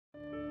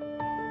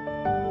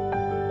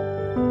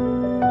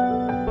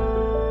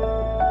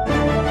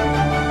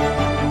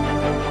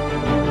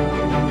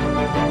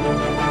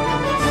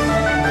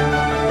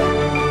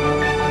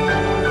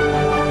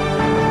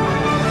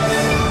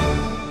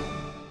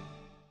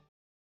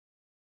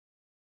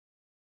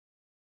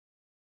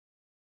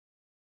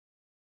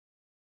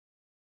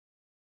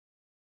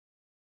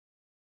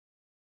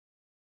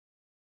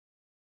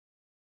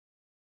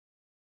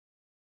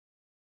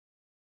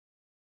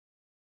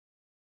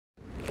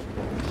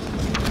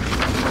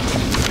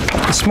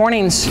This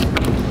morning's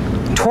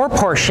Torah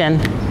portion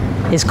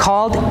is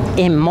called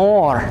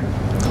Emor.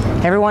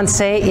 Everyone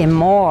say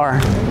Emor.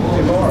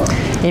 Emor.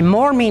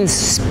 Emor means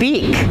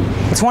speak.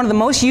 It's one of the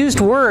most used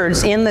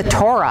words in the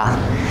Torah.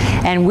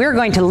 And we're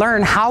going to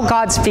learn how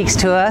God speaks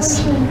to us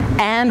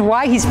and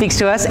why he speaks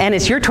to us. And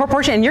it's your Torah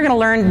portion, and you're going to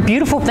learn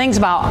beautiful things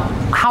about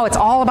how it's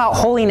all about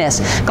holiness.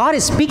 God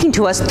is speaking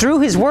to us through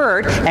his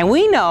word, and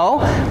we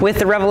know with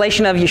the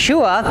revelation of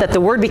Yeshua that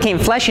the word became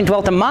flesh and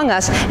dwelt among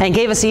us and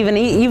gave us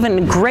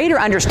even greater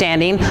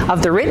understanding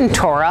of the written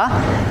Torah.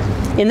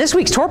 In this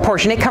week's Torah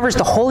portion, it covers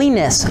the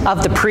holiness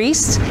of the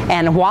priests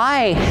and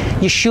why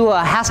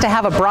Yeshua has to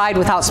have a bride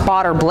without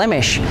spot or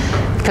blemish.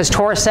 Because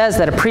Torah says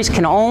that a priest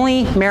can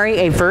only marry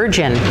a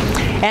virgin.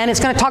 And it's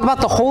going to talk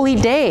about the holy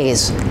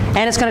days.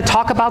 And it's going to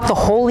talk about the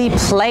holy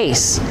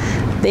place.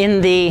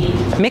 In the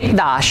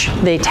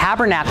Mikdash, the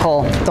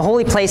tabernacle, the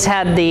holy place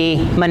had the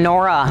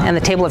menorah and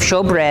the table of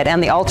showbread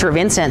and the altar of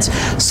incense.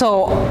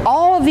 So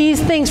all of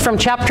these things from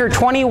chapter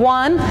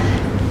 21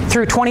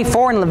 through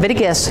 24 in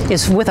Leviticus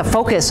is with a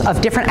focus of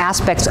different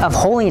aspects of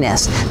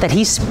holiness that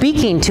he's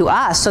speaking to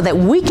us so that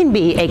we can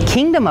be a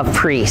kingdom of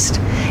priests.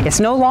 It's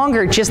no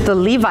longer just the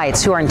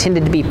Levites who are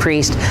intended to be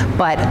priests,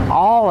 but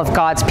all of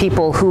God's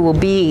people who will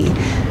be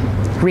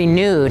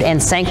renewed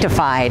and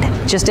sanctified,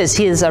 just as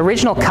his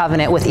original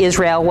covenant with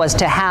Israel was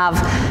to have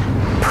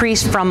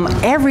priests from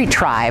every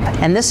tribe.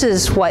 And this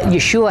is what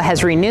Yeshua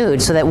has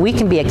renewed so that we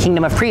can be a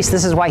kingdom of priests.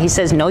 This is why he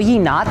says, know ye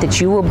not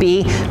that you will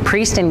be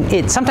priests,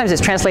 and sometimes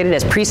it's translated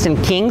as priests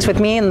and kings with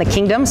me in the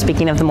kingdom,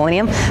 speaking of the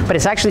millennium, but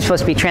it's actually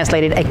supposed to be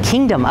translated a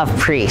kingdom of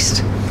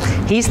priests.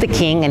 He's the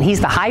king and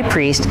he's the high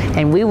priest,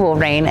 and we will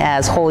reign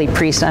as holy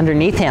priests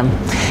underneath him.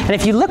 And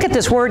if you look at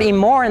this word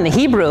Emor in the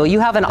Hebrew,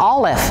 you have an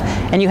aleph,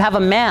 and you have a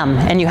mem,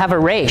 and you have a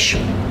resh.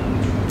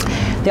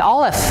 The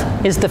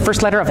aleph is the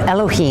first letter of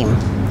Elohim.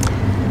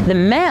 The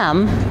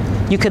mem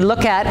you could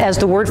look at as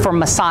the word for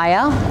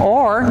Messiah,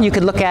 or you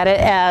could look at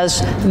it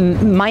as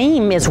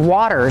Maim is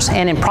waters,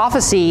 and in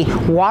prophecy,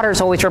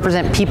 waters always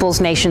represent peoples,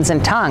 nations,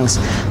 and tongues.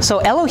 So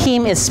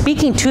Elohim is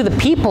speaking to the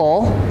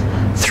people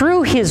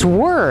through his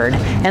word,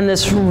 and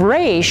this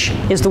resh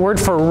is the word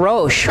for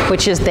Rosh,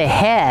 which is the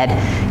head.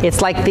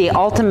 It's like the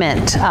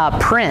ultimate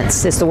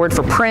prince. It's the word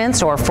for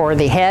prince or for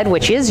the head,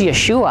 which is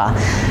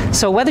Yeshua.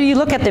 So whether you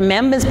look at the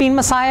mem as being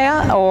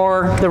Messiah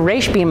or the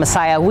resh being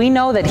Messiah, we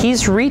know that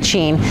he's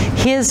reaching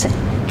his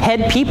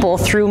head people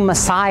through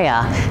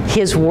Messiah,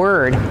 his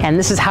word, and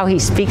this is how he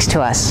speaks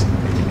to us.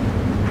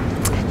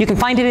 You can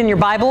find it in your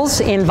Bibles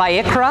in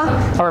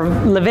Vayikra or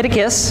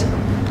Leviticus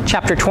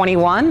chapter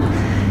 21.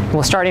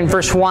 We'll start in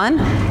verse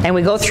 1, and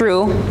we go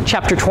through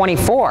chapter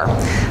 24.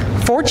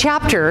 4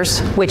 chapters,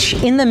 which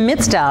in the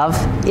midst of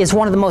is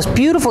one of the most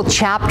beautiful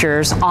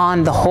chapters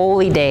on the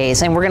holy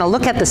days. And we're going to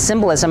look at the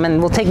symbolism, and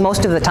we'll take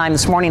most of the time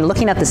this morning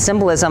looking at the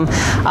symbolism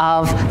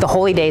of the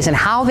holy days and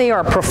how they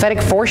are prophetic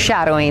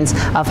foreshadowings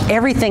of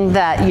everything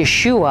that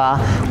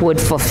Yeshua would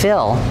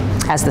fulfill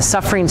as the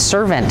suffering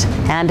servant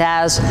and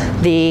as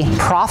the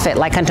prophet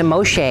like unto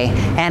Moshe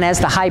and as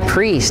the high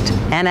priest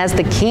and as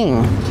the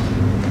king.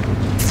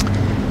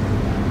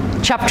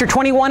 Chapter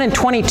 21 and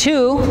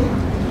 22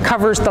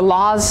 covers the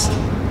laws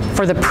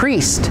for the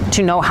priest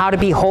to know how to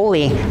be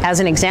holy as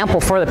an example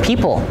for the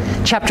people.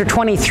 Chapter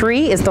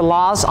 23 is the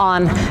laws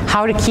on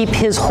how to keep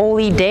his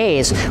holy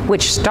days,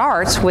 which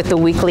starts with the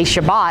weekly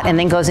Shabbat and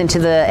then goes into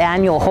the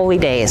annual holy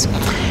days.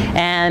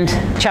 And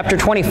chapter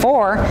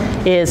 24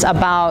 is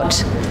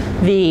about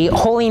the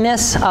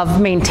holiness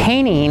of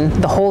maintaining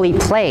the holy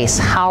place,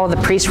 how the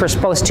priests were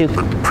supposed to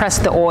press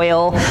the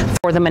oil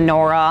for the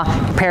menorah,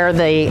 prepare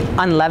the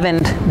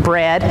unleavened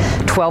bread,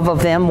 12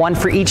 of them, one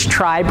for each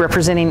tribe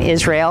representing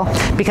Israel,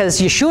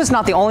 because Yeshua is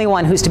not the only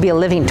one who's to be a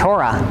living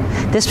Torah.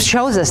 This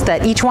shows us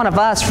that each one of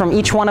us from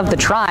each one of the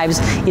tribes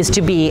is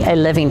to be a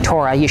living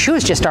Torah. Yeshua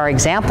is just our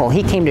example.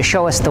 He came to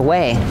show us the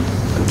way.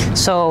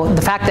 So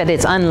the fact that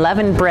it's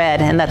unleavened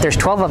bread and that there's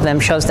 12 of them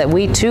shows that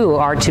we too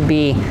are to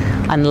be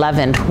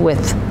unleavened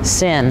with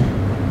sin.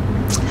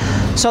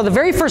 So the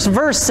very first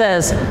verse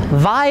says,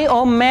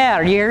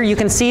 Vayomer. Here you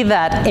can see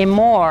that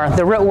Emor,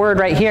 the word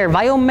right here.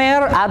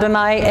 Vayomer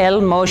Adonai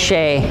el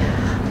Moshe.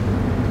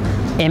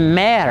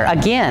 Emer,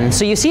 again.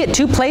 So you see it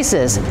 2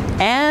 places.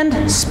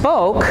 And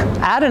spoke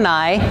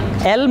Adonai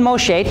el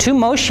Moshe, to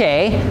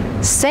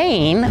Moshe,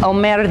 saying,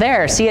 Omer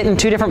there. See it in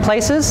 2 different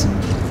places?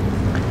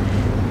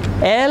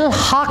 El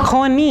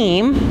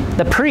Hakonim,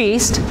 the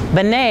priest,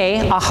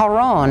 B'nai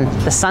Aharon,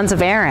 the sons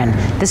of Aaron.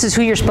 This is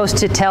who you're supposed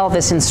to tell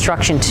this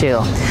instruction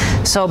to.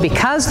 So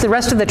because the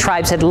rest of the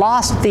tribes had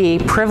lost the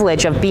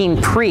privilege of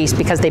being priests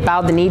because they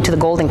bowed the knee to the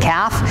golden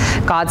calf,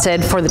 God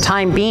said for the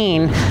time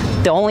being,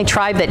 the only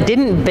tribe that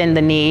didn't bend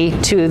the knee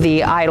to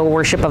the idol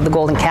worship of the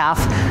golden calf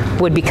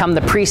would become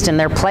the priest in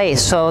their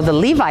place. So the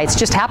Levites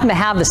just happened to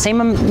have the same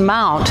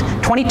amount,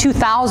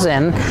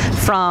 22,000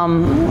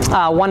 from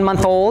 1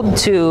 month old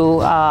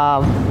to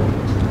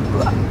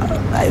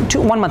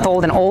 1 month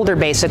old and older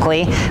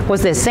basically,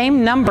 was the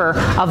same number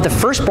of the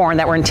firstborn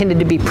that were intended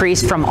to be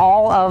priests from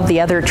all of the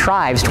other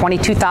tribes.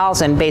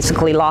 22,000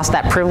 basically lost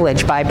that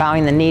privilege by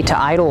bowing the knee to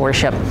idol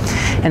worship.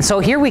 And so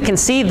here we can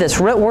see this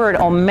root word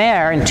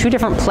omer in 2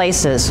 different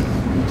places.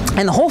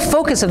 And the whole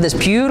focus of this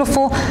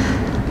beautiful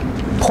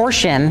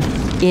portion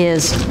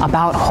is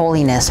about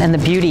holiness and the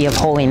beauty of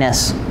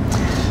holiness.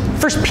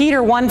 1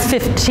 Peter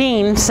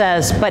 1:15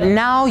 says, "But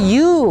now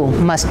you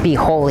must be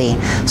holy."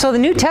 So the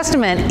New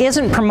Testament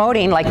isn't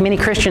promoting, like many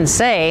Christians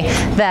say,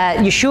 that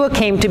Yeshua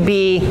came to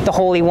be the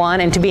Holy One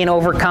and to be an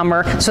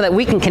overcomer so that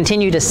we can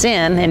continue to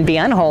sin and be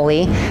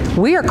unholy.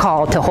 We are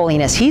called to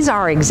holiness. He's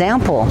our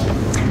example.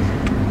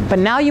 But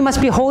now you must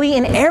be holy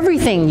in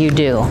everything you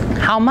do.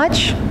 How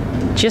much?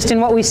 Just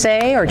in what we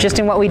say, or just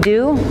in what we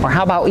do? Or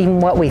how about even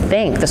what we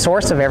think, the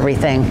source of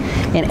everything?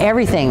 In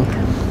everything.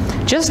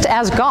 Just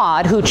as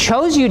God, who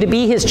chose you to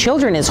be his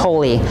children, is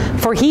holy.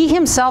 For he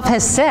himself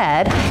has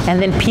said,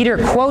 and then Peter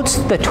quotes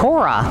the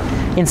Torah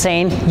in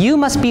saying, "You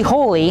must be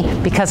holy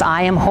because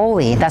I am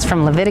holy." That's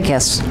from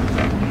Leviticus.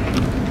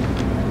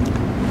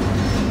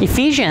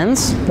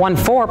 Ephesians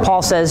 1:4,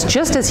 Paul says,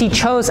 "Just as he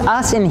chose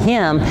us in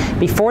him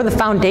before the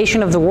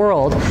foundation of the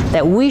world,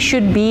 that we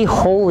should be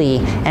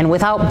holy and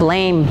without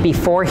blame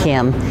before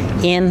him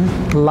in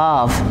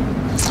love."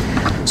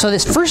 So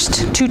this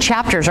first 2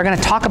 chapters are going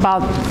to talk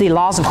about the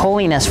laws of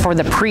holiness for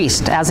the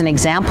priest as an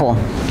example.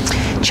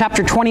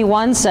 Chapter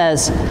 21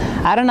 says,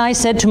 Adonai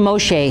said to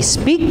Moshe,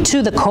 "Speak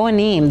to the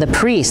Kohanim, the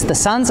priests, the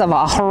sons of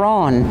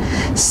Aharon,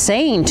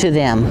 saying to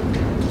them,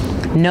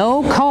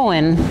 no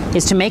Kohen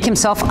is to make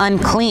himself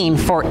unclean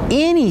for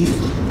any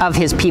of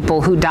his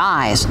people who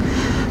dies."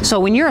 So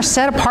when you're a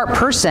set-apart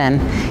person,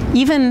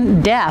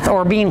 even death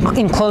or being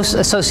in close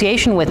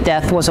association with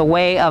death was a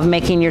way of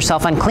making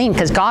yourself unclean,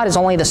 because God is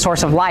only the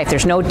source of life.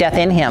 There's no death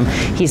in him.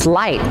 He's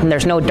light, and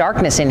there's no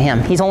darkness in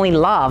him. He's only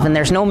love, and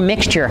there's no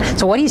mixture.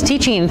 So what he's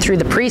teaching through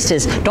the priest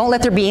is, don't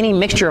let there be any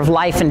mixture of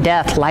life and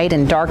death, light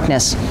and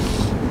darkness.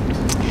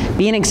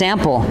 Be an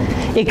example.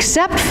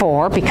 Except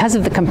for, because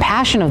of the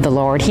compassion of the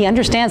Lord, he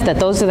understands that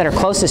those that are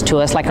closest to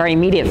us, like our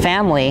immediate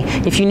family,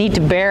 if you need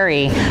to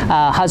bury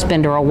a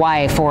husband or a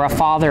wife or a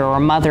father or a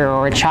mother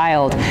or a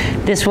child,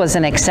 this was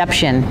an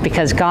exception,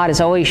 because God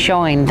is always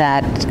showing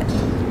that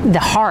the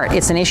heart,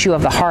 it's an issue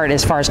of the heart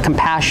as far as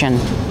compassion.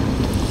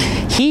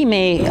 He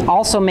may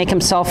also make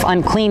himself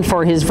unclean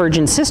for his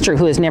virgin sister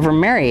who is never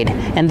married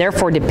and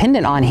therefore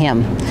dependent on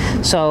him.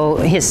 So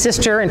his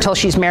sister, until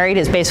she's married,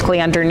 is basically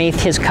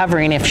underneath his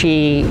covering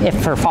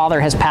if her father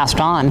has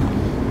passed on.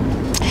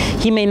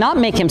 He may not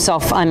make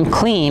himself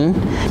unclean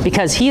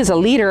because he is a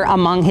leader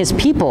among his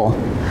people.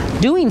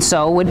 Doing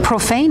so would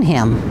profane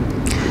him.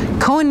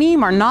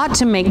 Kohanim are not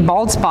to make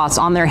bald spots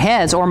on their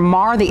heads or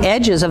mar the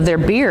edges of their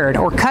beard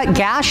or cut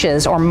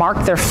gashes or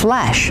mark their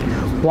flesh.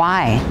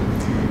 Why?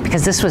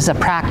 Because this was a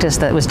practice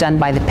that was done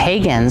by the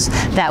pagans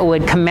that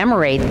would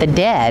commemorate the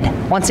dead.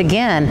 Once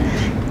again,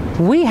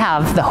 we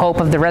have the hope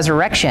of the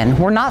resurrection.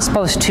 We're not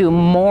supposed to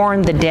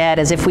mourn the dead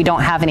as if we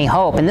don't have any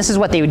hope. And this is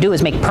what they would do,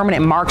 is make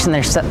permanent marks in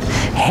their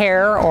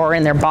hair or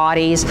in their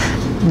bodies,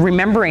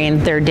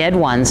 remembering their dead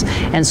ones.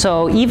 And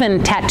so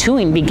even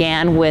tattooing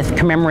began with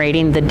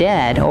commemorating the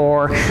dead,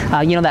 or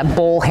that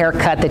bowl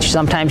haircut that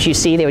sometimes you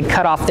see. They would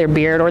cut off their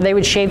beard, or they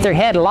would shave their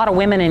head. A lot of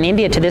women in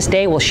India to this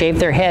day will shave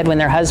their head when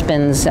their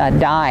husbands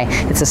die.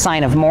 It's a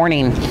sign of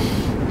mourning.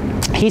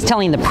 He's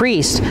telling the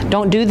priest,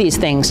 don't do these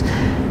things.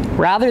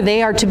 Rather,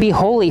 they are to be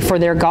holy for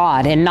their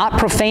God and not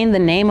profane the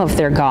name of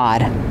their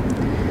God.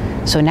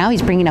 So now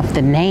he's bringing up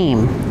the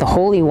name, the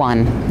Holy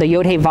One, the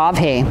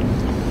Yod-Heh-Vav-Heh.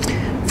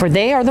 For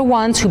they are the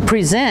ones who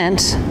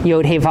present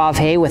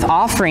Yod-Heh-Vav-Heh with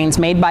offerings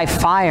made by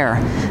fire,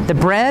 the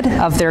bread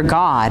of their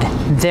God.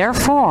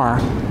 Therefore,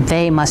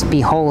 they must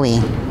be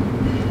holy.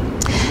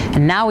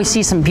 And now we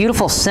see some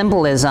beautiful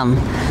symbolism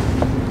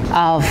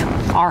of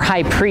our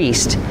high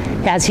priest.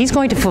 As he's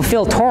going to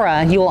fulfill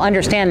Torah, you will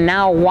understand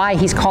now why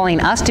he's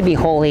calling us to be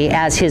holy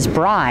as his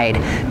bride,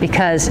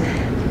 because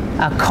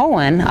a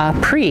Kohen, a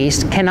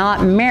priest,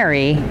 cannot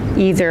marry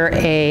either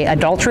an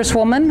adulterous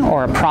woman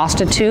or a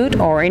prostitute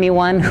or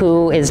anyone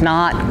who is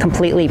not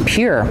completely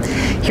pure.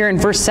 Here in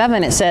verse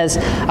 7 it says,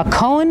 a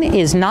Kohen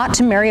is not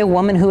to marry a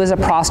woman who is a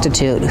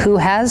prostitute, who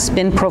has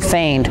been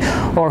profaned,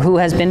 or who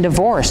has been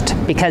divorced,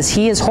 because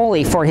he is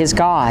holy for his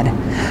God.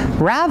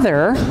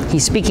 Rather,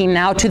 he's speaking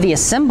now to the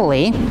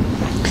assembly,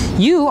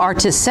 you are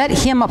to set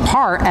him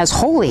apart as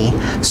holy.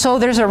 So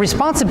there's a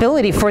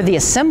responsibility for the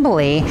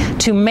assembly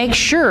to make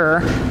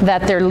sure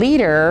that their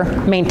leader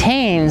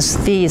maintains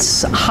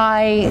this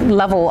high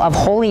level of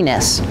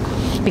holiness,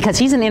 because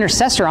he's an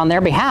intercessor on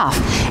their behalf.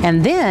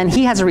 And then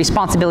he has a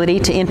responsibility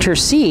to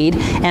intercede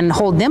and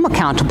hold them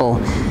accountable.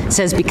 It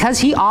says, because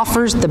he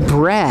offers the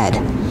bread,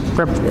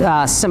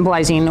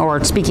 symbolizing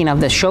or speaking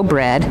of the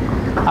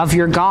showbread of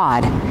your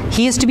God.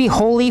 He is to be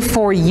holy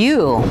for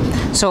you.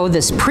 So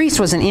this priest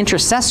was an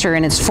intercessor,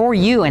 and it's for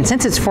you. And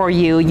since it's for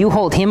you, you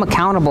hold him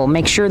accountable.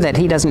 Make sure that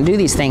he doesn't do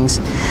these things.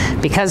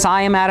 Because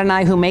I am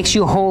Adonai who makes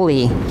you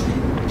holy,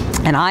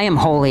 and I am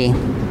holy.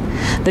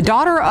 The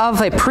daughter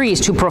of a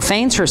priest who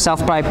profanes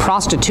herself by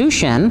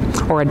prostitution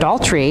or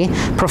adultery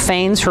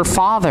profanes her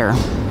father.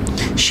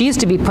 She is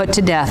to be put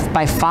to death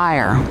by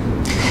fire.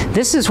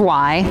 This is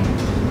why,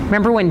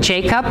 remember when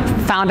Jacob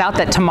found out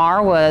that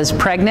Tamar was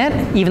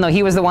pregnant, even though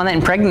he was the one that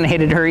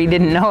impregnated her, he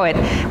didn't know it.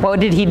 What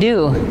did he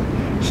do?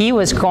 He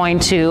was going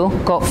to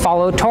go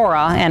follow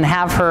Torah and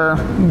have her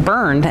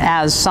burned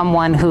as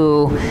someone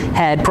who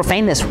had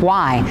profaned this.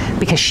 Why?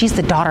 Because she's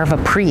the daughter of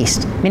a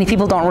priest. Many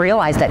people don't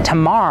realize that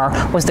Tamar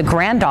was the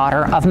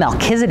granddaughter of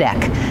Melchizedek,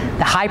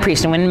 the high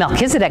priest. And when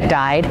Melchizedek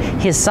died,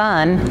 his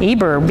son,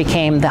 Eber,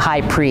 became the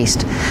high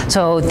priest.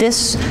 So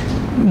this,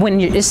 when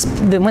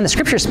the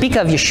scriptures speak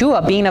of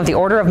Yeshua being of the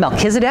order of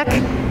Melchizedek,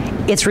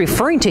 it's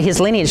referring to his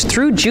lineage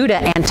through Judah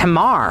and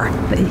Tamar.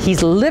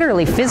 He's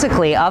literally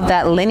physically of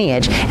that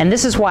lineage. And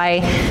this is why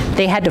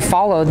they had to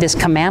follow this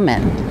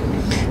commandment.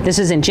 This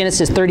is in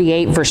Genesis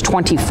 38, verse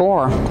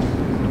 24.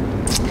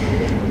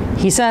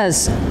 He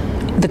says,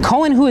 the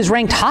Kohen who is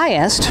ranked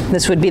highest,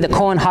 this would be the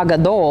Kohen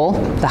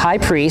Hagadol, the high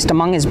priest,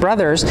 among his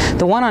brothers,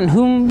 the one on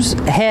whose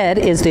head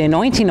is the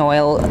anointing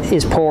oil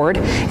is poured,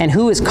 and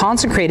who is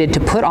consecrated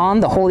to put on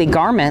the holy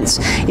garments,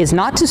 is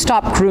not to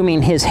stop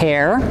grooming his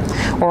hair,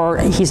 or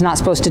he's not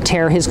supposed to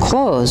tear his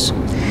clothes,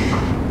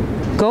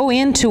 go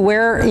into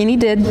where any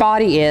dead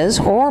body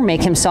is, or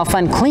make himself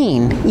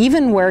unclean,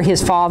 even where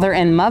his father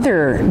and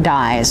mother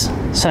dies.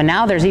 So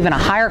now there's even a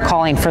higher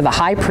calling for the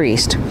high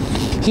priest.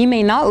 He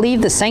may not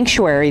leave the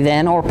sanctuary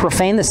then, or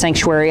profane the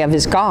sanctuary of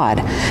his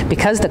God,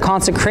 because the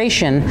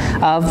consecration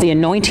of the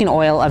anointing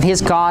oil of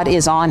his God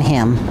is on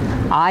him.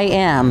 I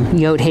am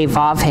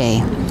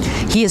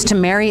Yod-Heh-Vav-Heh. He is to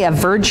marry a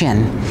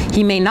virgin.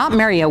 He may not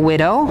marry a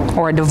widow,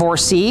 or a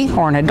divorcee,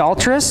 or an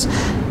adulteress,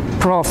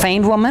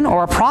 profaned woman,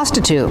 or a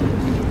prostitute.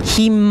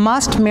 He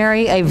must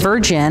marry a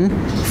virgin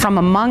from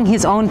among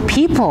his own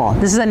people.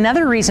 This is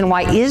another reason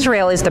why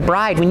Israel is the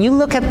bride. When you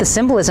look at the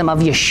symbolism of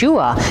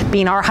Yeshua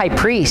being our high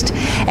priest,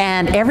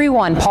 and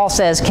everyone, Paul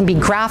says, can be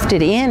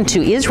grafted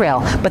into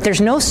Israel, but there's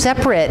no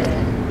separate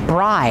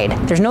bride.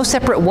 There's no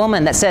separate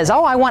woman that says,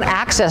 oh, I want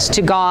access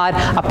to God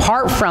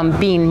apart from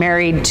being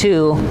married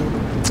to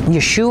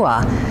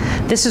Yeshua.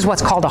 This is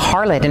what's called a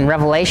harlot in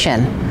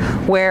Revelation,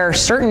 where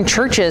certain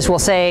churches will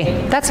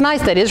say, that's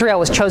nice that Israel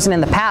was chosen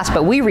in the past,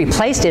 but we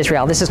replaced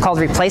Israel. This is called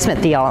replacement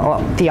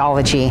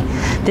theology.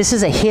 This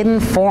is a hidden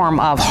form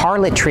of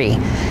harlotry.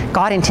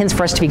 God intends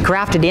for us to be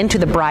grafted into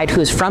the bride who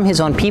is from his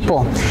own people.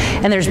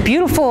 And there's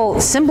beautiful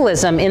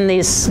symbolism in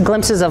these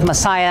glimpses of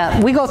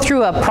Messiah. We go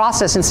through a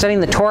process in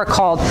studying the Torah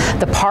called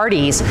the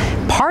parties.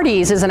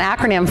 Parties is an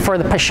acronym for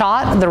the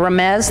Peshat, the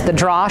Remez, the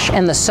Drosh,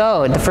 and the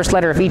Sod. The first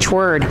letter of each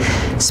word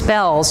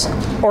spells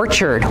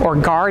orchard or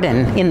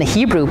garden. In the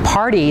Hebrew,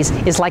 parties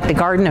is like the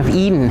Garden of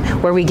Eden,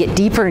 where we get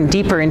deeper and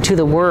deeper into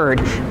the word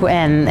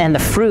and the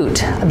fruit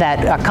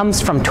that comes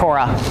from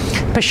Torah.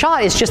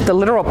 Peshat is just the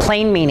literal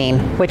plain meaning,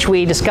 which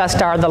we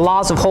discussed are the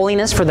laws of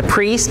holiness for the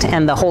priest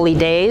and the holy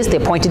days, the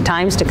appointed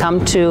times to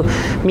come to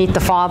meet the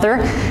Father,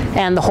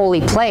 and the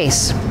holy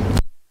place.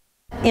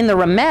 In the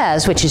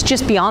Remez, which is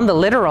just beyond the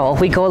literal,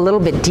 we go a little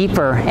bit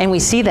deeper, and we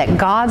see that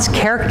God's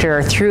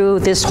character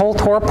through this whole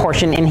Torah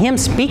portion, in him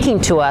speaking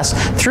to us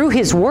through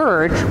his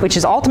word, which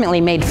is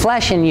ultimately made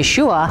flesh in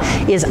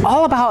Yeshua, is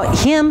all about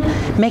him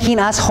making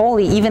us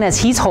holy even as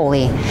he's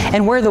holy.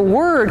 And where the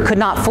word could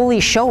not fully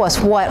show us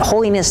what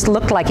holiness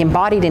looked like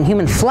embodied in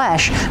human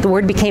flesh, the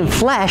word became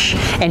flesh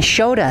and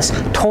showed us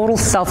total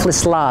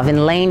selfless love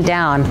in laying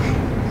down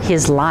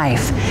his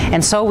life.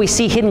 And so we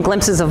see hidden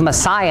glimpses of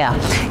Messiah.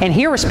 And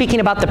here we're speaking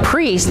about the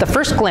priest. The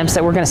first glimpse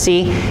that we're going to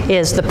see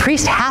is the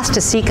priest has to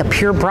seek a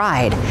pure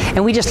bride.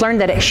 And we just learned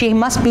that she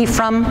must be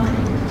from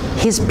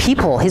his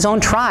people, his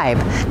own tribe.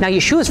 Now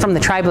Yeshua is from the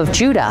tribe of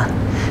Judah,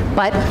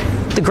 but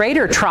the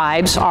greater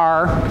tribes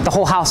are the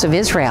whole house of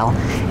Israel.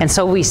 And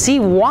so we see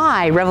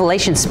why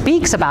Revelation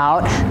speaks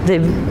about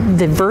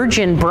the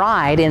virgin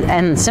bride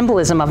and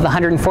symbolism of the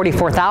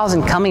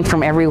 144,000 coming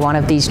from every one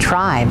of these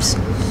tribes.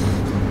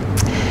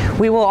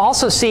 We will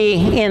also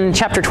see in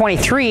chapter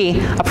 23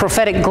 a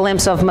prophetic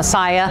glimpse of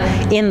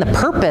Messiah in the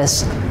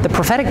purpose, the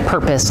prophetic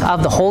purpose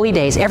of the holy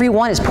days. Every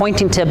one is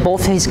pointing to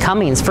both his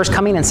comings, first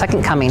coming and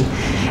second coming.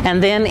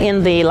 And then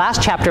in the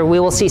last chapter, we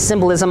will see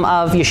symbolism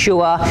of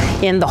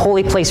Yeshua in the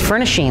holy place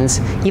furnishings.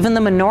 Even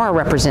the menorah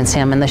represents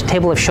him, and the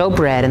table of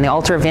showbread, and the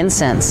altar of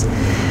incense.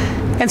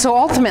 And so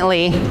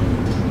ultimately,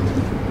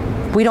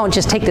 we don't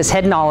just take this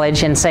head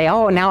knowledge and say,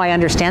 oh, now I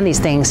understand these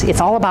things. It's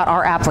all about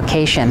our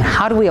application.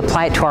 How do we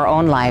apply it to our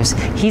own lives?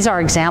 He's our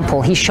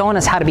example. He's showing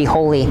us how to be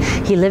holy.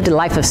 He lived a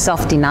life of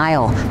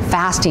self-denial,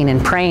 fasting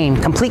and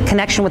praying, complete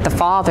connection with the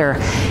Father.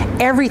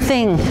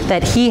 Everything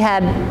that he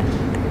had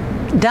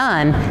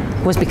done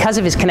was because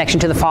of his connection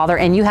to the Father,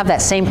 and you have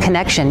that same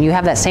connection. You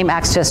have that same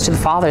access to the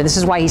Father. This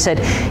is why he said,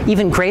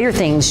 even greater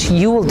things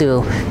you will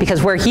do,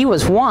 because where he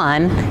was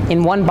one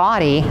in one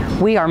body,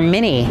 we are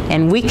many,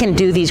 and we can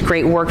do these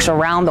great works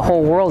around the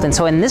whole world. And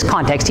so in this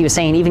context, he was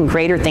saying even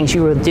greater things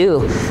you will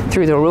do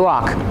through the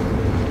Ruach.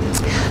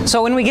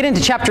 So when we get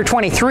into chapter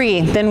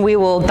 23, then we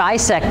will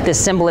dissect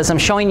this symbolism,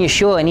 showing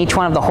Yeshua in each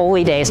one of the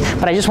holy days.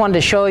 But I just wanted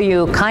to show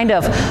you kind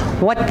of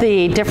what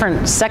the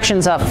different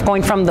sections of,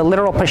 going from the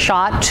literal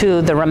Pashat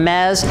to the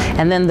Remez,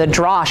 and then the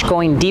Drosh,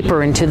 going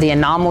deeper into the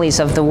anomalies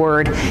of the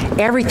word.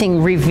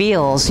 Everything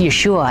reveals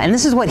Yeshua. And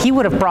this is what he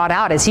would have brought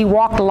out as he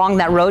walked along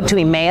that road to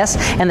Emmaus,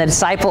 and the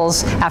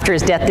disciples, after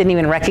his death, didn't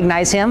even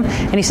recognize him.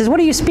 And he says, "What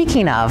are you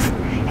speaking of?"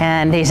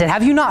 And he said,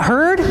 "Have you not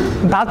heard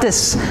about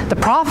this, the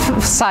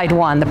prophesied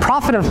one, the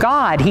prophet of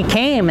God? He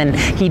came and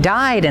he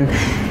died, and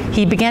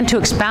he began to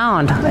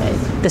expound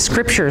the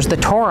scriptures, the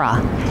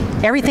Torah,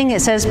 everything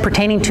it says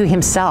pertaining to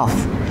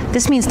himself."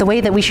 This means the way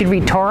that we should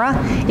read Torah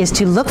is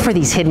to look for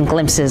these hidden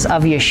glimpses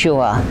of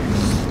Yeshua.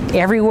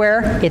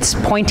 Everywhere it's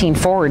pointing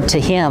forward to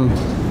him.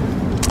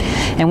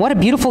 And what a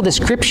beautiful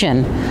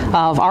description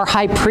of our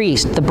high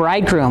priest, the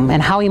bridegroom,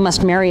 and how he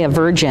must marry a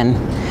virgin.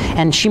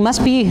 And she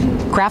must be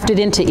grafted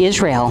into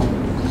Israel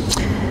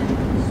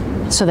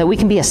so that we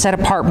can be a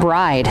set-apart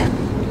bride.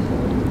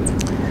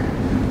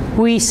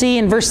 We see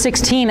in verse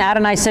 16,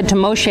 Adonai said to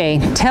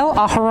Moshe, "Tell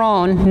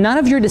Aharon, none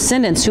of your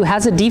descendants who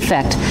has a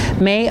defect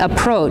may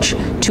approach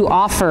to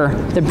offer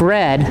the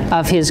bread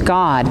of his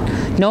God.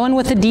 No one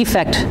with a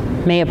defect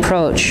may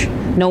approach.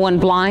 No one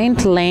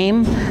blind,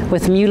 lame,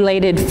 with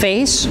mutilated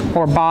face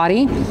or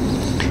body,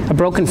 a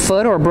broken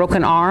foot or a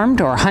broken arm,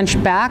 or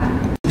hunchback,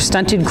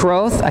 stunted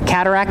growth, a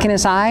cataract in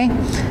his eye,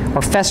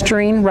 or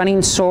festering,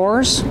 running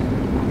sores.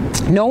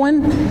 No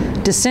one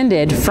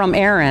descended from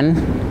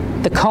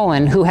Aaron, the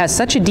Cohen, who has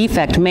such a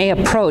defect may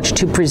approach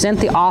to present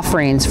the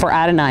offerings for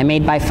Adonai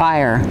made by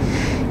fire.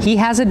 He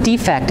has a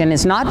defect and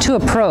is not to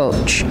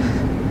approach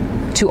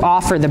to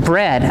offer the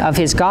bread of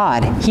his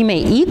God. He may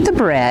eat the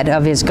bread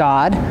of his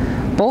God,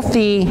 both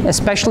the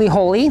especially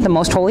holy, the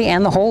most holy,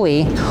 and the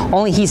holy,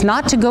 only he's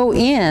not to go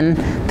in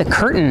the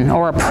curtain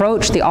or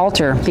approach the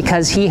altar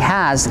because he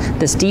has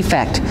this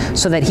defect,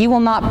 so that he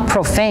will not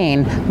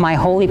profane my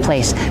holy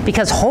place.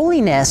 Because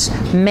holiness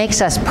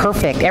makes us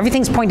perfect.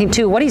 Everything's pointing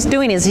to, what he's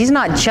doing is he's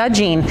not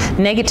judging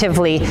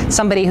negatively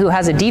somebody who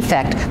has a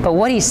defect, but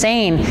what he's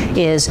saying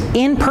is,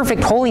 in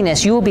perfect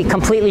holiness, you will be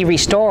completely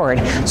restored.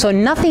 So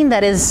nothing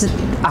that is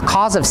a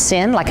cause of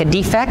sin, like a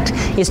defect,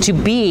 is to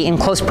be in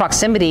close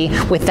proximity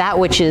with that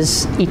which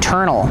is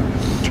eternal.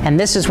 And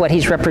this is what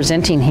he's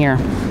representing here.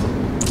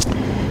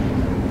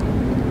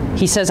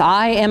 He says,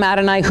 "I am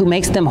Adonai who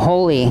makes them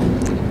holy."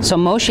 So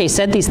Moshe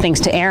said these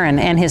things to Aaron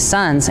and his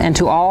sons and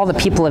to all the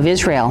people of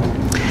Israel.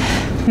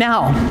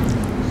 Now,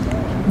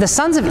 the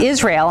sons of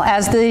Israel,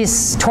 as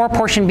this Torah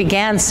portion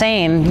began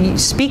saying,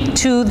 speak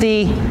to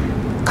the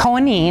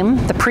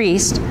Kohanim, the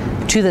priest,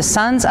 to the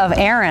sons of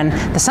Aaron.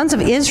 The sons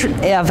of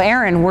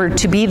Aaron were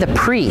to be the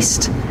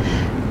priest.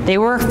 They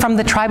were from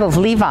the tribe of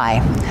Levi.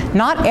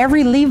 Not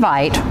every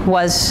Levite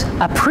was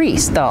a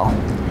priest, though.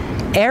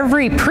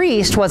 Every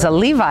priest was a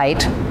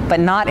Levite, but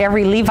not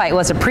every Levite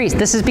was a priest.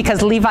 This is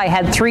because Levi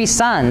had three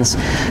sons,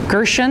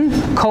 Gershon,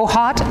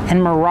 Kohat,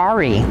 and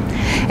Merari.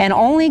 And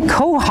only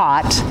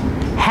Kohat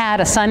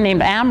had a son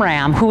named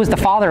Amram, who was the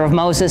father of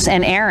Moses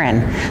and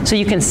Aaron. So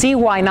you can see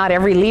why not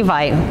every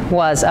Levite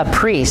was a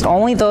priest,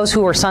 only those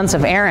who were sons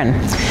of Aaron.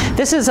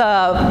 This is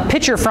a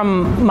picture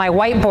from my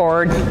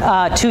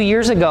whiteboard 2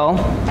 years ago,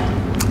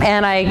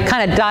 and I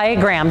kind of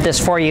diagrammed this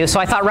for you. So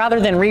I thought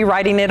rather than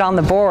rewriting it on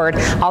the board,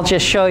 I'll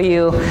just show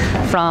you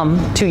from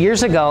 2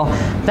 years ago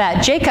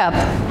that Jacob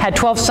had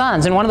 12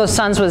 sons, and one of those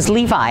sons was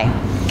Levi.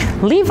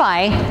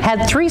 Levi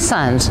had three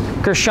sons,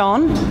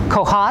 Gershon,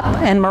 Kohat,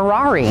 and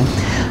Merari.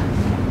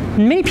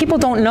 Many people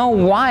don't know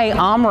why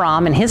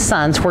Amram and his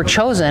sons were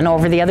chosen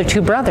over the other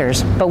two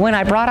brothers. But when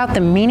I brought out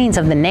the meanings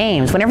of the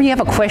names, whenever you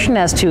have a question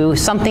as to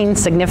something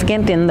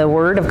significant in the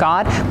Word of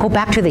God, go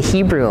back to the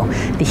Hebrew.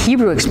 The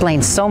Hebrew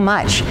explains so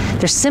much.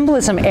 There's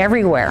symbolism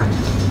everywhere.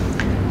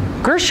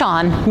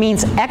 Gershon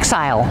means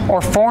exile or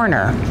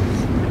foreigner.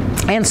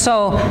 And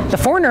so the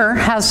foreigner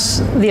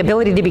has the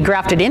ability to be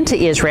grafted into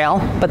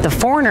Israel, but the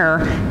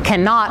foreigner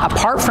cannot,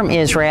 apart from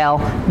Israel,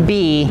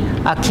 be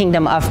a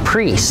kingdom of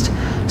priests.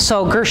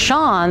 So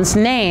Gershon's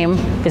name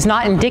is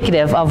not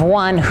indicative of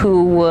one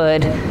who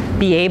would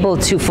be able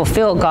to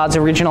fulfill God's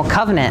original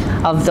covenant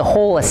of the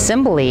whole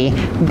assembly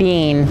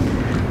being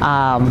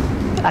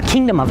a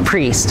kingdom of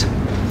priests.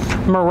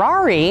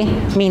 Merari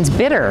means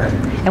bitter,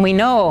 and we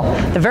know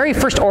the very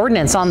first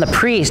ordinance on the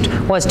priest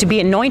was to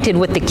be anointed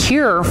with the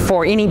cure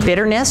for any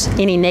bitterness,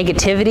 any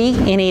negativity,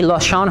 any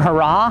lashon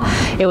hara.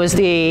 It was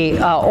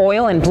the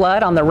oil and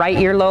blood on the right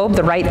earlobe,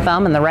 the right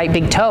thumb, and the right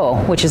big toe,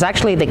 which is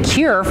actually the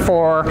cure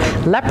for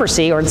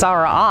leprosy or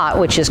zara'at,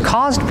 which is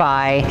caused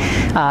by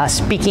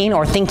speaking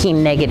or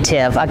thinking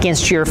negative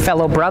against your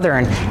fellow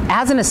brethren.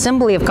 As an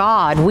assembly of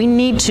God, we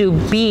need to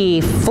be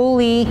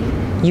fully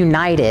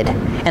united,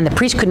 and the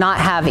priest could not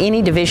have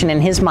any division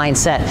in his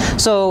mindset.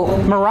 So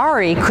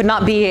Merari could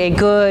not be a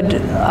good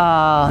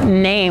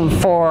name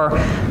for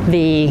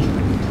the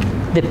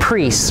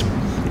priests.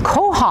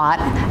 Kohat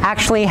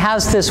actually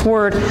has this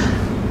word,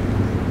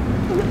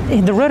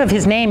 the root of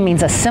his name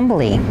means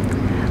assembly.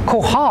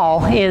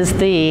 Kohal is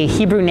the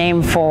Hebrew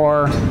name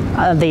for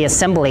the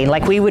assembly.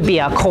 Like we would be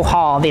a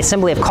Kohal, the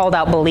assembly of called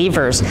out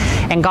believers.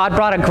 And God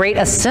brought a great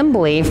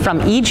assembly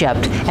from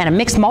Egypt and a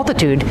mixed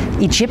multitude,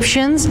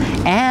 Egyptians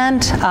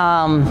and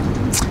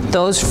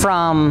those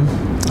from,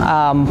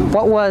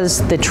 what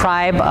was the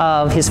tribe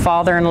of his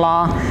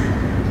father-in-law?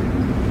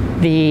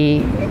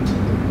 The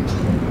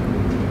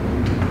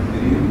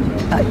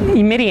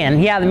Midian.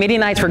 Yeah, the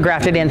Midianites were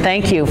grafted in.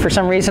 Thank you. For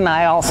some reason,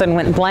 I all of a sudden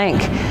went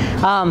blank.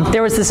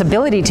 There was this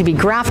ability to be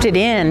grafted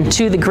in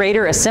to the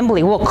greater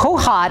assembly. Well,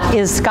 Kohat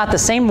is got the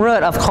same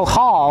root of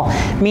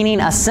Kohal,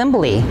 meaning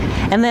assembly.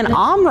 And then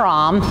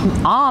Amram,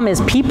 Am is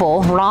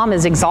people, Ram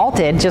is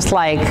exalted, just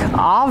like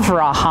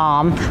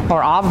Avraham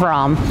or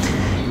Avram.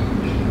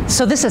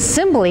 So this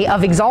assembly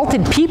of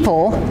exalted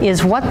people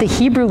is what the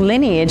Hebrew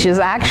lineage is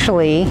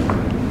actually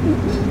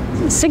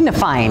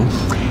signifying.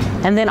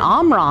 And then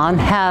Amram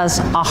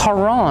has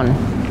Aharon.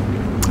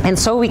 And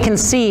so we can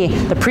see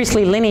the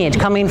priestly lineage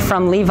coming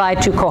from Levi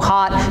to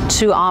Kohat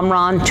to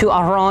Amram to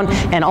Aharon,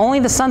 and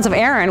only the sons of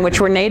Aaron, which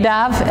were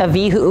Nadav,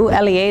 Avihu,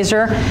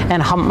 Eleazar,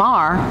 and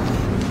Hamar,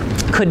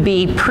 could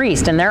be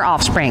priests and their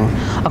offspring.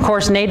 Of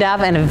course,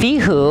 Nadav and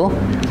Avihu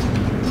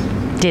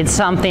did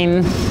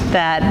something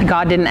that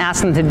God didn't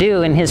ask them to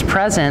do in his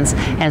presence,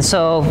 and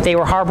so they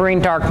were harboring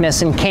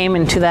darkness and came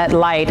into that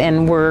light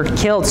and were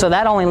killed. So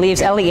that only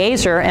leaves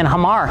Eleazar and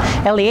Hamar.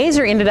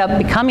 Eleazar ended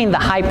up becoming the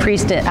high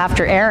priest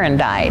after Aaron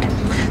died.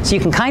 So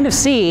you can kind of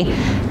see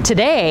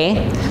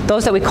today,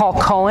 those that we call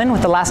Cohen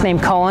with the last name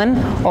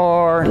Cohen,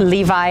 or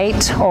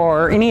Levite,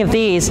 or any of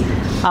these,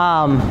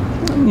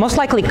 most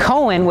likely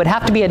Cohen would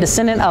have to be a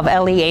descendant of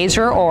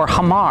Eleazar or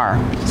Hamar.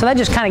 So that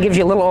just kind of gives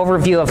you a little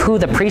overview of who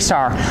the priests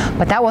are.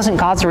 But that wasn't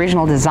God's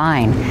original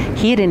design.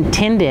 He had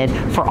intended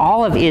for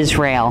all of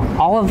Israel,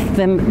 all of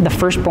them, the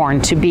firstborn,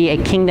 to be a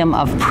kingdom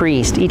of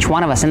priests, each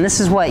one of us. And this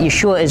is what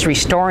Yeshua is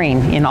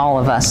restoring in all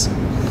of us.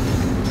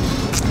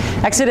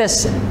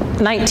 Exodus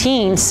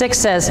 19:6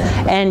 says,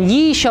 "And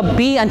ye shall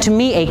be unto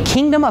me a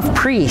kingdom of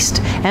priests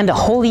and a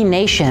holy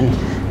nation.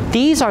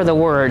 These are the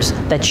words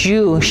that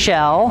you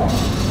shall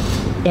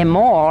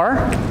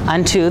Emor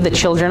unto the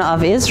children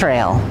of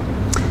Israel."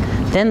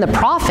 Then the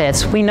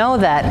prophets, we know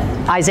that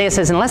Isaiah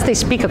says, unless they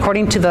speak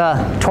according to the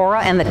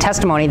Torah and the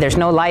testimony, there's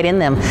no light in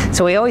them.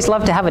 So we always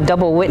love to have a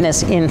double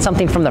witness in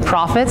something from the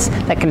prophets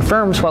that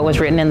confirms what was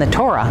written in the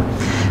Torah.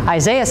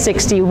 Isaiah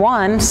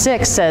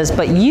 61:6 says,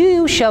 "But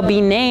you shall be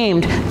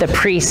named the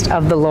priest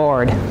of the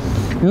Lord.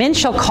 Men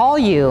shall call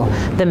you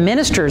the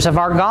ministers of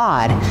our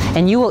God,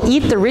 and you will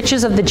eat the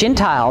riches of the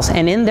Gentiles,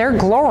 and in their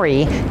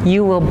glory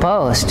you will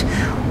boast."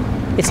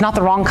 It's not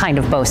the wrong kind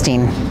of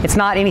boasting. It's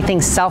not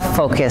anything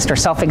self-focused or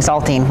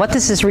self-exalting. What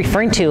this is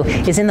referring to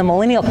is in the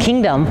millennial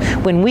kingdom,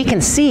 when we can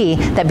see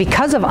that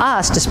because of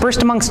us,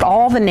 dispersed amongst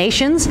all the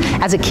nations,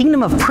 as a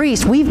kingdom of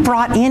priests, we've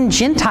brought in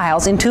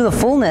Gentiles into the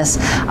fullness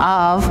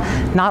of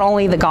not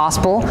only the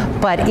gospel,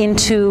 but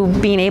into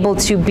being able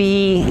to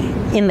be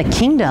in the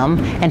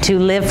kingdom and to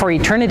live for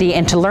eternity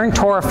and to learn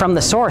Torah from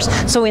the source.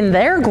 So in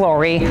their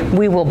glory,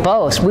 we will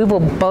boast. We will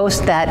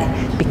boast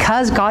that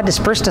because God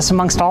dispersed us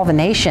amongst all the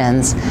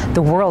nations,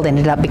 the world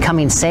ended up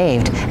becoming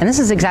saved. And this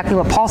is exactly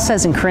what Paul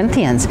says in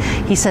Corinthians.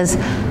 He says,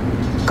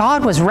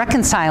 God was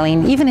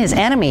reconciling even his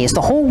enemies,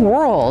 the whole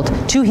world,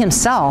 to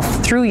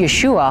himself through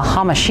Yeshua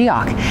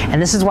HaMashiach.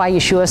 And this is why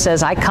Yeshua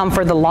says, I come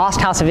for the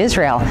lost house of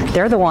Israel.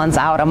 They're the ones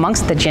out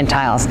amongst the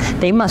Gentiles.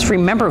 They must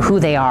remember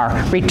who they are,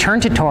 return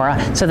to Torah,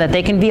 so that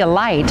they can be a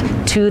light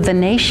to the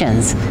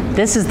nations.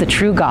 This is the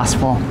true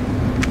gospel.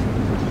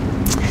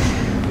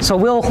 So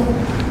we'll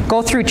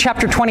go through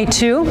chapter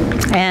 22,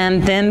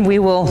 and then we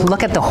will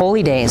look at the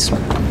holy days.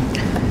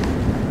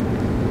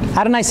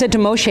 Adonai said to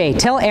Moshe,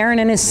 "Tell Aaron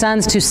and his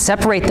sons to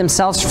separate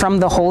themselves from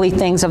the holy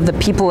things of the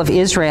people of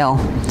Israel,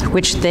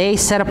 which they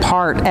set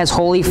apart as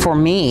holy for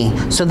me,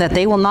 so that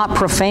they will not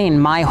profane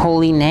my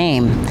holy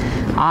name.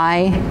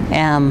 I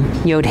am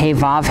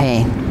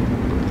Yod-Heh-Vav-Heh."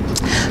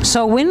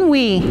 So when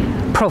we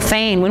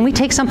profane, when we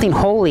take something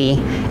holy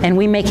and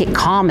we make it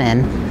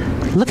common,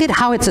 look at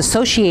how it's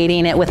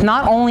associating it with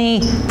not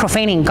only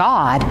profaning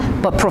God,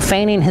 but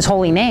profaning his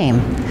holy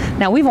name.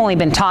 Now, we've only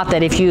been taught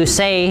that if you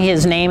say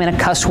his name in a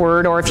cuss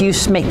word, or if you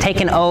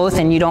take an oath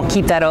and you don't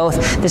keep that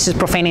oath, this is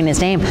profaning his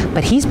name.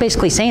 But he's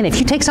basically saying, if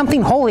you take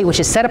something holy, which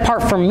is set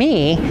apart from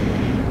me,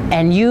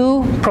 and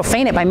you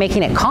profane it by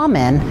making it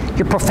common,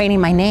 you're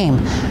profaning my name.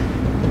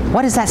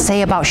 What does that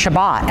say about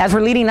Shabbat? As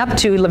we're leading up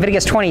to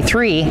Leviticus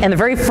 23, and the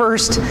very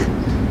first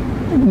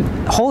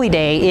holy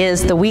day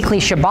is the weekly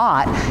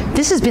Shabbat,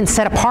 this has been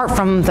set apart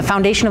from the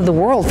foundation of the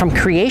world, from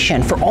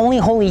creation, for only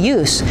holy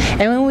use.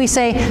 And when we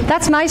say,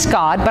 that's nice,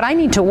 God, but I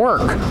need to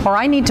work, or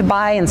I need to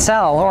buy and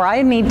sell, or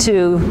I need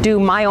to do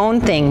my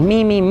own thing,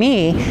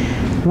 me,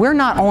 we're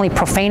not only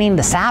profaning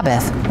the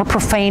Sabbath, we're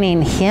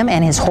profaning him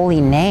and his holy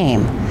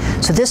name.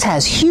 So this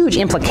has huge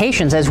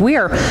implications as we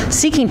are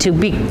seeking to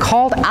be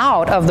called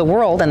out of the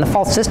world and the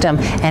false system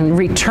and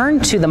return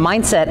to the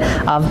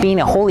mindset of being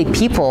a holy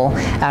people,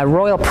 a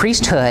royal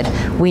priesthood.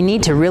 We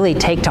need to really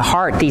take to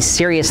heart these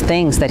serious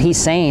things that he's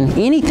saying.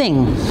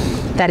 Anything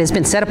that has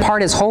been set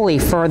apart as holy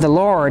for the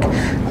Lord,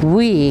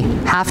 we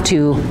have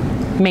to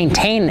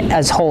maintain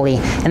as holy.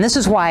 And this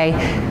is why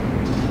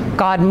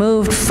God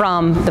moved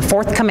from the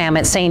fourth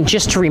commandment saying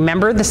just to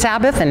remember the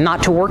Sabbath and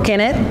not to work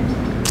in it,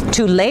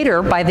 to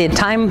later, by the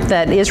time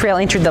that Israel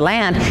entered the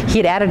land, he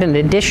had added an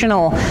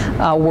additional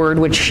word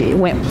which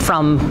went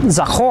from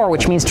zachor,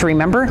 which means to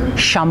remember.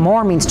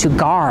 Shamor means to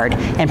guard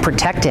and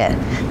protect it.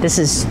 This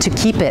is to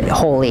keep it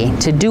holy,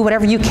 to do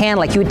whatever you can,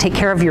 like you would take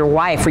care of your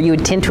wife, or you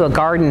would tend to a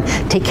garden,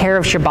 take care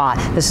of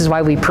Shabbat. This is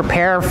why we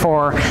prepare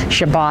for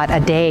Shabbat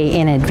a day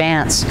in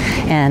advance,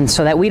 and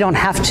so that we don't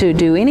have to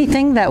do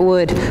anything that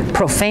would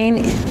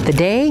profane the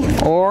day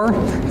or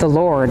the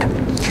Lord.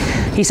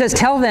 He says,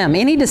 tell them,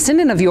 any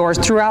descendant of yours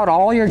throughout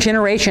all your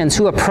generations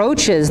who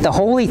approaches the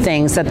holy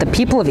things that the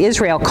people of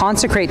Israel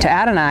consecrate to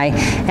Adonai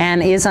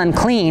and is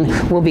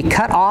unclean will be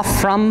cut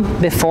off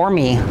from before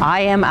me.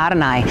 I am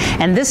Adonai.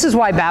 And this is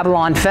why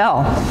Babylon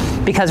fell.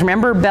 Because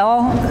remember,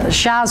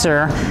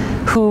 Belshazzar,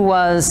 who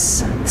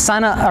was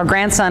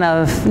grandson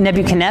of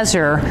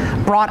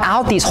Nebuchadnezzar, brought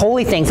out these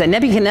holy things that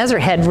Nebuchadnezzar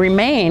had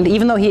remained,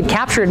 even though he had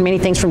captured many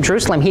things from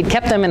Jerusalem, he'd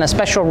kept them in a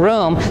special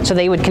room so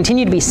they would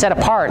continue to be set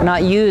apart,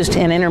 not used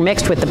and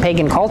intermixed with the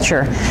pagan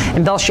culture.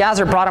 And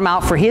Belshazzar brought them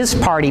out for his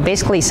party,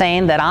 basically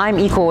saying that I'm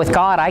equal with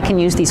God, I can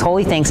use these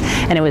holy things.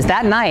 And it was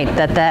that night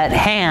that that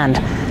hand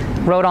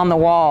wrote on the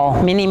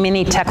wall, Mene,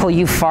 mene, tekel,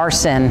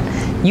 upharsin.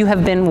 You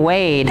have been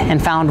weighed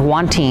and found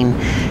wanting.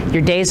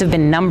 Your days have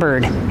been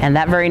numbered. And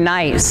that very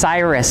night,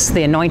 Cyrus,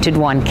 the anointed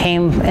one,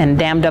 came and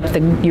dammed up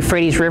the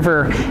Euphrates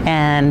River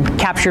and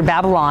captured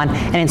Babylon.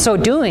 And in so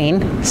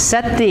doing,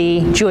 set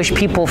the Jewish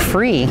people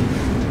free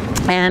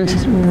and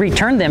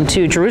returned them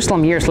to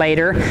Jerusalem years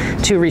later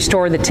to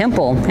restore the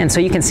temple. And so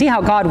you can see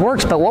how God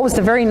works. But what was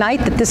the very night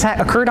that this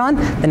occurred on?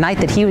 The night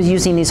that he was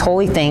using these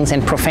holy things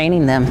and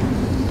profaning them.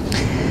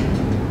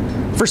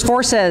 Verse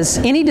 4 says,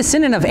 any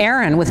descendant of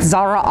Aaron with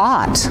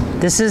zara'at,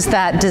 this is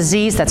that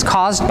disease that's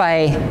caused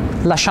by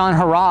lashon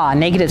hara,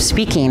 negative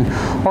speaking,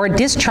 or a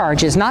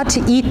discharge, is not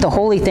to eat the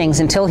holy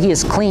things until he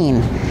is clean.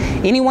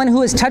 Anyone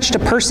who has touched a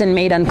person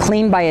made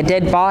unclean by a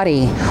dead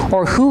body,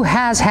 or who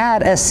has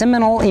had a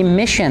seminal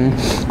emission,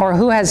 or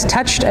who has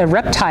touched a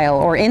reptile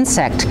or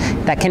insect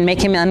that can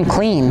make him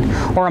unclean,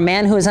 or a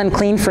man who is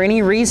unclean for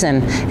any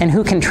reason, and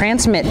who can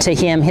transmit to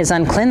him his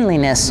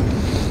uncleanliness.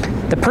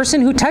 The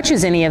person who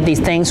touches any of these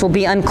things will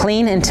be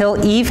unclean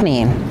until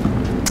evening,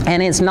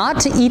 and is not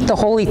to eat the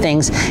holy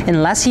things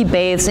unless he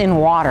bathes in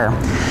water.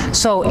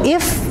 So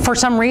if for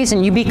some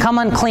reason you become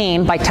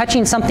unclean by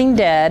touching something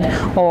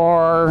dead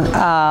or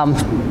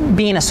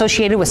being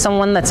associated with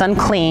someone that's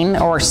unclean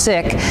or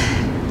sick,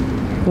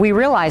 we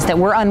realize that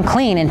we're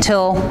unclean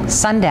until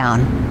sundown.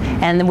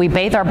 And then we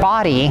bathe our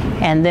body,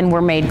 and then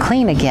we're made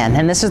clean again.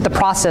 And this is the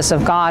process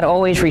of God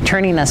always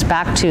returning us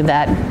back to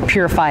that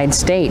purified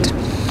state.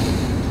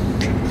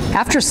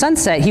 After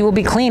sunset, he will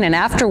be clean, and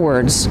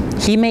afterwards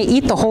he may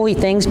eat the holy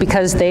things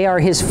because they are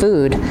his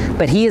food,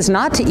 but he is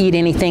not to eat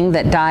anything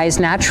that dies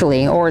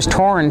naturally or is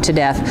torn to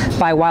death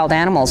by wild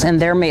animals, and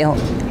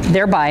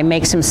thereby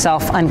makes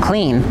himself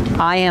unclean.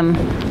 I am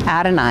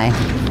Adonai.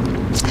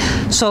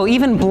 So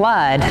even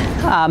blood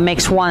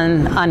makes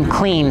one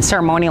unclean,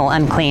 ceremonial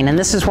unclean, and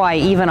this is why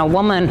even a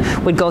woman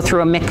would go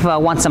through a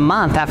mikvah once a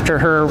month after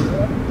her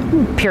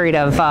period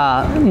of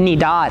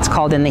nidah, it's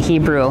called in the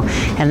Hebrew,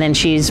 and then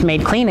she's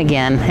made clean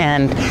again.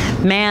 And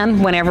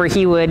man, whenever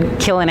he would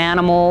kill an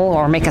animal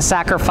or make a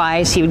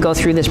sacrifice, he would go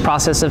through this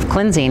process of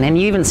cleansing. And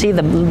you even see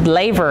the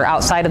laver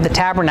outside of the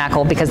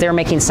tabernacle, because they were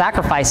making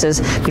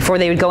sacrifices before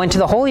they would go into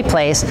the holy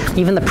place.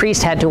 Even the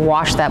priest had to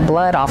wash that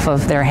blood off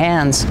of their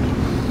hands.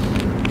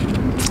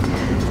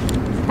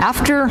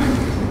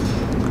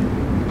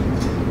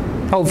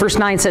 Verse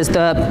 9 says,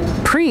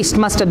 the priest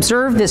must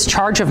observe this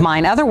charge of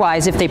mine.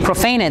 Otherwise, if they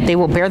profane it, they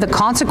will bear the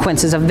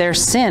consequences of their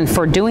sin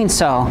for doing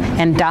so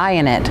and die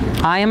in it.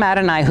 I am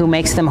Adonai who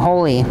makes them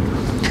holy.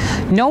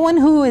 No one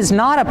who is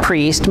not a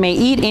priest may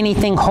eat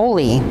anything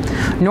holy,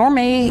 nor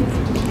may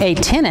a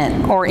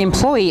tenant or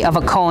employee of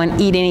a Cohen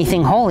eat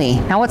anything holy.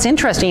 Now what's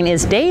interesting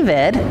is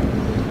David,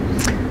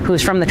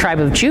 who's from the tribe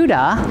of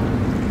Judah,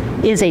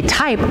 is a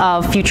type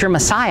of future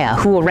Messiah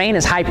who will reign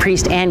as high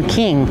priest and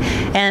king.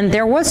 And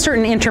there was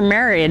certain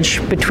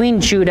intermarriage between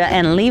Judah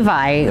and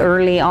Levi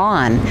early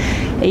on,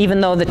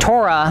 even though the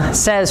Torah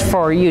says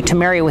for you to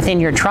marry within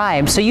your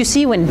tribe. So you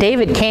see, when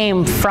David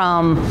came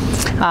from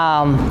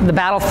the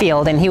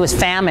battlefield and he was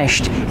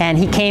famished and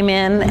he came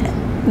in,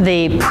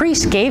 the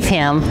priest gave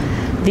him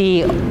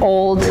the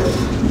old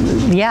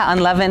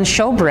unleavened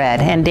showbread,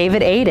 and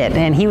David ate it,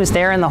 and he was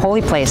there in the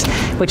holy place,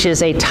 which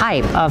is a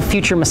type of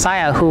future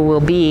Messiah who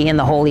will be in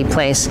the holy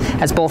place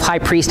as both high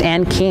priest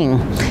and king.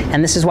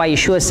 And this is why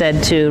Yeshua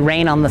said to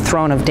reign on the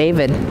throne of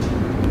David.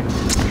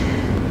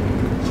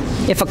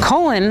 If a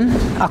Cohen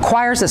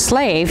acquires a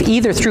slave,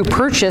 either through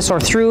purchase or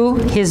through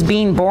his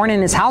being born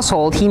in his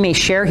household, he may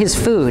share his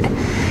food.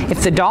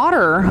 If the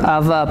daughter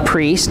of a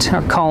priest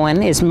or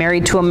Cohen is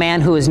married to a man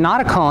who is not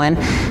a Cohen,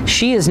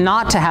 she is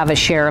not to have a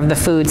share of the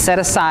food set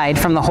aside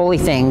from the holy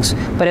things.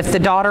 But if the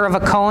daughter of a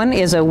Cohen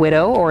is a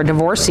widow or a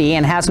divorcee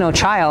and has no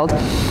child,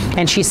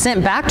 and she's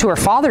sent back to her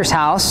father's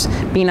house,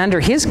 being under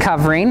his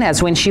covering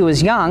as when she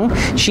was young,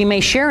 she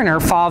may share in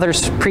her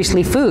father's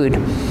priestly food.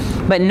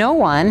 But no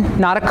one,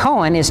 not a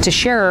Cohen, is to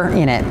share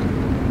in it.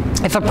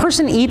 If a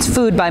person eats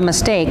food by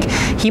mistake,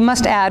 he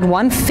must add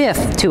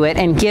 1/5 to it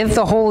and give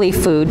the holy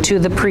food to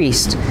the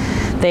priest.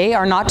 They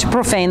are not to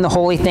profane the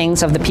holy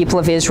things of the people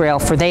of Israel,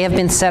 for they have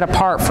been set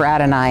apart for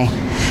Adonai,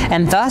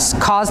 and thus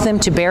cause them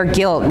to bear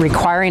guilt,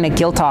 requiring a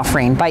guilt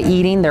offering by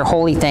eating their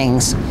holy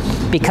things.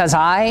 Because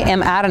I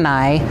am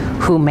Adonai,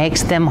 who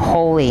makes them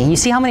holy. You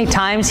see how many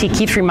times he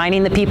keeps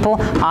reminding the people,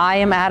 I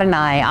am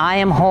Adonai, I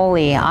am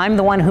holy, I'm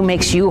the one who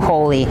makes you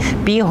holy.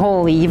 Be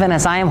holy, even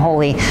as I am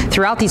holy.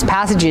 Throughout these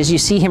passages, you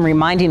see him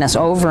reminding us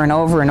over and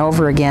over and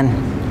over again.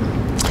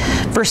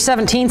 Verse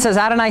 17 says,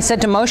 Adonai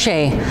said to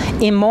Moshe,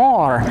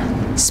 Emor,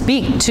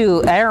 speak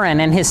to Aaron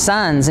and his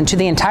sons and to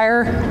the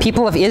entire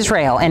people of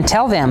Israel, and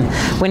tell them,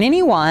 when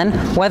anyone,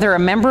 whether a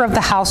member of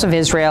the house of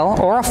Israel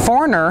or a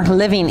foreigner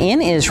living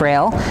in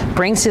Israel,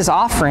 brings his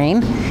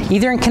offering,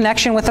 either in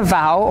connection with a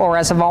vow or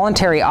as a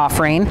voluntary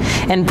offering,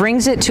 and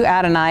brings it to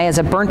Adonai as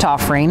a burnt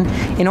offering,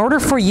 in order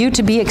for you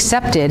to be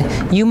accepted,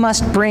 you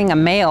must bring a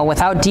male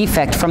without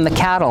defect from the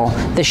cattle,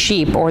 the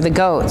sheep, or the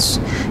goats.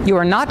 You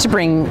are not to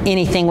bring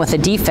anything with a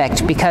defect,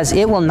 because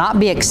it will not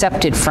be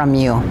accepted from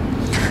you.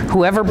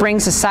 Whoever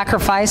brings a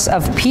sacrifice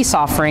of peace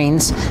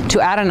offerings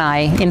to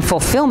Adonai in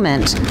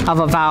fulfillment of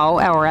a vow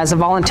or as a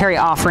voluntary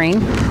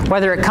offering,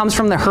 whether it comes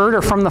from the herd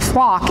or from the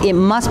flock, it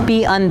must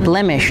be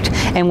unblemished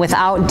and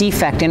without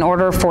defect in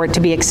order for it to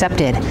be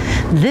accepted.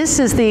 This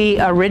is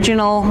the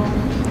original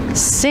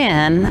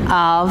sin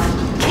of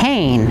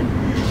Cain.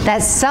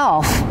 That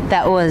self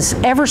that was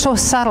ever so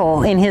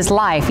subtle in his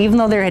life, even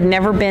though there had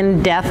never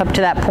been death up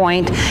to that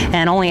point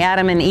and only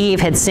Adam and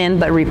Eve had sinned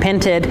but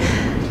repented,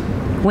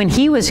 when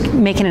he was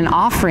making an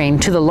offering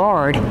to the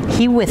Lord,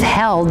 he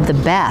withheld the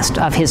best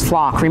of his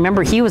flock.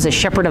 Remember, he was a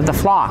shepherd of the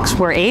flocks,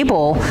 where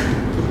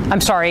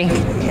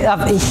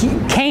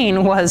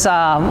Cain was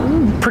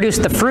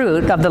produced the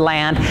fruit of the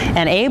land,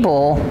 and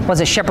Abel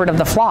was a shepherd of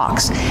the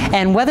flocks.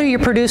 And whether you're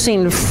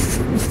producing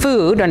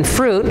food and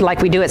fruit,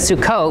 like we do at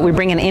Sukkot, we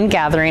bring an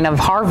ingathering of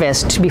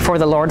harvest before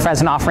the Lord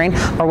as an offering,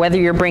 or whether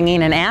you're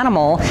bringing an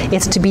animal,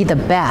 it's to be the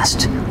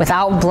best,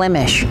 without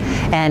blemish.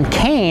 And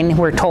Cain,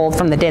 we're told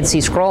from the Dead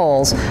Sea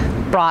Scrolls,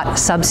 brought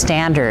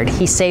substandard.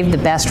 He saved the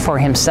best for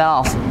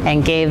himself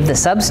and gave the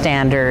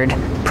substandard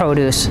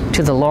produce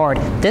to the Lord.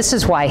 This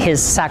is why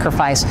his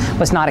sacrifice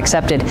was not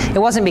accepted. It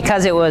wasn't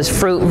because it was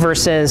fruit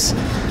versus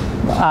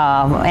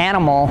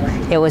animal.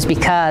 It was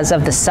because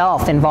of the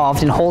self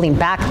involved in holding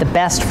back the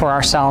best for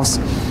ourselves.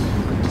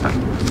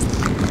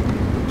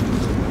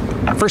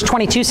 Verse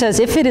 22 says,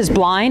 if it is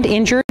blind,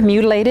 injured,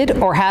 mutilated,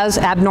 or has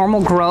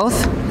abnormal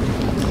growth,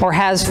 or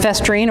has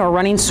festering or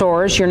running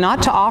sores, you're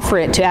not to offer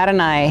it to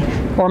Adonai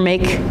or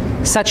make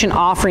such an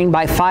offering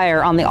by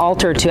fire on the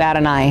altar to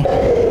Adonai.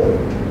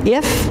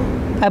 If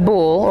a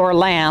bull or a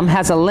lamb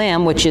has a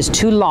limb which is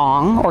too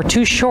long or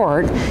too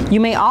short, you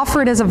may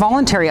offer it as a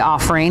voluntary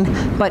offering,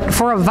 but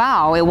for a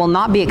vow it will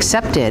not be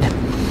accepted.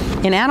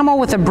 An animal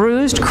with a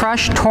bruised,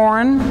 crushed,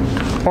 torn,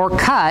 or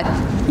cut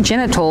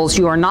genitals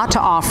you are not to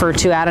offer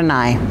to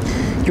Adonai.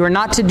 You are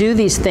not to do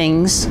these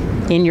things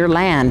in your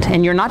land,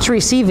 and you're not to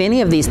receive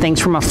any of these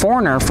things from a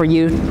foreigner for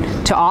you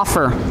to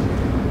offer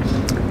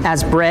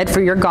as bread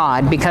for your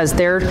God, because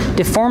their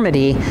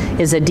deformity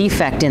is a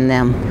defect in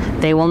them.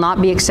 They will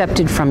not be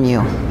accepted from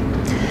you.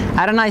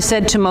 Adonai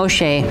said to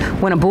Moshe,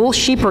 when a bull,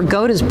 sheep, or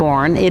goat is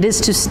born, it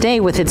is to stay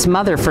with its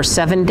mother for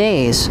 7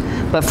 days,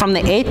 but from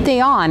the 8th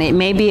day on it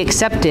may be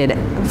accepted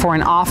for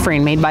an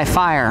offering made by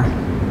fire.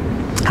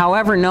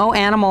 However, no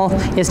animal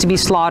is to be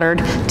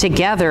slaughtered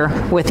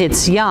together with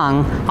its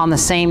young on the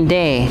same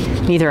day,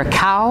 neither a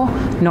cow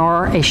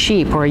nor a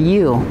sheep or a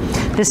ewe.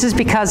 This is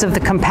because of the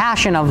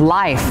compassion of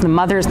life. The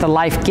mother is the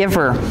life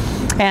giver.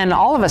 And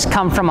all of us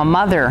come from a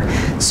mother.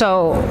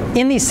 So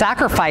in these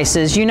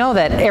sacrifices, you know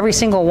that every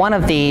single one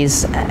of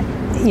these, a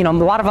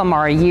lot of them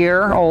are a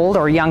year old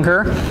or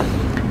younger.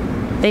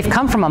 They've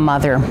come from a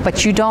mother,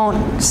 but you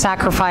don't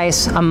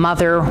sacrifice a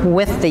mother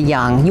with the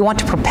young. You want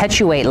to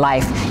perpetuate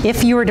life.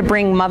 If you were to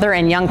bring mother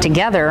and young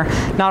together,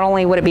 not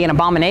only would it be an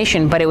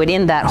abomination, but it would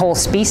end that whole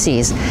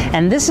species.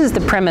 And this is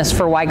the premise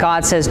for why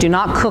God says, do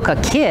not cook a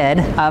kid,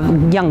 a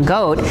young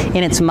goat,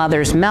 in its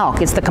mother's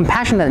milk. It's the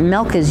compassion that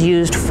milk is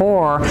used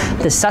for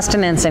the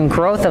sustenance and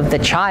growth of the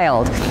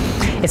child.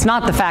 It's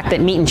not the fact that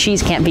meat and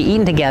cheese can't be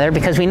eaten together,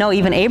 because we know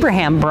even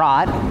Abraham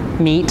brought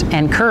meat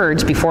and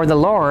curds before the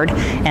Lord,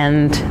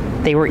 and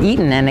they were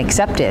eaten and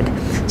accepted.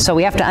 So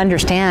we have to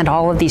understand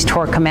all of these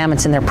Torah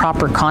commandments in their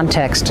proper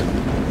context.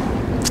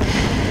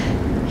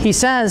 He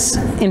says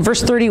in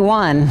verse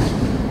 31,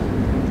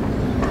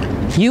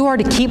 you are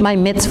to keep my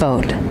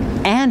mitzvot,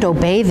 and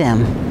obey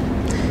them.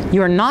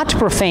 You are not to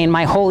profane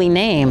my holy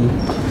name.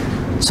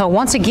 So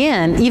once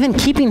again, even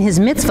keeping his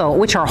mitzvot,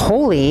 which are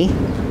holy,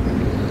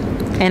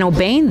 and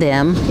obeying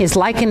them is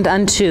likened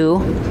unto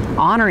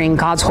honoring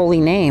God's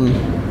holy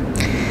name.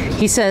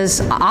 He says,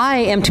 I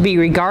am to be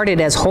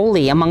regarded as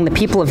holy among the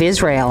people of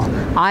Israel.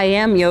 I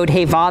am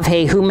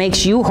Yod-Heh-Vav-Heh, who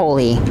makes you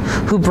holy,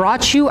 who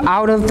brought you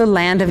out of the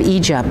land of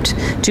Egypt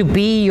to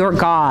be your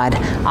God.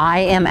 I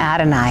am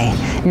Adonai.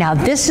 Now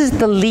this is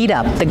the lead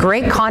up, the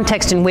great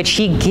context in which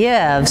he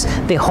gives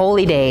the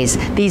holy days,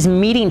 these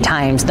meeting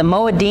times, the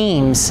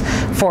Moedims,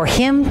 for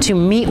him to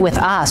meet with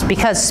us,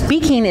 because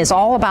speaking is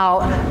all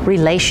about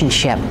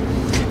relationship.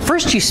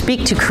 First you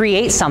speak to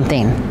create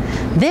something.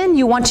 Then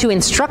you want to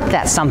instruct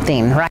that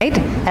something, right?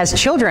 As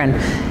children,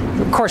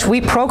 of course,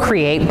 we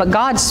procreate, but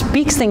God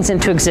speaks things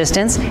into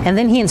existence, and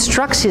then he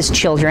instructs his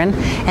children.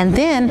 And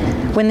then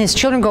when his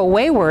children go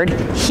wayward,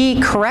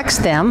 he corrects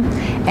them,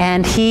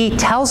 and he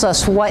tells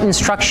us what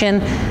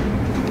instruction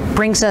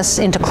brings us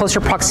into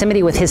closer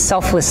proximity with his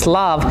selfless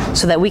love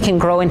so that we can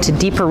grow into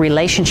deeper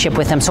relationship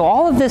with him. So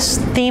all of this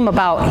theme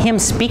about him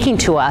speaking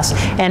to us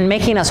and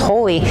making us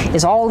holy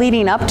is all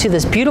leading up to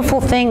this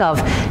beautiful thing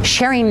of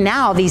sharing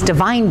now these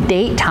divine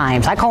date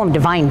times. I call them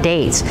divine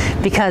dates,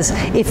 because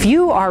if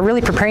you are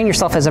really preparing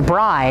yourself as a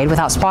bride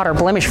without spot or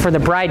blemish for the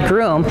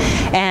bridegroom,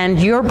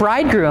 and your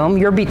bridegroom,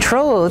 your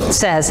betrothed,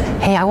 says,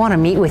 hey, I want to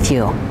meet with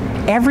you.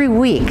 Every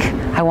week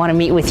I want to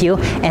meet with you,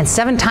 and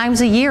 7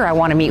 times a year I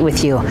want to meet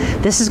with you.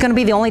 This is going to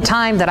be the only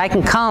time that I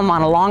can come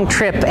on a long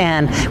trip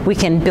and we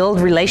can build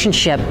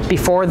relationship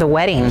before the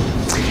wedding.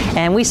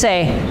 And we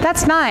say,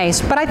 that's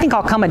nice, but I think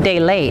I'll come a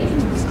day late.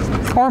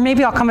 Or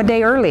maybe I'll come a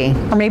day early.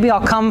 Or maybe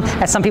I'll come,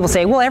 as some people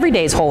say, well, every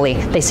day is holy.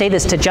 They say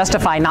this to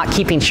justify not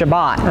keeping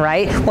Shabbat,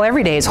 right? Well,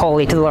 every day is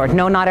holy to the Lord.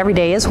 No, not every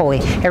day is holy.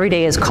 Every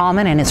day is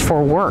common and it's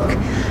for work.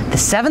 The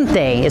 7th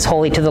day is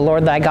holy to the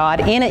Lord thy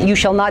God. In it you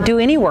shall not do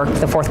any work,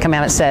 the 4th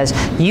commandment says.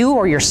 You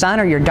or your son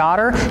or your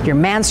daughter, your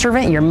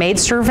manservant, your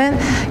maidservant,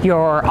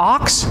 your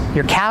ox,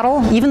 your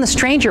cattle, even the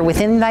stranger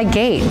within thy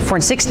gate. For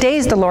in 6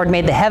 days the Lord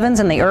made the heavens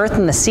and the earth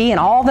and the sea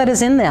and all that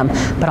is in them.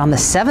 But on the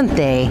 7th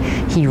day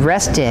he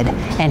rested,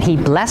 and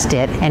he blessed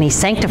it, and he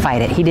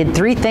sanctified it. He did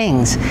 3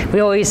 things.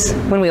 We always,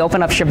 when we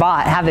open up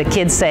Shabbat, have the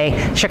kids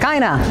say,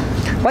 Shekinah,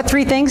 what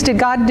 3 things did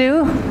God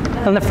do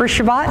on the first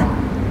Shabbat?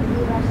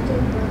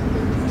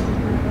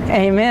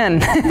 Amen.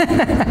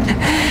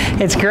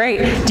 It's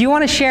great. Do you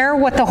want to share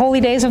what the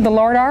holy days of the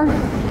Lord are?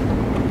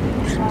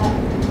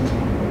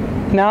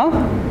 No?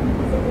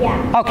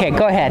 Yeah. Okay,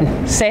 go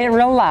ahead. Say it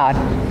real loud.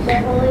 The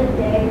holy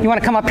days. You want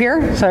to come up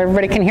here so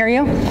everybody can hear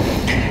you?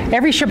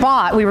 Every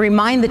Shabbat, we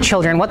remind the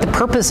children what the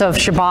purpose of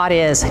Shabbat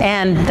is,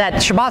 and that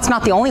Shabbat's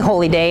not the only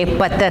holy day,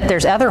 but that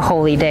there's other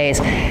holy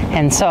days.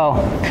 And so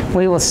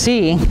we will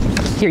see.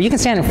 Here, you can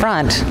stand in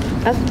front,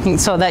 okay,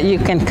 so that you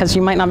can, because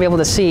you might not be able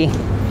to see.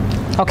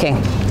 Okay,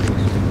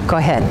 go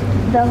ahead.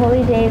 The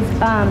holy days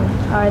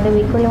are the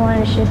weekly one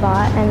is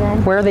Shabbat, and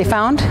then... Where are they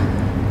found?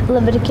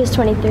 Leviticus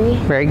 23.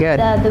 Very good.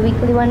 The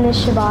weekly one is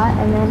Shabbat,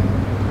 and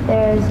then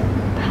there's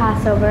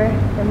Passover,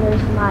 then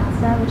there's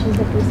Matzah, which is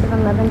the Feast of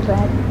Unleavened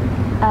Bread.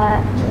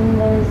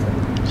 And there's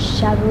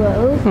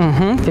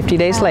Shavuot. 50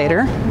 days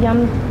later.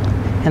 Yom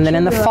And then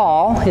in the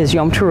fall is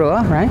Yom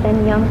Teruah, right?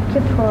 Then Yom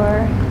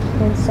Kippur,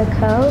 then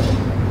Sukkot,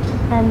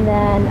 and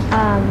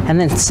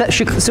then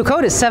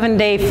Sukkot is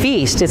 7-day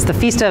feast. It's the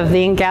feast of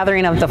the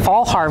ingathering of the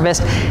fall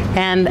harvest.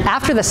 And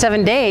after the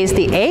 7 days,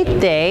 the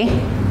 8th day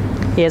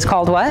is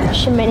called what?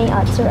 Shemini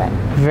Atzeret.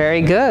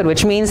 Very good,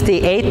 which means the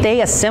 8th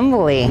day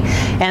assembly.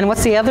 And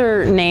what's the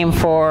other name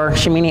for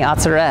Shemini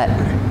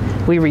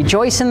Atzeret? We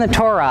rejoice in the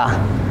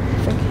Torah,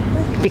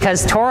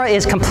 because Torah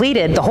is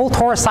completed. The whole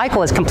Torah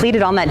cycle is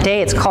completed on that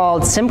day. It's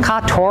called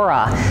Simchat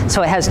Torah.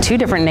 So it has 2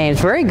 different names.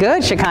 Very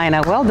good,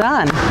 Shekinah. Well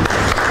done.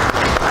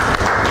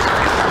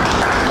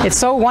 It's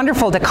so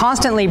wonderful to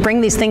constantly bring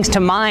these things to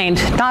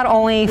mind, not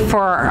only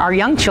for our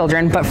young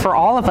children, but for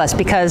all of us,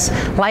 because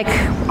like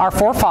our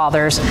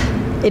forefathers,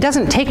 it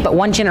doesn't take but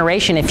 1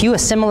 generation. If you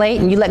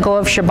assimilate and you let go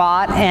of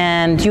Shabbat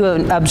and you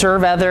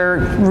observe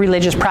other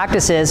religious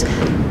practices,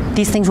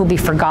 these things will be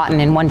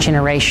forgotten in 1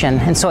 generation.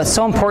 And so it's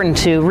so important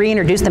to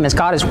reintroduce them as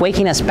God is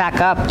waking us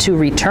back up to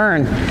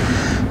return.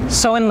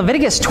 So in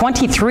Leviticus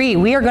 23,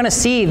 we are going to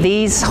see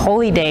these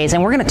holy days,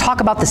 and we're going to talk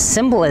about the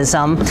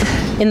symbolism.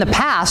 In the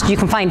past, you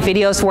can find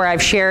videos where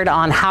I've shared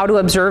on how to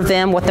observe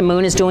them, what the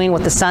moon is doing,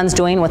 what the sun's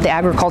doing, what the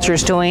agriculture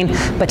is doing.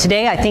 But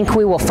today, I think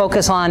we will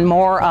focus on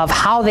more of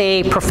how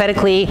they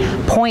prophetically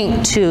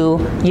point to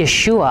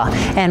Yeshua,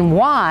 and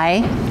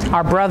why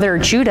our brother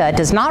Judah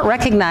does not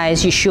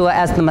recognize Yeshua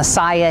as the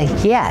Messiah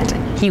yet.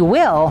 He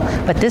will,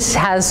 but this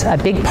has a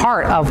big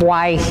part of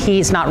why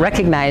he's not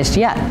recognized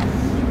yet.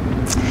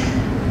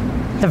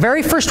 The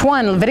very first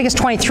one, Leviticus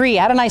 23,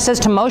 Adonai says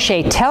to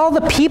Moshe, tell the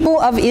people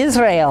of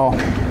Israel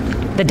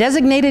the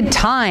designated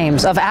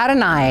times of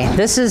Adonai.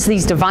 This is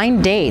these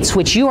divine dates,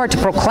 which you are to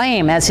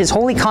proclaim as his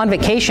holy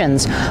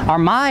convocations, are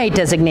my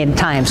designated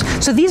times.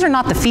 So these are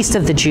not the feast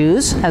of the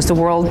Jews, as the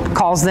world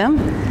calls them.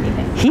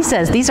 He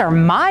says, these are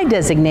my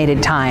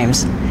designated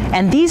times.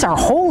 and these are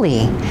holy.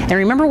 And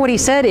remember what he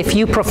said, if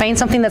you profane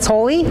something that's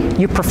holy,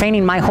 you're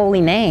profaning my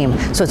holy name.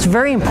 So it's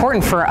very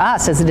important for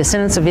us as the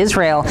descendants of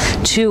Israel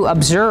to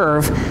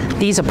observe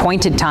these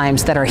appointed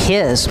times that are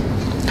his.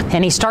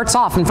 And he starts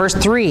off in verse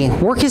 3,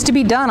 work is to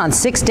be done on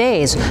 6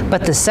 days,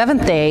 but the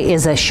 7th day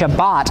is a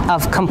Shabbat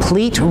of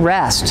complete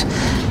rest,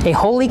 a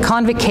holy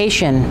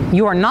convocation.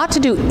 You are not to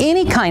do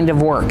any kind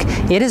of work.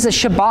 It is a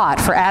Shabbat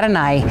for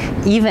Adonai,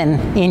 even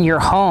in your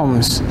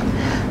homes.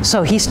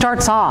 So he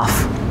starts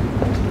off.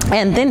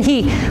 And then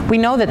we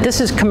know that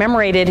this is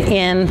commemorated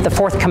in the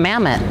 4th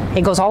commandment.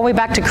 It goes all the way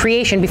back to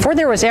creation. Before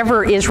there was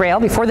ever Israel,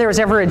 before there was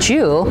ever a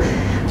Jew,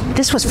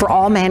 this was for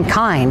all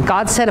mankind.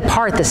 God set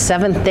apart the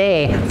 7th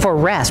day for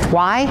rest.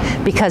 Why?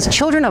 Because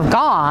children of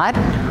God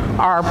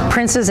are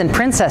princes and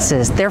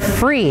princesses. They're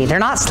free. They're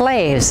not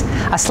slaves.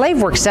 A slave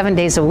works 7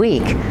 days a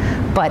week.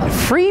 But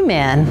free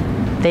men,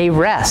 they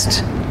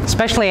rest,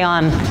 especially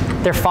on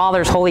their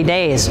father's holy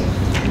days.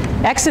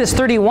 Exodus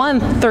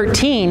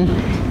 31:13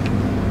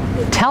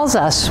 tells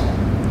us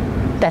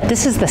that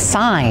this is the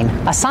sign.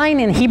 A sign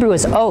in Hebrew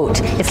is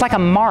ot. It's like a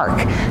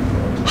mark.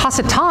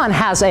 Hasatan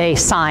has a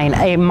sign,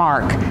 a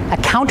mark, a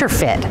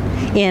counterfeit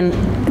in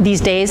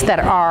these days that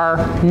are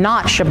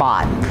not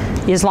Shabbat.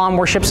 Islam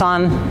worships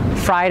on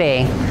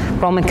Friday,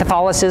 Roman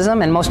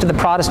Catholicism and most of the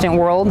Protestant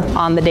world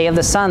on the day of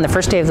the sun, the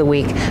first day of the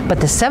week. But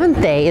the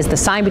 7th day is the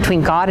sign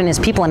between God and his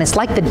people, and it's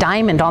like the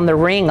diamond on the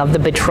ring of the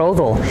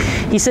betrothal.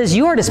 He says,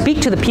 you are to speak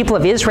to the people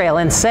of Israel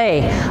and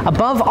say,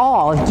 above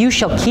all, you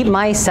shall keep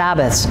my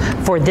Sabbaths,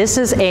 for this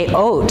is a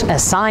ot, a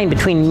sign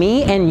between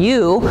me and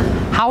you.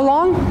 How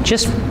long?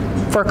 Just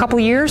for a couple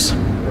years?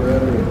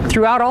 Forever.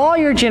 Throughout all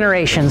your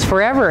generations,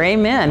 forever.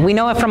 Amen. We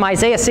know it from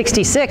Isaiah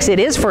 66. It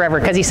is forever,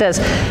 because he says,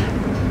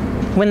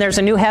 when there's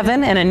a new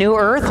heaven and a new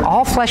earth,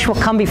 all flesh will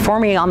come before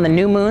me on the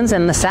new moons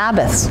and the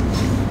Sabbaths.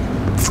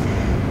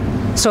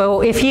 So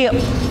if he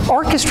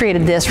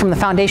orchestrated this from the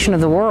foundation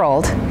of the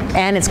world,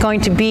 and it's going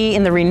to be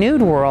in the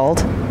renewed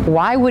world,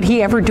 why would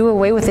he ever do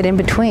away with it in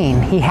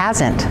between? He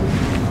hasn't.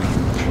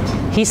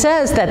 He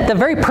says that the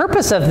very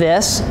purpose of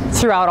this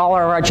throughout all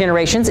of our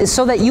generations is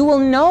so that you will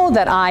know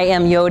that I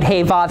am Yod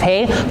He Vav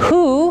He,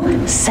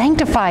 who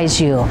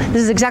sanctifies you.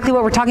 This is exactly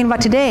what we're talking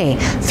about today.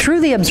 Through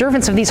the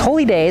observance of these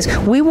holy days,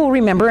 we will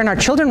remember, and our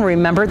children will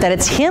remember, that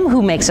it's him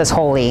who makes us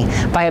holy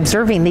by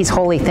observing these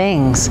holy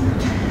things.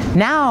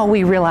 Now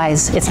we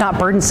realize it's not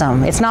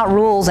burdensome. It's not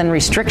rules and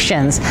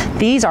restrictions.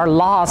 These are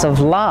laws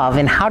of love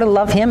and how to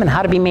love him and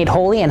how to be made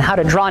holy and how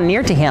to draw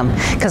near to him.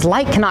 Because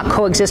light cannot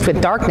coexist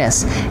with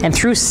darkness. And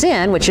through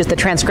sin, which is the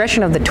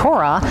transgression of the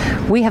Torah,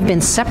 we have been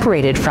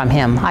separated from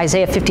him.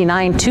 Isaiah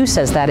 59:2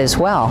 says that as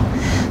well.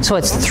 So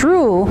it's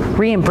through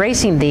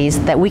re-embracing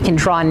these that we can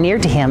draw near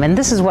to him. And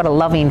this is what a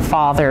loving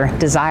father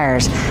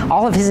desires.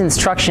 All of his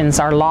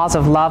instructions are laws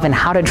of love and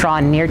how to draw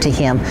near to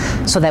him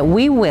so that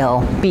we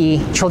will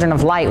be children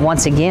of light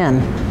once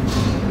again.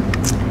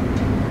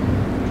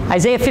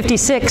 Isaiah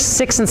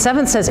 56:6 and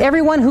 7 says,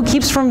 everyone who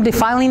keeps from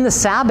defiling the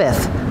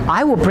Sabbath,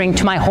 I will bring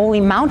to my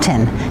holy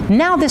mountain.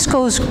 Now this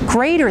goes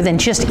greater than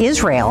just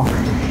Israel.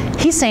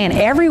 He's saying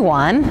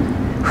everyone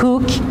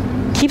who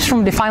keeps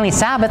from defiling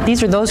Sabbath,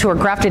 these are those who are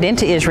grafted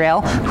into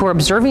Israel, who are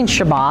observing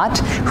Shabbat,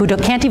 who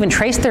can't even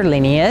trace their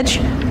lineage.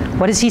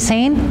 What is he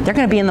saying? They're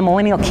going to be in the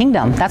millennial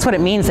kingdom. That's what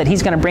it means that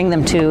he's going to bring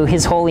them to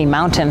his holy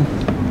mountain.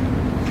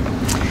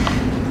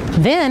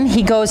 Then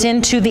he goes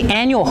into the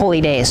annual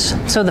holy days.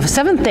 So the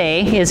 7th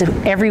day is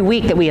every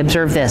week that we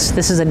observe this.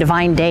 This is a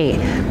divine day.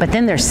 But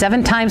then there's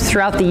 7 times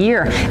throughout the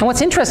year. And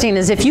what's interesting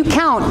is if you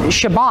count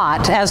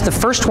Shabbat as the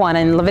first one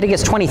in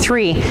Leviticus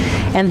 23,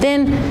 and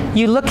then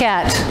you look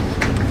at,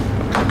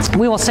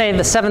 we will say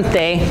the 7th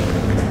day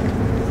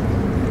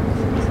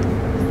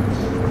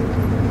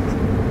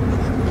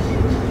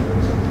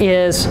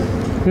is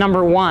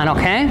number 1,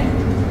 okay?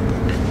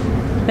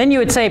 Then you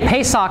would say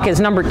Pesach is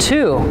number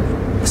 2.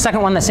 The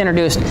second one that's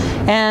introduced.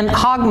 And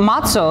Hag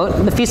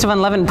Matzot, the Feast of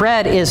Unleavened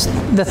Bread, is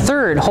the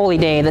 3rd holy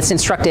day that's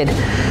instructed.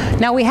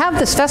 Now we have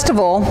this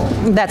festival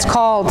that's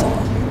called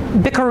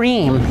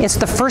Bikurim. It's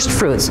the first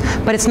fruits,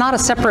 but it's not a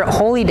separate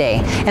holy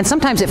day. And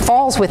sometimes it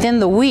falls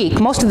within the week,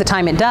 most of the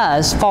time it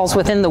does, falls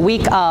within the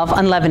week of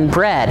unleavened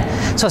bread.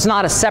 So it's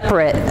not a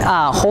separate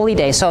holy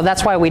day. So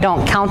that's why we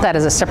don't count that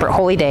as a separate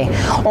holy day.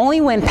 Only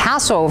when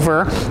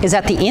Passover is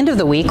at the end of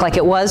the week, like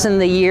it was in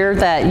the year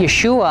that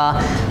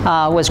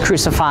Yeshua was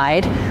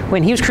crucified.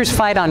 When he was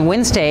crucified on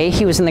Wednesday,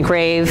 he was in the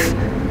grave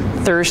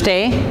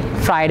Thursday,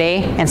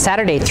 Friday, and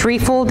Saturday, 3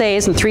 full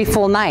days and 3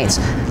 full nights.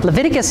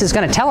 Leviticus is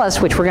going to tell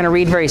us, which we're going to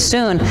read very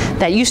soon,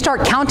 that you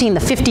start counting the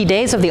 50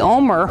 days of the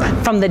Omer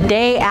from the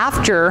day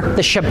after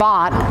the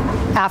Shabbat,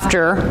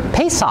 after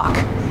Pesach.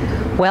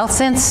 Well,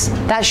 since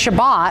that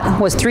Shabbat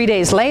was 3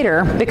 days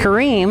later,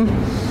 Bikurim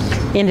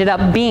ended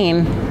up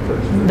being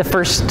the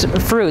first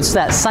fruits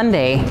that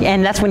Sunday,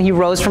 and that's when he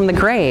rose from the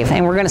grave,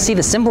 and we're going to see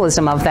the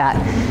symbolism of that.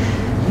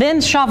 Then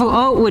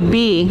Shavuot would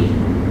be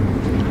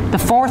the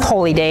 4th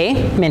holy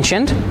day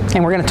mentioned,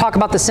 and we're going to talk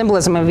about the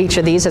symbolism of each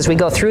of these as we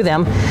go through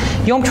them.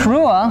 Yom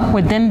Teruah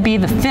would then be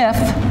the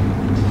 5th.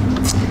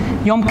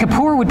 Yom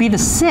Kippur would be the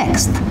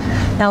 6th.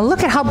 Now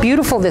look at how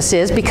beautiful this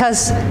is,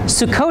 because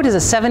Sukkot is a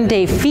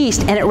 7-day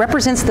feast, and it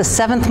represents the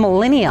 7th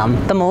millennium,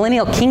 the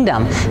millennial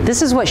kingdom.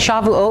 This is what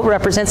Shavuot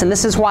represents, and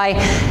this is why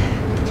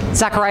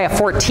Zechariah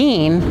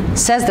 14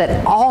 says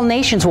that all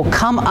nations will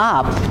come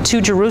up to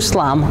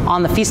Jerusalem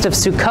on the Feast of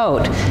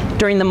Sukkot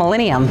during the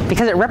millennium,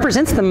 because it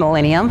represents the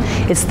millennium.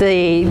 It's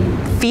the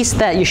feast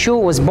that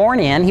Yeshua was born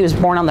in. He was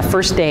born on the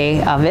first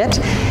day of it,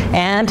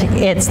 and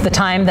it's the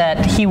time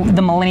that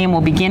the millennium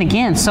will begin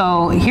again.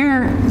 So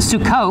here,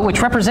 Sukkot,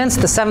 which represents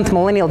the 7th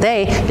millennial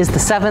day, is the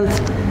 7th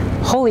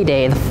holy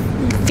day, the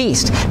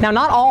feast. Now,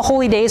 not all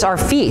holy days are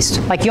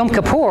feast. Like Yom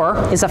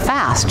Kippur is a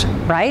fast,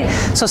 right?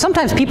 So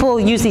sometimes people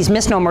use these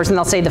misnomers and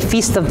they'll say the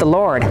feast of the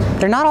Lord.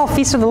 They're not all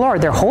feasts of the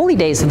Lord. They're holy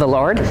days of the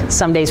Lord.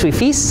 Some days we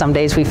feast, some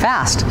days we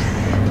fast.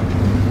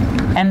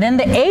 And then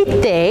the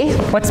 8th day,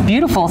 what's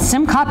beautiful,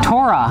 Simchat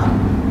Torah,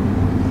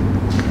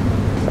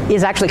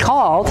 is actually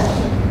called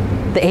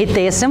the 8th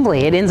day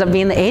assembly. It ends up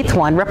being the 8th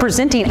one,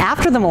 representing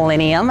after the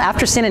millennium,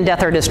 after sin and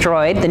death are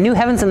destroyed, the new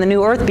heavens and the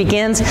new earth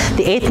begins,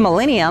 the 8th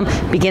millennium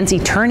begins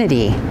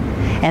eternity.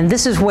 And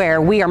this is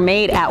where we are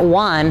made at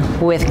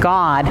one with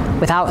God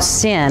without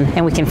sin,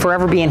 and we can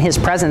forever be in His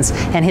presence,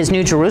 and His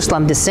new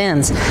Jerusalem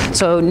descends.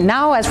 So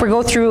now as we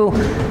go through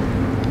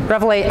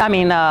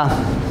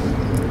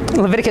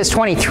Leviticus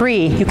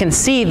 23, you can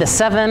see the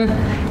 7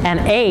 and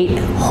 8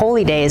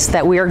 holy days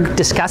that we are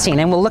discussing,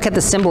 and we'll look at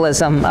the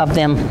symbolism of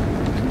them.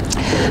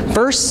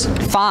 Verse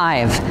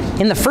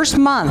 5, in the first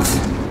month,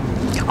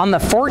 on the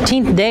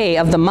 14th day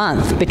of the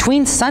month,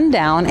 between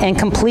sundown and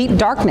complete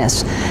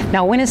darkness.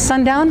 Now, when is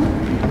sundown?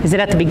 Is it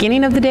at the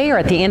beginning of the day or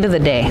at the end of the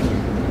day?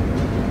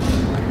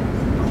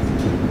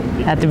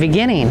 At the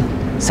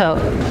beginning. So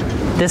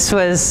this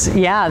was,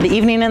 the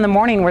evening and the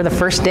morning were the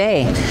first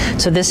day.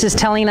 So this is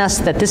telling us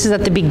that this is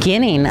at the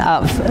beginning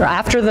of,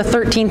 after the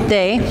 13th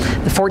day,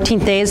 the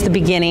 14th day is the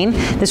beginning.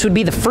 This would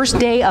be the first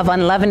day of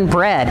unleavened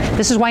bread.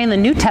 This is why in the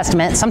New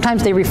Testament,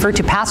 sometimes they refer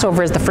to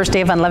Passover as the first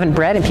day of unleavened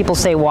bread, and people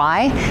say,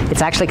 why?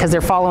 It's actually because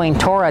they're following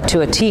Torah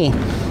to a T.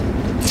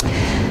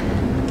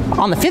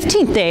 On the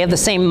 15th day of the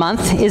same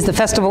month is the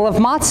festival of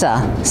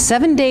matzah.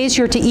 7 days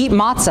you're to eat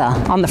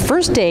matzah. On the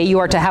first day you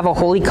are to have a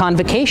holy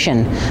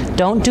convocation.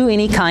 Don't do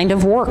any kind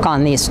of work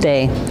on this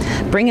day.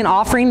 Bring an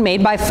offering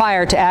made by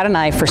fire to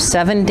Adonai for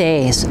 7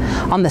 days.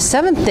 On the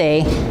 7th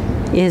day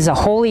is a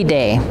holy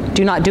day.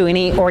 Do not do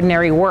any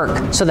ordinary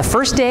work. So the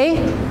first day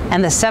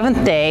and the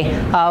 7th day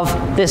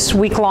of this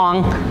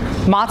week-long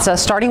matzah,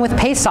 starting with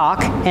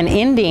Pesach and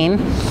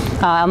ending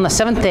on the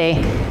 7th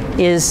day,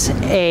 is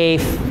a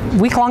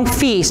week-long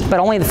feast, but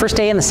only the first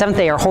day and the 7th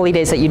day are holy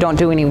days that you don't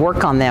do any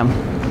work on them.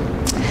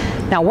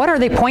 Now, what are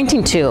they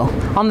pointing to?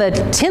 On the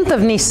 10th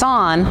of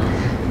Nisan,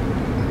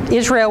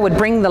 Israel would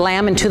bring the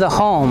lamb into the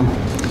home.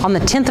 On the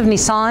 10th of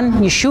Nisan,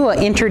 Yeshua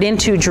entered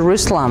into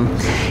Jerusalem,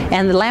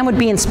 and the lamb would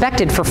be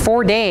inspected for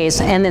 4 days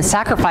and then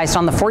sacrificed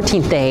on the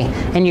 14th day.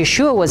 And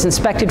Yeshua was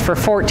inspected for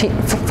 4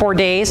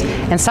 days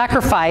and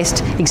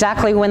sacrificed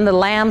exactly when the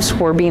lambs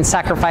were being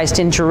sacrificed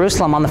in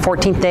Jerusalem on the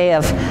 14th day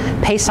of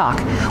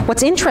Pesach.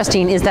 What's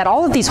interesting is that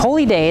all of these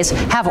holy days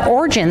have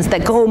origins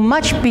that go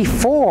much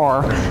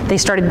before they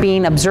started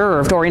being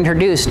observed or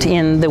introduced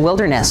in the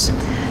wilderness.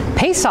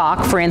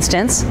 Pesach, for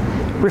instance,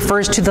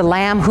 refers to the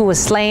lamb who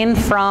was slain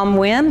from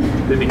when?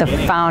 The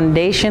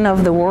foundation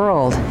of the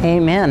world.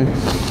 Amen.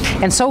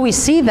 And so we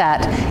see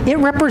that it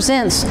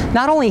represents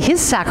not only His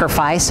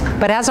sacrifice,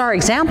 but as our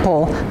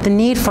example, the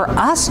need for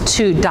us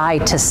to die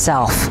to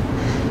self.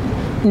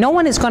 No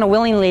one is going to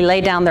willingly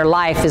lay down their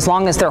life as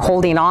long as they're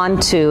holding on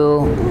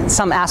to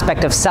some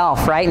aspect of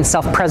self, right? And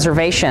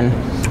self-preservation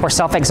or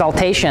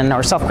self-exaltation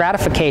or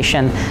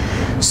self-gratification.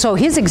 So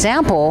His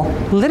example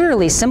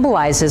literally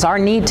symbolizes our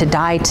need to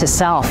die to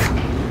self.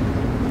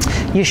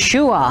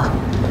 Yeshua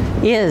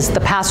is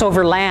the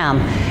Passover lamb.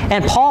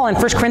 And Paul in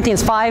 1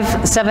 Corinthians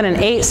 5, 7, and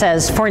 8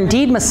 says, "For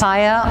indeed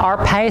Messiah, our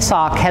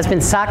Pesach, has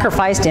been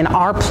sacrificed in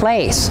our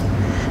place.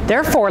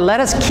 Therefore, let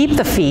us keep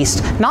the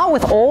feast, not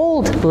with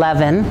old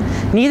leaven,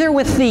 neither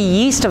with the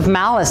yeast of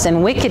malice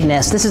and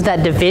wickedness." This is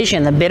that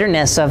division, the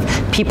bitterness of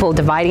people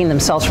dividing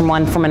themselves from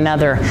one from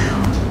another.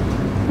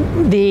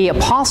 The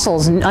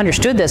apostles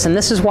understood this, and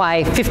this is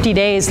why 50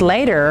 days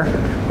later,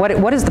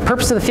 what is the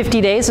purpose of the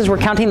 50 days as we're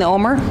counting the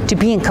Omer? To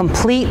be in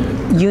complete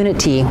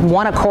unity,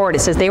 one accord. It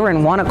says they were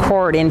in one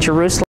accord in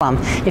Jerusalem.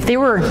 If they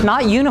were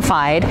not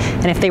unified,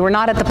 and if they were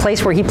not at the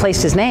place where He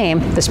placed His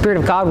name, the Spirit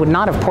of God would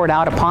not have poured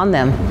out upon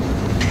them.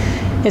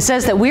 It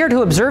says that we are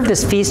to observe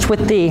this feast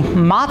with the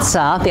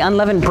matzah, the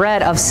unleavened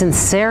bread of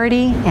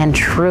sincerity and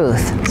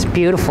truth. It's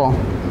beautiful.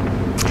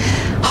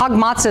 Hag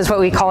matzah is what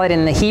we call it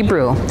in the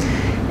Hebrew.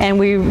 And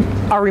we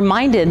are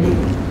reminded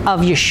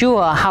of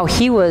Yeshua, how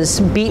He was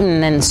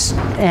beaten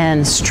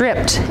and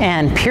stripped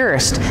and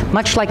pierced,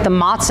 much like the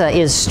matzah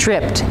is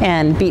stripped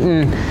and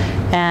beaten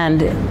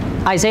and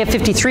Isaiah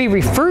 53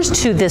 refers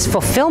to this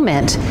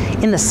fulfillment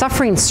in the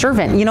suffering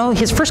servant. You know,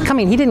 his first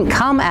coming, he didn't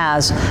come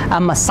as a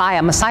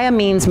Messiah. Messiah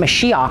means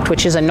Mashiach,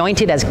 which is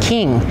anointed as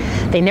king.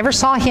 They never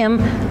saw him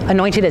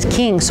anointed as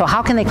king, so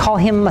how can they call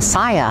him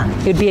Messiah?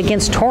 It would be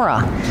against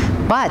Torah.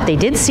 But they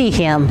did see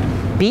him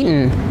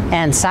beaten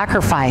and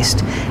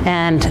sacrificed.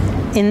 And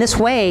in this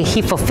way,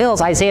 he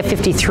fulfills Isaiah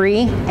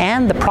 53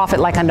 and the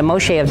prophet like unto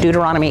Moshe of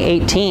Deuteronomy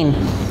 18.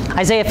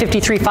 Isaiah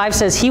 53:5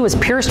 says, he was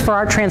pierced for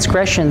our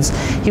transgressions.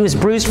 He was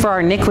bruised for our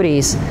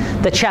iniquities.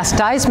 The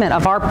chastisement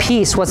of our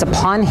peace was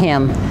upon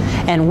him.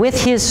 And with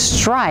his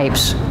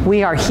stripes,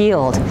 we are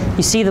healed.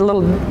 You see the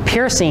little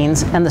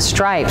piercings and the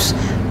stripes,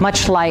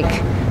 much like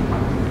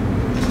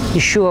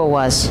Yeshua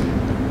was.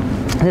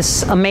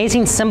 This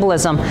amazing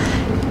symbolism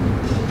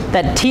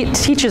that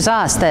teaches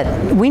us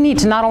that we need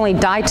to not only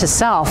die to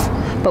self,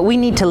 but we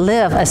need to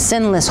live a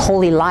sinless,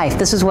 holy life.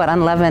 This is what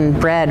unleavened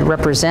bread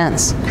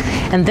represents.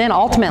 And then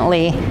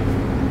ultimately,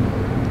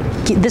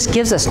 this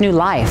gives us new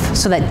life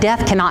so that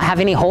death cannot have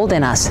any hold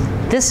in us.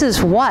 This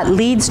is what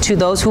leads to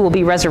those who will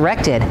be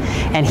resurrected.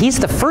 And he's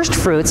the first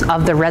fruits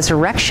of the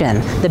resurrection,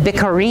 the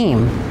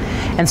Bikurim.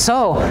 And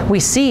so we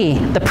see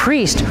the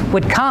priest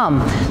would come.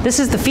 This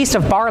is the Feast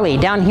of Barley.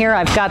 Down here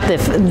I've got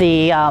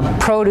the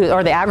produce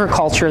or the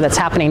agriculture that's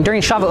happening.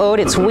 During Shavuot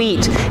it's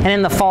wheat, and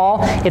in the fall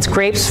it's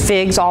grapes,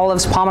 figs,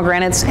 olives,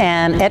 pomegranates,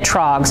 and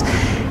etrogs.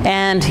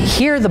 And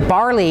here the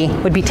barley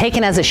would be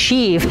taken as a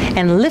sheaf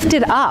and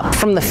lifted up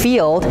from the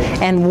field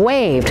and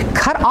waved,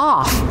 cut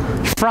off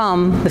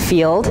from the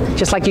field,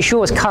 just like Yeshua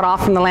was cut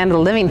off from the land of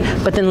the living,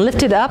 but then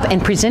lifted up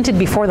and presented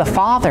before the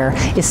Father,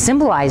 is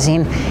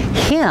symbolizing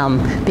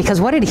him.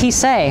 Because what did he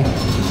say?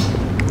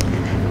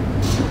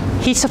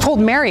 He told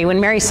Mary,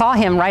 when Mary saw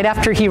him right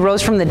after he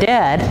rose from the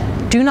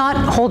dead, do not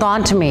hold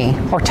on to me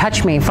or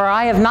touch me, for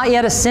I have not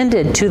yet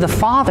ascended to the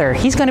Father.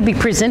 He's going to be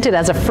presented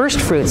as a first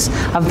fruits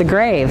of the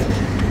grave.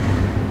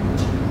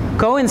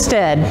 Go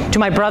instead to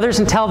my brothers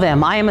and tell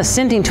them, I am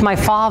ascending to my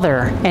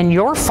Father and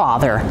your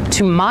Father,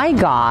 to my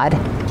God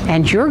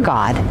and your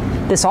God.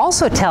 This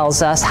also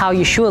tells us how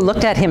Yeshua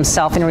looked at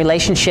himself in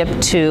relationship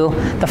to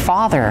the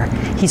Father.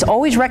 He's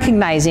always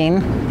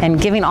recognizing and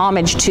giving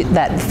homage to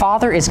that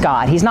Father is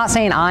God. He's not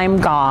saying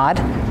I'm God,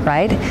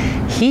 right?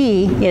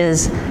 He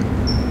is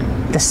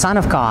the Son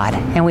of God,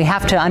 and we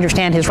have to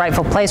understand his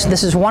rightful place.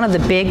 This is one of the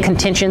big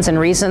contentions and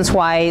reasons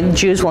why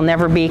Jews will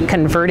never be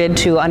converted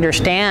to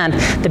understand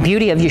the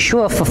beauty of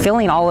Yeshua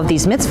fulfilling all of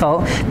these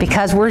mitzvot,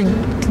 because we're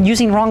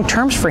using wrong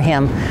terms for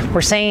him.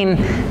 We're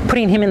saying,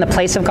 putting him in the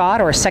place of God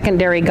or a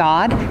secondary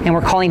God, and we're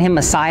calling him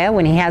Messiah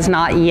when he has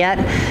not yet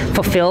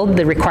fulfilled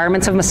the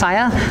requirements of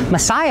Messiah.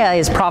 Messiah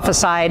is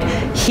prophesied,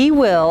 he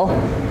will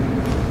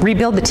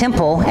rebuild the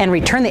temple and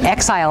return the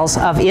exiles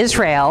of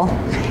Israel,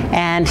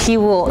 and he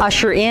will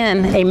usher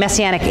in a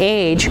messianic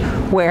age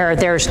where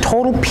there's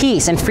total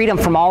peace and freedom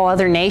from all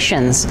other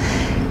nations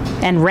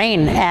and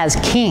reign as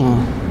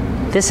king.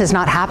 This has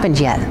not happened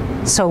yet.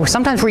 So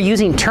sometimes we're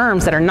using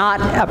terms that are not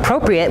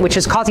appropriate, which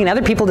is causing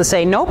other people to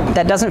say, nope,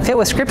 that doesn't fit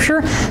with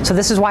Scripture, so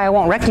this is why I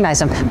won't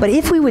recognize him. But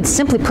if we would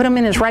simply put him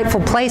in his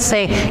rightful place,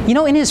 say, you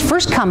know, in his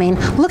first coming,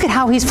 look at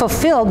how he's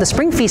fulfilled. The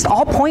spring feast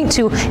all point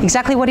to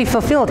exactly what he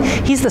fulfilled.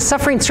 He's the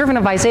suffering servant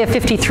of Isaiah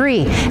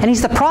 53, and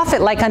he's the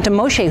prophet like unto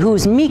Moshe, who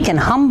is meek and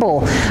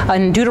humble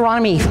in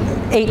Deuteronomy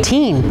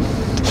 18.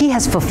 He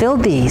has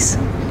fulfilled these.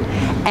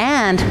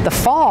 And the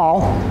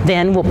fall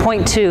then will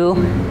point to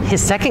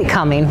his second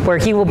coming, where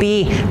he will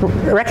be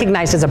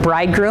recognized as a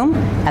bridegroom,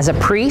 as a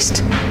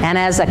priest, and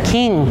as a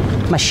king,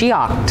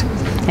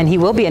 Mashiach, and he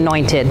will be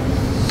anointed.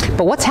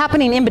 But what's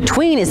happening in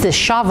between is this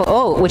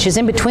Shavuot, which is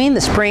in between the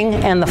spring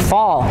and the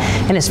fall.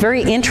 And it's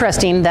very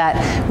interesting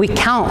that we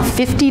count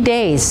 50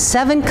 days,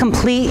 7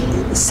 complete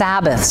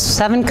Sabbaths,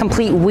 7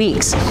 complete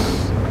weeks.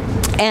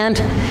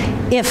 And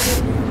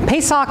if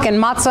Pesach and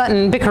Matzah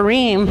and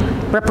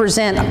Bikurim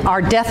represent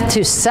our death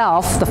to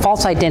self, the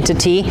false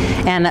identity,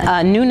 and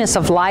a newness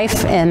of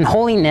life and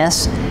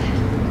holiness,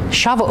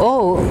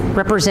 Shavuot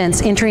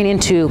represents entering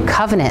into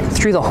covenant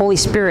through the Holy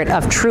Spirit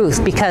of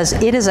truth, because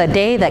it is a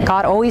day that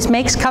God always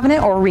makes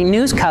covenant or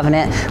renews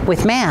covenant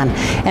with man.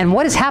 And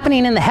what is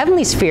happening in the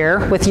heavenly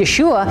sphere with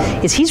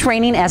Yeshua is he's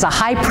reigning as a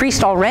high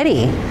priest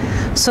already.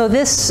 So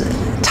this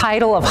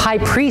title of high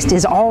priest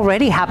is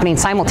already happening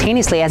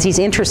simultaneously as he's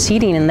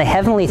interceding in the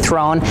heavenly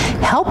throne,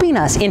 helping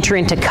us enter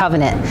into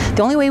covenant.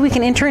 The only way we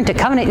can enter into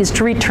covenant is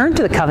to return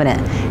to the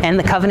covenant and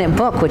the covenant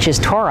book, which is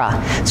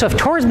Torah. So if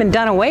Torah's been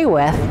done away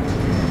with,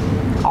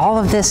 all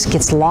of this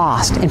gets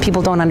lost, and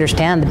people don't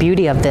understand the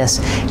beauty of this.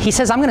 He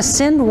says, I'm going to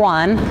send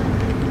one,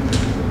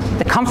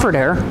 the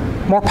Comforter,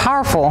 more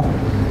powerful,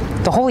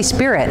 the Holy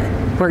Spirit.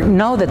 We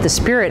know that the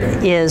Spirit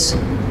is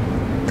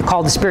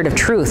called the Spirit of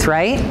truth,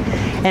 right?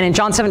 And in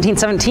John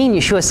 17:17,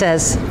 Yeshua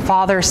says,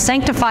 Father,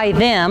 sanctify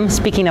them,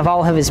 speaking of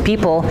all of his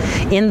people,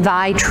 in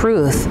thy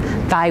truth.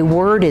 Thy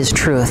word is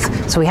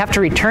truth. So we have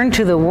to return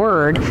to the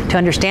word to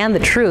understand the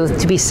truth,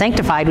 to be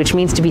sanctified, which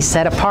means to be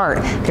set apart.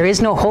 There is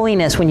no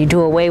holiness when you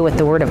do away with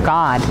the word of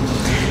God.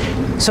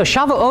 So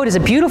Shavuot is a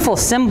beautiful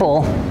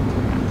symbol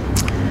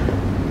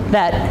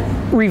that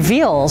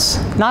reveals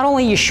not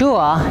only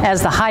Yeshua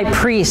as the high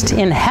priest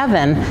in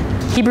heaven.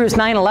 Hebrews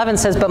 9:11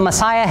 says, but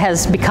Messiah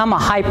has become a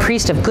high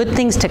priest of good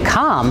things to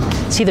come.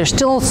 See, there's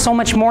still so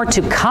much more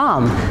to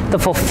come. The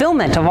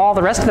fulfillment of all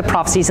the rest of the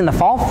prophecies in the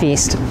fall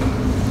feast.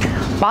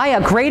 By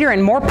a greater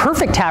and more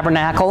perfect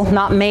tabernacle,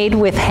 not made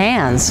with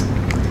hands.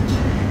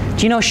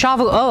 Do you know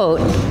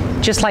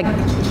Shavuot, just like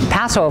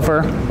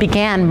Passover,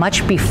 began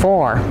much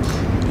before.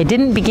 It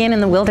didn't begin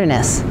in the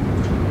wilderness.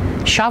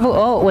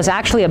 Shavuot was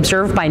actually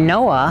observed by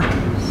Noah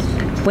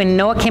when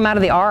Noah came out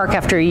of the ark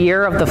after a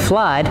year of the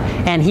flood,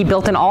 and he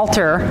built an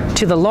altar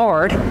to the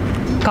Lord.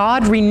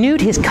 God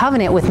renewed his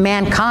covenant with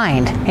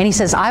mankind, and he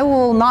says, I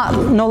will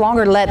no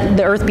longer let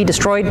the earth be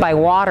destroyed by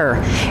water.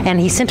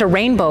 And he sent a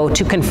rainbow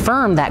to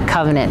confirm that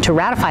covenant, to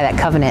ratify that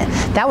covenant.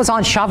 That was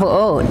on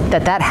Shavuot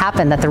that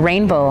happened, that the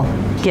rainbow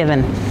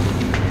given.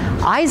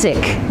 Isaac,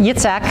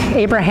 Yitzhak,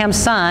 Abraham's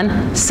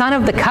son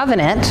of the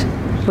covenant,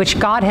 which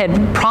God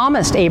had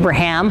promised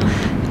Abraham,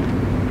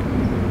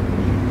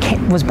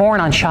 was born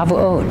on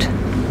Shavuot.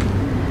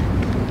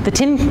 The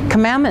Ten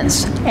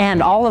Commandments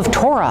and all of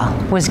Torah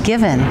was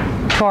given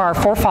to our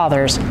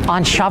forefathers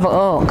on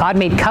Shavuot. God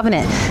made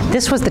covenant.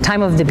 This was the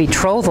time of the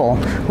betrothal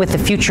with the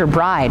future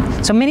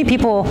bride. So many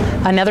people,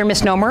 another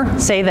misnomer,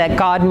 say that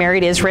God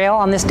married Israel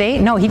on this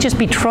date. No, he just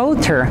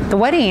betrothed her. The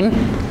wedding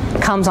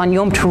comes on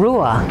Yom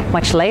Teruah,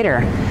 much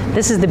later.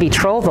 This is the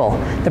betrothal.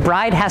 The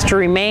bride has to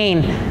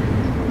remain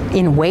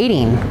in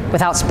waiting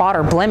without spot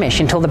or blemish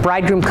until the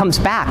bridegroom comes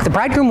back. The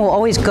bridegroom will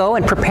always go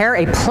and prepare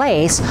a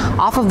place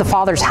off of the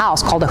father's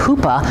house called a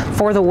huppah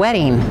for the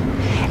wedding.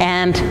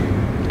 And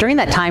during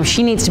that time,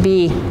 she needs to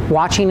be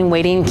watching and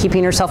waiting,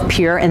 keeping herself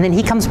pure, and then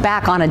he comes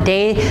back on a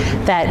day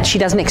that she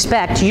doesn't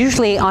expect,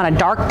 usually on a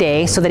dark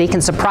day, so that he can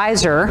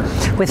surprise her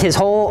with his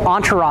whole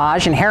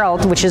entourage and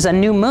herald, which is a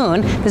new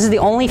moon. This is the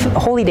only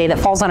holy day that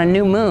falls on a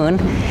new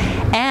moon.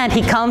 And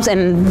he comes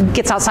and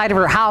gets outside of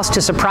her house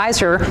to surprise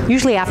her,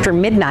 usually after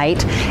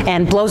midnight,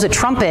 and blows a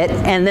trumpet,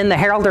 and then the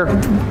heralder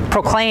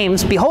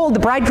proclaims, behold, the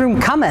bridegroom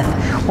cometh.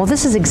 Well,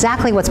 this is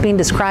exactly what's being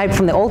described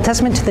from the Old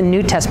Testament to the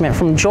New Testament,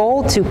 from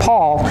Joel to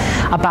Paul,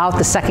 about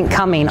the second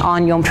coming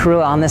on Yom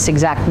Teruah on this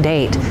exact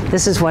date.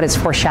 This is what it's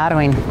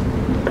foreshadowing.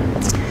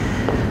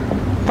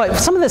 But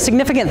some of the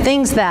significant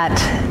things that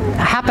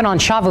happen on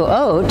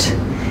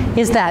Shavuot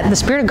is that the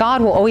Spirit of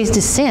God will always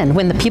descend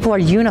when the people are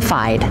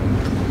unified.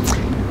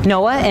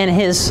 Noah and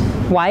his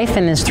wife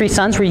and his 3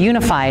 sons were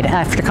unified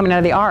after coming out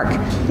of the ark.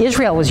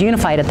 Israel was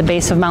unified at the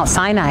base of Mount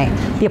Sinai.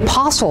 The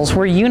apostles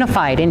were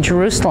unified in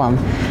Jerusalem.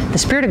 The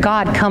Spirit of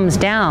God comes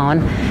down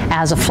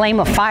as a flame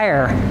of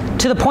fire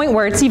to the point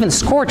where it's even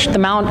scorched the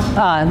mount.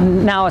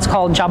 Now it's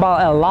called Jabal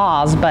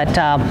el-Laz, but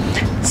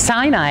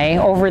Sinai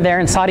over there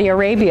in Saudi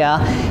Arabia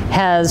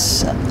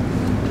has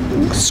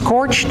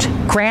scorched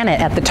granite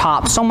at the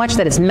top so much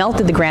that it's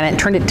melted the granite and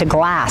turned it to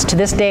glass. To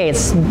this day,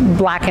 it's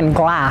blackened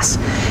glass.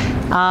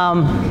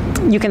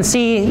 You can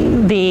see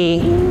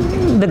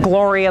the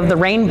glory of the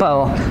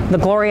rainbow, the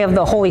glory of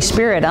the Holy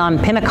Spirit on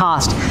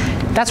Pentecost.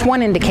 That's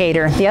one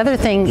indicator. The other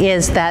thing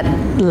is that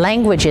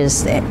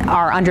languages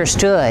are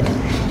understood,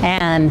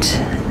 and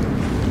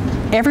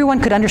everyone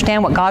could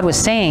understand what God was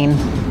saying,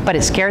 but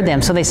it scared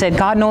them. So they said,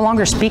 God, no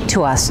longer speak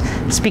to us.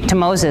 Speak to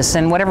Moses,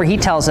 and whatever he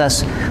tells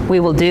us, we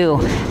will do.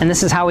 And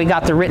this is how we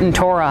got the written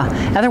Torah.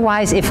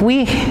 Otherwise, if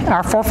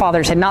our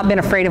forefathers had not been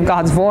afraid of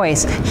God's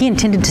voice, he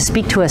intended to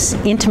speak to us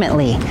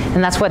intimately.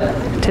 And that's what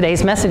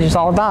today's message is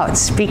all about,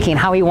 speaking,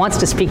 how he wants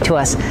to speak to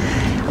us.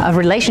 A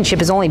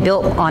relationship is only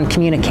built on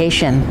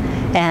communication.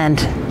 And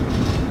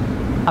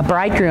a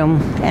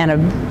bridegroom and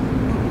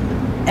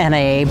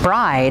a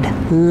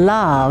bride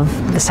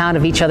love the sound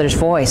of each other's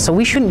voice. So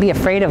we shouldn't be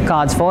afraid of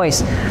God's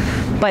voice.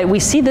 But we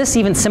see this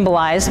even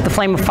symbolized, the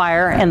flame of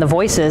fire and the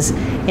voices,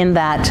 in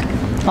that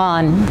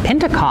on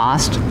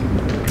Pentecost,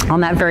 on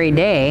that very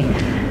day,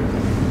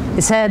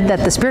 it said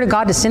that the Spirit of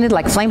God descended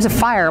like flames of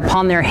fire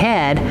upon their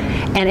head,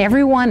 and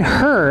everyone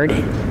heard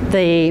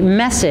the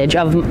message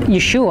of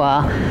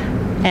Yeshua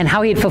and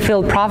how he had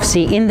fulfilled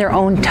prophecy in their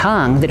own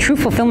tongue. The true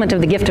fulfillment of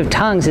the gift of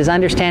tongues is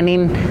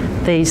understanding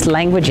these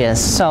languages.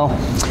 So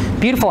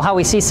beautiful how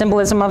we see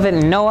symbolism of it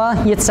in Noah,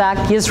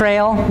 Yitzhak,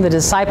 Israel, the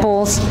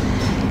disciples.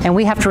 And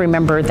we have to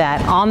remember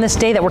that on this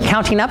day that we're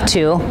counting up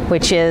to,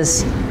 which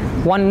is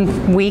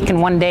 1 week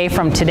and 1 day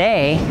from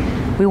today,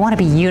 we want to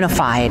be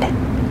unified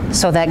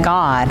so that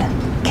God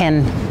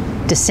can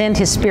descend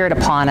his Spirit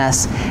upon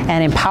us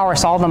and empower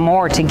us all the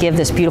more to give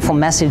this beautiful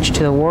message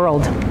to the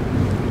world.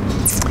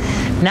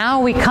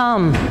 Now we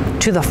come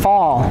to the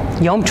fall,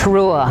 Yom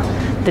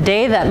Teruah, the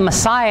day that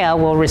Messiah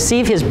will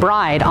receive his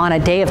bride on a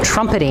day of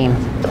trumpeting.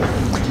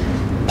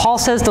 Paul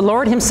says the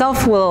Lord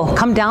himself will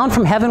come down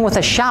from heaven with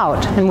a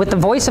shout, and with the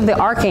voice of the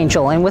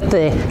archangel, and with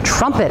the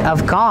trumpet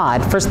of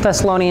God. 1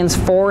 Thessalonians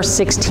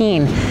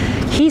 4:16.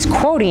 He's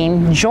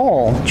quoting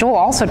Joel. Joel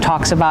also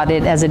talks about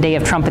it as a day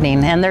of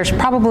trumpeting, and there's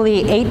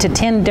probably 8 to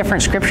 10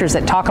 different scriptures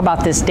that talk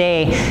about this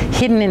day,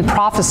 hidden in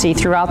prophecy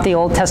throughout the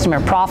Old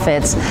Testament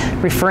prophets,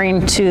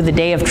 referring to the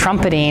day of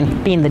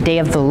trumpeting being the day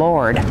of the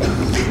Lord.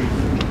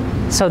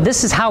 So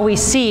this is how we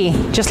see,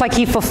 just like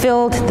he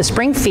fulfilled the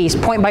spring feast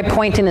point by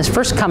point in his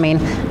first coming,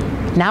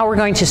 now we're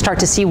going to start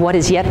to see what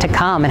is yet to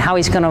come and how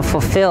he's going to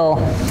fulfill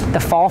the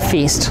fall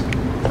feast.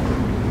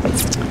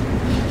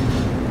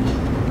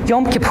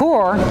 Yom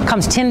Kippur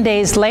comes 10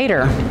 days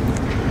later.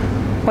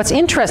 What's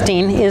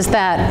interesting is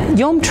that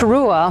Yom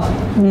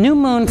Teruah, new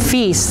moon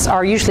feasts,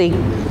 are usually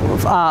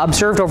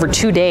observed over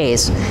 2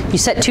 days. You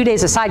set 2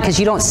 days aside because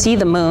you don't see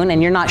the moon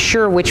and you're not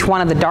sure which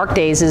one of the dark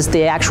days is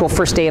the actual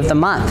first day of the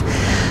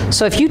month.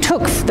 So if you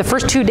took the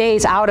first 2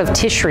 days out of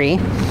Tishri,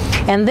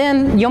 and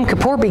then Yom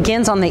Kippur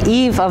begins on the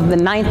eve of the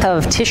 9th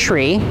of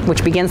Tishri,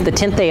 which begins the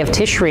 10th day of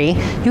Tishri,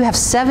 you have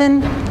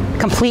 7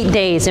 complete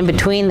days in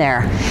between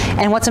there.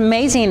 And what's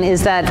amazing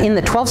is that in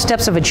the 12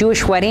 steps of a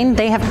Jewish wedding,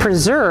 they have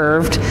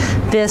preserved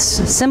this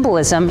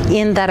symbolism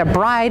in that a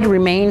bride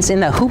remains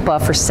in the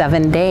huppah for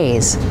 7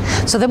 days.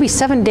 So there'll be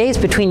 7 days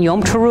between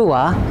Yom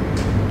Teruah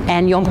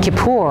and Yom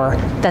Kippur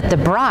that the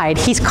bride,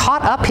 he's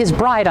caught up his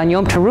bride on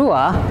Yom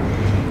Teruah,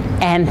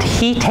 and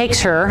he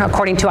takes her,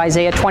 according to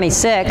Isaiah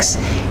 26,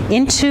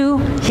 into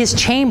his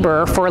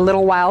chamber for a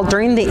little while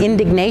during the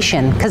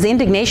indignation, because the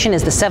indignation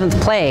is the 7th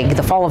plague,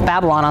 the fall of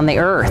Babylon on the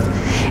earth.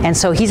 And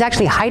so he's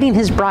actually hiding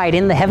his bride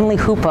in the heavenly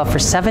huppah for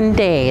 7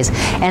 days,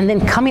 and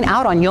then coming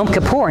out on Yom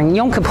Kippur. And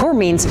Yom Kippur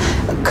means,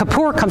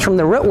 Kippur comes from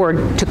the root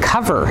word to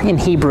cover in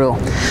Hebrew.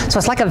 So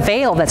it's like a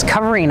veil that's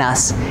covering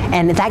us,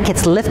 and that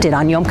gets lifted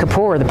on Yom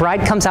Kippur. The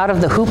bride comes out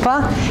of the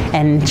huppah,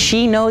 and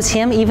she knows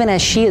him even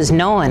as she is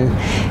known.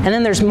 And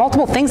then there's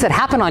multiple things that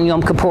happen on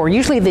Yom Kippur.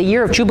 Usually the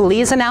year of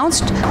Jubilee is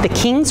announced. The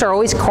kings are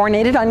always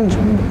coronated on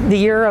the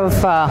year of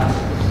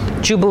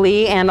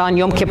Jubilee and on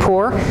Yom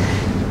Kippur.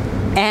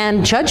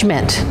 And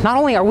judgment. Not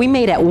only are we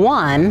made at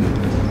one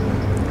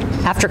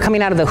after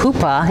coming out of the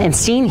huppah and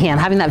seeing him,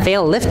 having that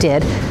veil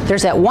lifted,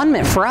 there's that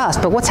one-ment for us,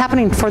 but what's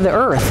happening for the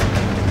earth?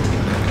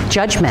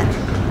 Judgment.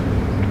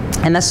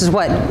 And this is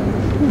what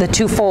the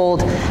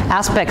twofold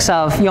aspects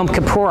of Yom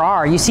Kippur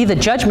are. You see the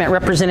judgment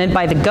represented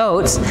by the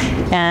goats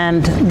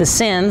and the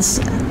sins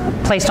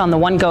placed on the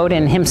one goat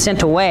and him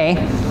sent away,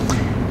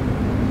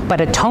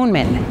 but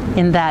atonement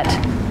in that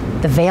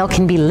the veil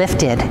can be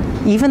lifted.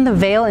 Even the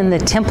veil in the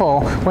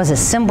temple was a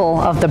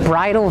symbol of the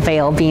bridal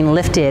veil being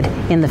lifted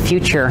in the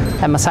future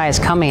at Messiah's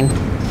coming.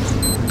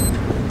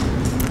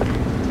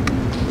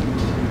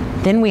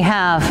 Then we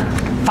have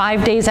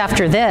 5 days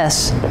after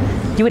this.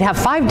 You would have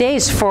 5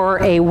 days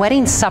for a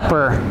wedding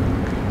supper.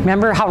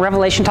 Remember how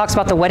Revelation talks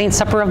about the wedding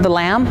supper of the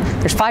Lamb?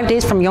 There's 5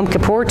 days from Yom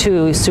Kippur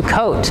to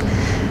Sukkot.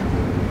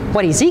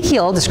 What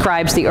Ezekiel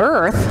describes the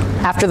earth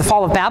after the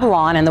fall of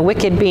Babylon and the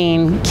wicked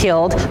being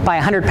killed by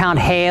 100-pound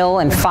hail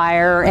and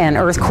fire and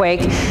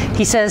earthquake,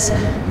 he says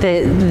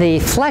the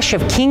flesh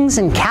of kings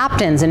and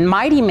captains and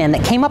mighty men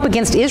that came up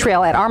against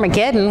Israel at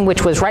Armageddon,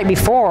 which was right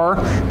before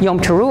Yom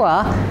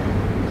Teruah,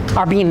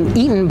 are being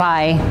eaten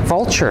by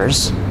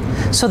vultures.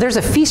 So there's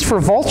a feast for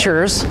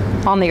vultures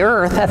on the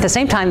earth at the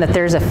same time that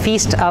there's a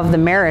feast of the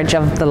marriage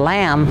of the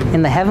Lamb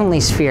in the heavenly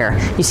sphere.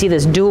 You see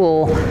this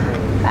dual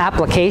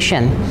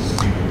application.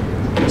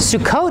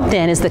 Sukkot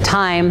then is the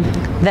time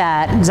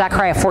that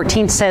Zechariah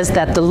 14 says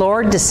that the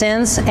Lord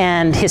descends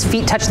and his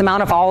feet touch the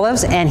Mount of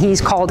Olives and he's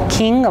called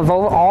king of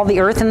all the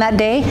earth in that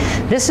day.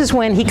 This is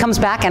when he comes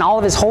back and all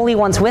of his holy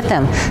ones with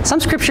him. Some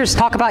scriptures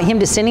talk about him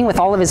descending with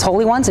all of his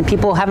holy ones and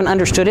people haven't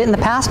understood it in the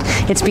past.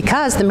 It's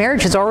because the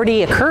marriage has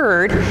already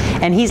occurred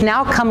and he's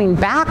now coming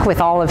back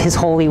with all of his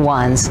holy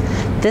ones.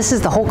 This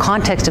is the whole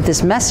context of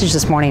this message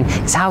this morning.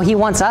 It's how he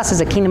wants us as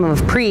a kingdom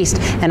of priests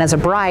and as a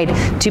bride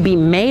to be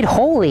made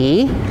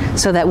holy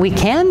so that we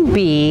can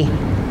be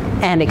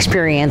and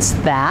experience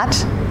that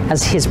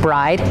as his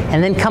bride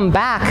and then come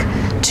back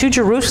to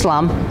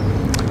Jerusalem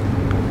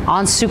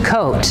on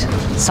Sukkot,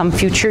 some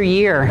future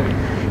year,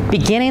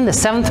 beginning the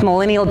 7th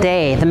millennial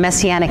day, the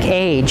Messianic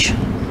age.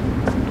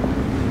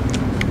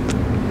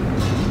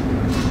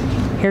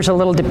 Here's a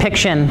little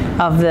depiction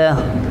of the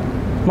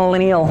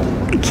millennial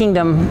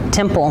kingdom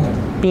temple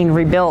being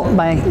rebuilt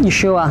by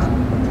Yeshua.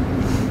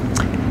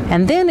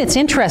 And then it's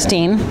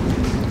interesting,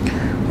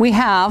 we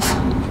have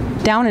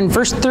down in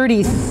verse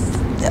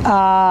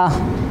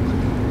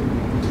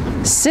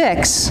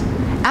 36,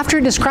 after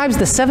it describes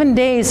the 7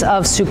 days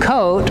of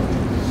Sukkot,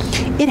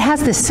 it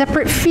has this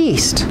separate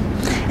feast.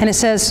 And it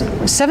says,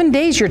 7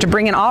 days you're to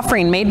bring an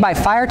offering made by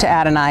fire to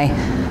Adonai,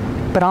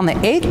 but on the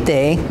 8th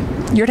day,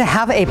 you're to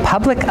have a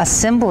public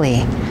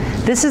assembly.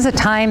 This is a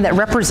time that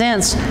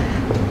represents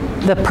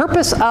the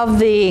purpose of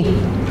the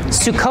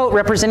Sukkot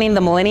representing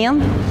the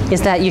millennium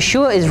is that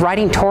Yeshua is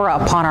writing Torah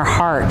upon our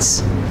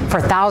hearts for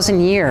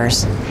 1,000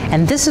 years.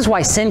 And this is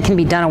why sin can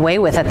be done away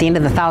with at the end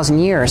of the 1,000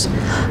 years.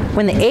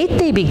 When the 8th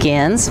day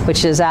begins,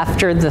 which is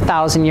after the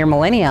 1,000-year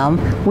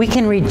millennium, we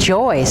can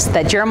rejoice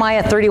that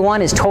Jeremiah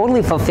 31 is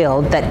totally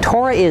fulfilled, that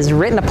Torah is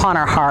written upon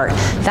our heart.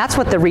 That's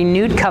what the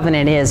renewed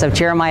covenant is of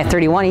Jeremiah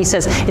 31. He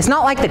says, it's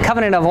not like the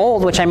covenant of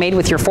old, which I made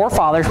with your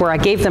forefathers, where I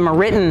gave them a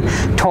written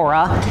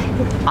Torah.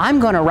 I'm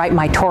going to write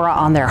my Torah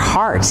on their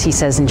hearts, he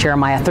says in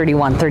Jeremiah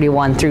 31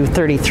 through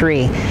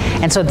 33.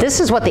 And so this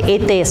is what the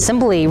 8th day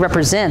assembly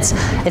represents.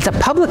 It's a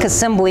public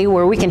assembly finally,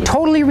 where we can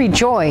totally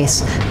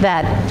rejoice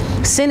that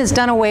sin is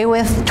done away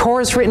with,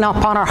 Torah is written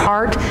upon our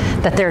heart,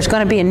 that there's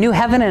going to be a new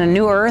heaven and a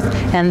new earth,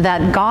 and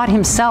that God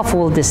himself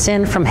will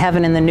descend from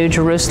heaven in the New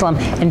Jerusalem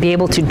and be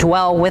able to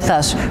dwell with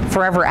us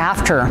forever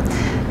after.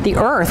 The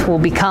earth will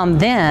become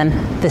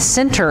then the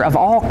center of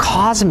all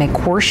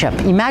cosmic worship.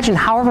 Imagine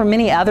however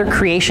many other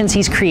creations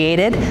he's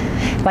created.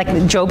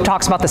 Like Job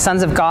talks about the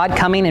sons of God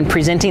coming and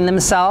presenting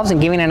themselves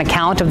and giving an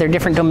account of their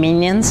different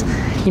dominions.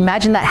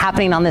 Imagine that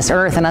happening on this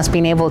earth and us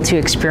being able to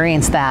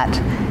experience that.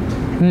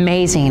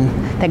 Amazing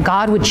that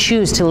God would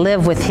choose to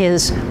live with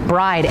his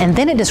bride. And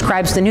then it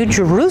describes the New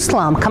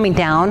Jerusalem coming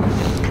down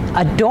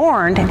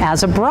adorned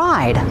as a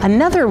bride.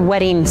 Another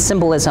wedding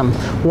symbolism.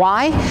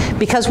 Why?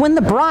 Because when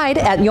the bride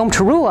at Yom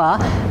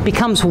Teruah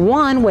becomes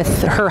one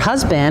with her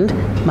husband,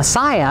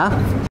 Messiah,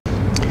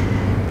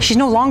 she's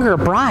no longer a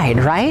bride,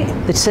 right?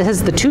 It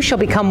says the two shall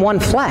become one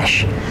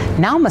flesh.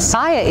 Now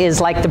Messiah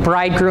is like the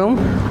bridegroom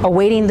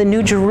awaiting the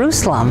New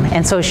Jerusalem.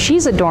 And so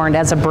she's adorned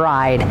as a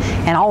bride.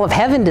 And all of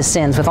heaven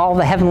descends with all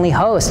the heavenly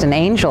hosts and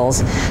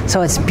angels.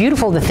 So it's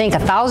beautiful to think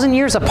 1,000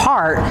 years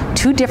apart,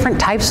 two different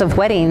types of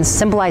weddings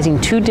symbolizing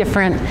two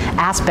different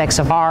aspects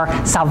of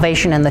our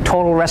salvation and the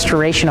total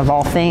restoration of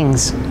all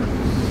things.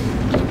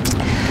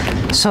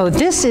 So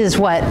this is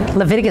what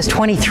Leviticus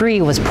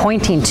 23 was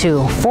pointing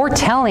to,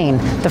 foretelling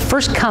the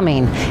first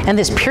coming and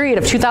this period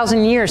of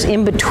 2,000 years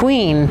in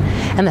between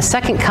and the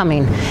second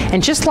coming.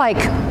 And just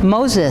like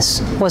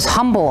Moses was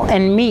humble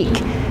and meek,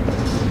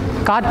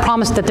 God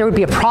promised that there would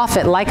be a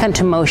prophet like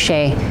unto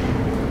Moshe.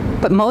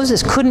 But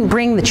Moses couldn't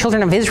bring the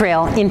children of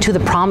Israel into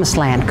the promised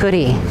land, could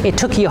he? It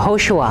took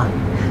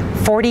Yehoshua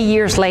 40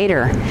 years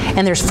later.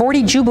 And there's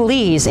 40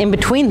 jubilees in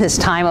between this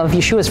time of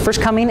Yeshua's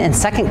first coming and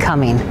second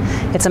coming.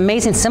 It's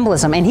amazing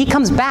symbolism. And he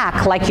comes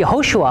back like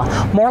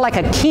Yehoshua, more like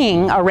a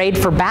king arrayed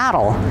for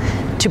battle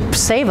to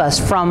save us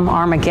from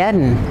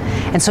Armageddon.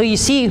 And so you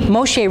see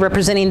Moshe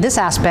representing this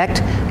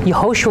aspect,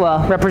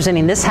 Yehoshua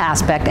representing this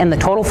aspect, and the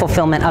total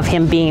fulfillment of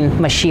him being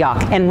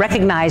Mashiach, and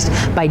recognized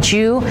by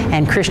Jew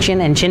and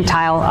Christian and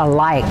Gentile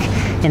alike.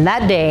 In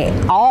that day,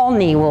 all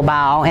knee will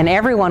bow and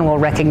everyone will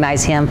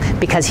recognize him,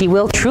 because he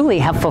will truly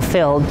have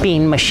fulfilled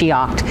being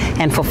Mashiach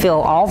and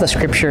fulfill all the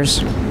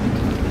scriptures.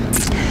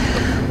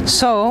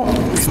 So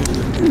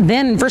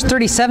then verse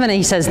 37,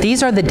 he says,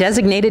 these are the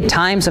designated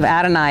times of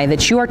Adonai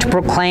that you are to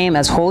proclaim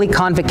as holy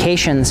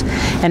convocations,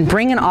 and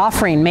bring an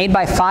offering made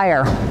by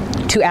fire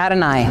to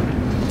Adonai,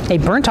 a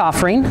burnt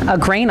offering, a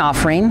grain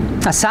offering,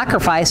 a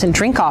sacrifice, and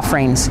drink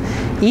offerings,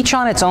 each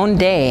on its own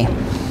day,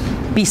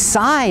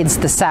 besides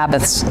the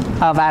Sabbaths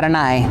of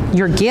Adonai,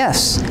 your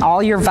gifts,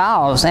 all your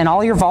vows, and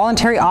all your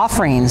voluntary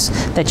offerings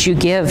that you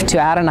give to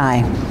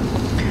Adonai.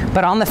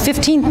 But on the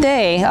 15th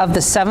day of the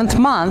 7th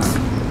month,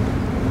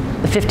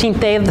 the 15th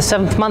day of the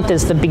 7th month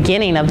is the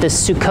beginning of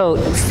this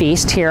Sukkot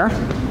feast here.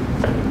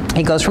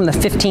 It goes from the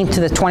 15th to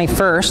the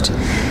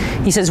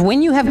 21st. He says,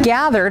 when you have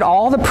gathered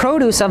all the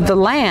produce of the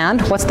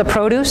land, what's the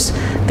produce?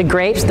 The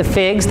grapes, the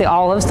figs, the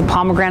olives, the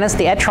pomegranates,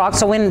 the etrog.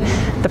 So when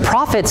the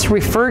prophets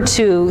refer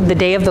to the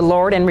day of the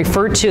Lord and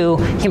refer to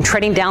him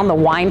treading down the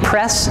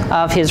winepress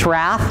of his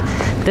wrath,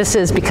 this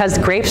is because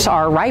the grapes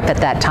are ripe at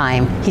that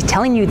time. He's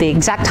telling you the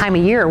exact time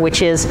of year,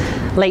 which is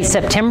late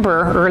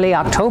September, early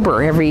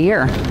October every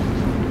year.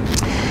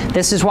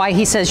 This is why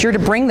he says you're to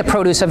bring the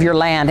produce of your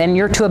land, and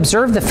you're to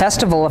observe the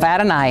festival of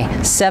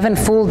Adonai 7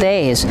 full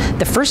days.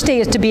 The first day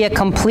is to be a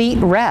complete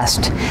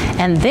rest.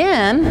 And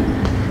then,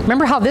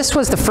 remember how this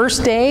was the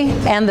first day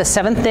and the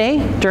 7th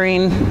day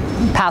during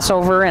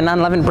Passover and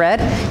unleavened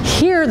bread?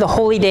 Here, the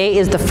holy day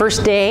is the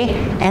first day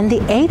and the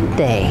 8th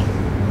day,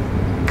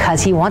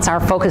 because he wants our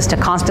focus to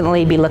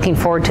constantly be looking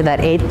forward to that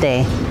 8th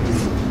day.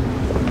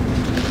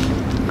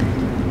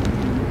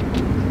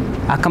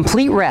 A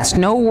complete rest,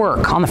 no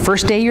work. On the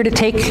first day you're to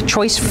take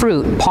choice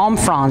fruit, palm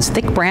fronds,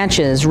 thick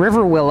branches,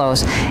 river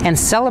willows, and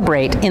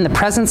celebrate in the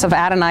presence of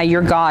Adonai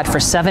your God for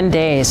 7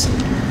 days.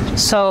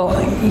 So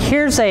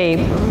here's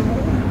here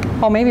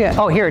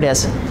it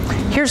is.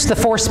 Here's the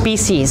 4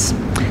 species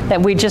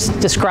that we just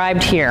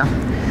described here.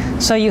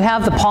 So you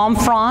have the palm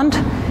frond,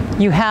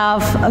 you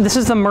have, this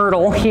is the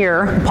myrtle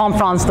here, palm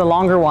frond's the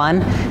longer one.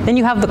 Then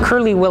you have the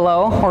curly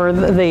willow, or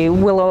the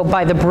willow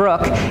by the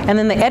brook, and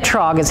then the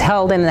etrog is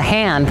held in the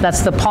hand.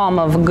 That's the palm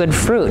of good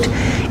fruit.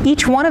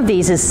 Each one of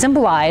these is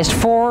symbolized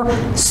for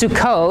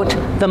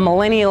Sukkot, the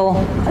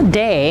millennial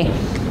day,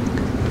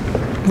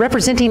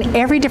 representing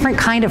every different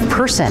kind of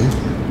person.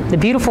 The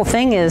beautiful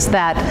thing is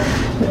that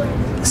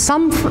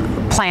some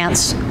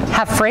plants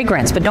have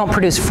fragrance but don't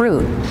produce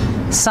fruit.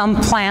 Some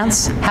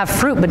plants have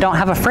fruit but don't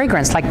have a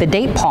fragrance, like the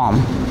date palm.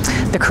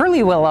 The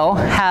curly willow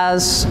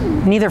has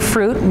neither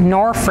fruit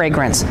nor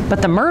fragrance,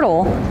 but the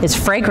myrtle is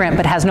fragrant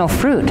but has no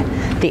fruit.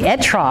 The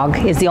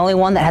etrog is the only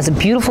one that has a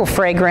beautiful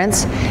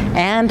fragrance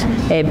and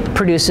it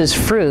produces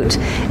fruit.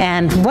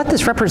 And what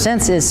this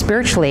represents is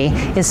spiritually,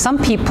 is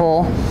some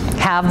people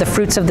have the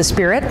fruits of the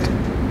Spirit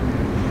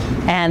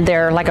and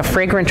they're like a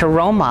fragrant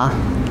aroma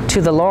to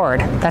the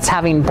Lord. That's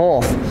having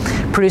both.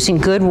 producing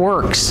good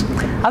works.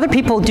 Other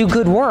people do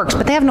good works,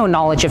 but they have no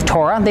knowledge of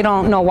Torah. They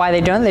don't know why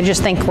they're doing it. They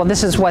just think, well,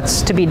 this is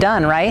what's to be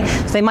done, right?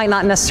 So they might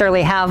not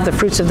necessarily have the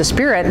fruits of the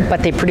Spirit,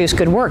 but they produce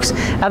good works.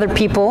 Other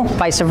people,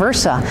 vice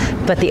versa.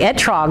 But the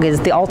etrog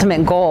is the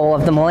ultimate goal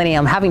of the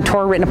millennium, having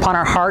Torah written upon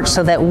our hearts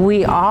so that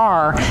we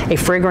are a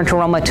fragrant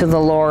aroma to the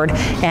Lord.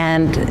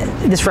 And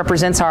this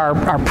represents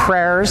our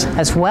prayers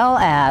as well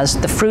as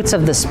the fruits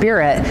of the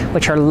Spirit,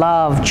 which are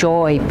love,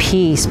 joy,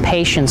 peace,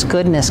 patience,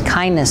 goodness,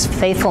 kindness,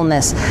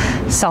 faithfulness,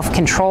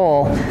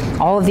 self-control,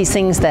 all of these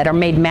things that are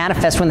made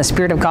manifest when the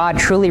Spirit of God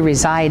truly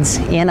resides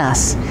in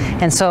us.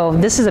 And so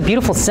this is a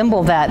beautiful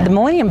symbol that the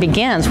millennium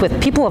begins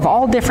with people of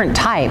all different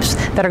types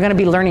that are going to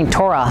be learning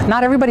Torah.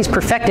 Not everybody's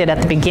perfected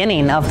at the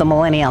beginning of the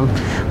millennium,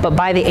 but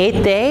by the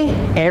 8th day,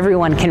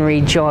 everyone can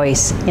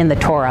rejoice in the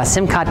Torah,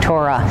 Simchat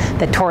Torah,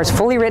 that Torah is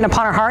fully written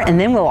upon our heart, and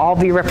then we'll all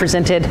be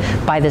represented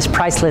by this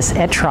priceless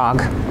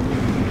etrog.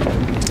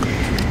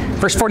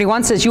 Verse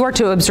 41 says, you are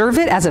to observe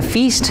it as a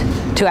feast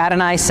to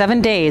Adonai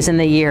 7 days in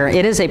the year.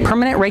 It is a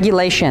permanent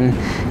regulation,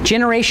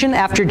 generation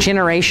after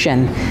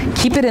generation.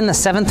 Keep it in the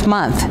 7th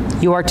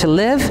month. You are to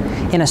live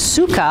in a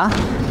sukkah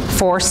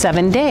for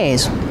 7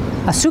 days.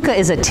 A sukkah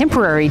is a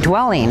temporary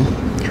dwelling.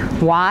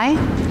 Why?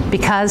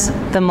 Because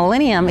the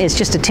millennium is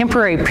just a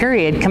temporary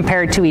period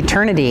compared to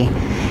eternity.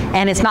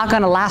 And it's not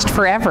going to last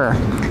forever,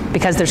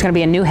 because there's going to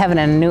be a new heaven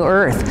and a new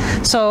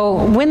earth.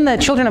 So when the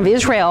children of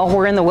Israel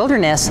were in the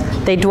wilderness,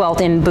 they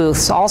dwelt in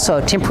booths, also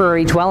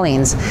temporary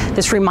dwellings.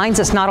 This reminds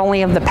us not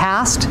only of the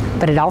past,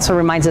 but it also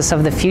reminds us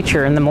of the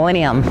future and the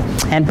millennium,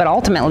 but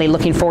ultimately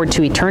looking forward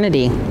to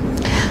eternity.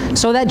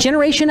 So that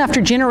generation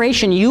after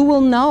generation, you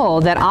will know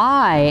that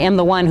I am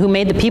the one who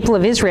made the people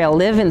of Israel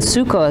live in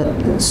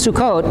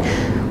Sukkot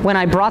when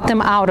I brought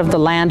them out of the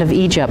land of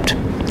Egypt.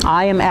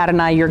 I am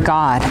Adonai, your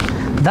God.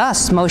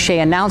 Thus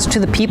Moshe announced to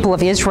the people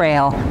of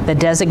Israel the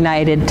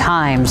designated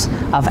times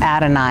of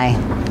Adonai.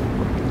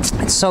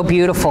 It's so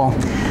beautiful.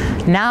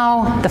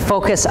 Now the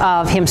focus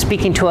of him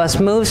speaking to us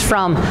moves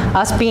from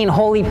us being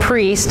holy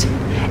priests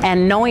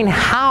and knowing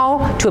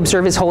how to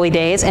observe his holy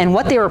days and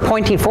what they were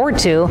pointing forward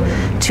to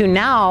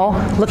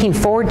now looking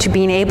forward to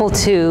being able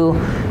to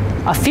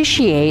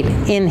officiate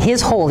in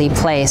his holy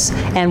place.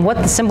 And what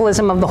the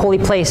symbolism of the holy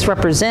place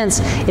represents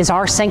is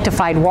our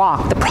sanctified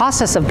walk, the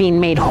process of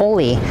being made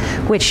holy,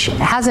 which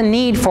has a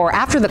need for,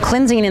 after the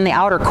cleansing in the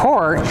outer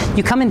court,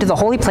 you come into the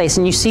holy place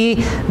and you see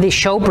the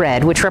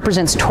showbread, which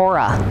represents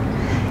Torah,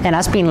 and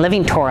us being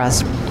living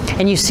Torahs.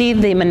 And you see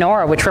the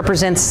menorah, which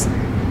represents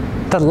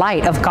the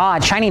light of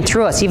God shining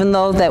through us, even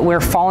though that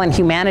we're fallen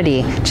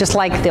humanity, just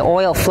like the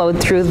oil flowed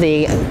through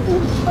the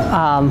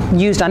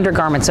used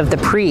undergarments of the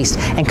priest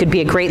and could be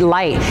a great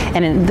light.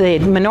 And the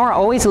menorah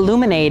always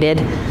illuminated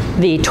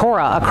the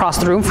Torah across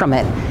the room from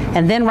it.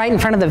 And then right in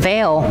front of the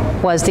veil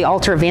was the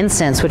altar of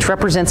incense, which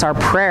represents our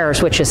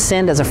prayers, which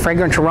ascend as a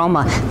fragrant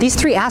aroma. These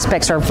three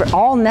aspects are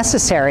all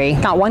necessary,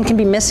 not one can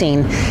be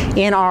missing,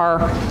 in our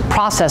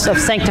process of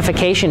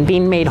sanctification,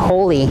 being made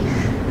holy.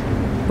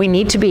 We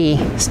need to be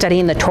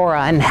studying the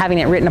Torah and having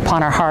it written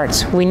upon our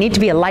hearts. We need to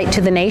be a light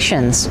to the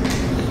nations.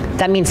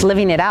 That means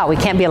living it out. We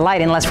can't be a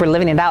light unless we're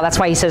living it out. That's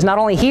why he says not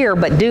only hear,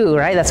 but do,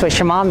 right? That's what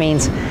Shema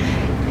means.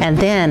 And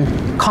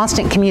then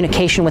constant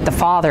communication with the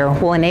Father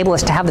will enable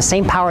us to have the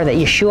same power that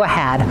Yeshua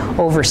had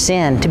over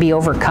sin, to be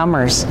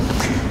overcomers.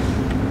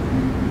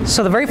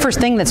 So the very first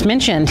thing that's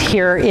mentioned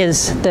here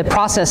is the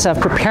process of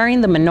preparing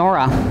the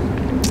menorah.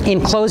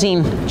 In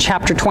closing,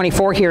 chapter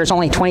 24 here is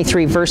only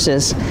 23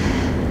 verses.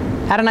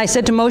 Adonai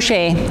said to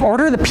Moshe,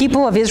 order the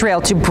people of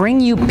Israel to bring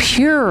you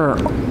pure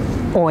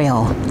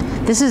oil.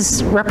 This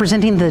is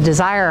representing the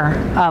desire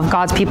of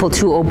God's people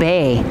to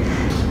obey.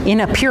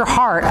 In a pure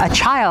heart,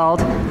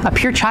 a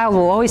pure child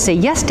will always say,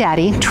 yes,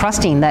 Daddy,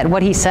 trusting that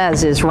what he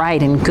says is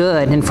right and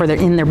good and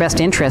in their best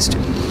interest.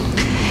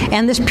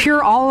 And this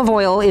pure olive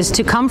oil is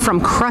to come from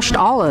crushed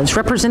olives,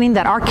 representing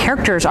that our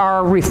characters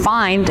are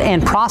refined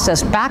and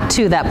processed back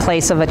to that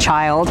place of a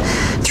child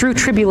through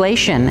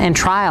tribulation and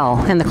trial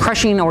and the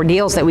crushing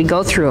ordeals that we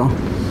go through.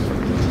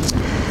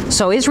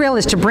 So Israel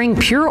is to bring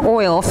pure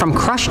oil from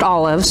crushed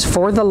olives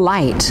for the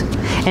light.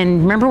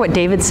 And remember what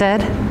David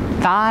said?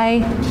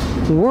 Thy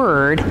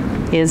word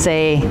is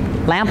a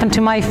lamp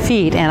unto my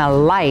feet and a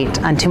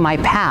light unto my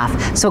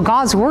path. So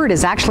God's word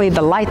is actually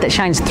the light that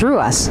shines through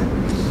us.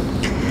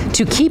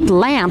 To keep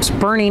lamps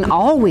burning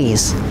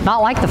always,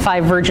 not like the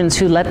 5 virgins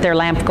who let their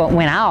lamp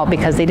went out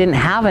because they didn't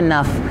have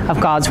enough of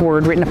God's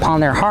word written upon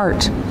their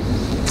heart.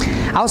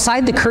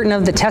 Outside the curtain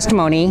of the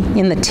testimony,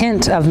 in the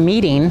tent of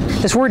meeting,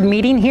 this word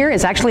meeting here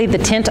is actually the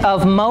tent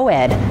of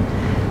Moed.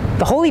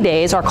 The holy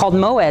days are called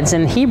Moeds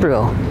in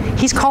Hebrew.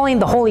 He's calling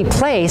the holy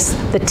place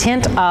the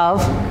tent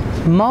of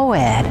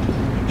Moed,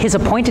 his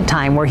appointed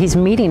time where he's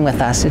meeting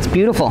with us. It's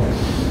beautiful.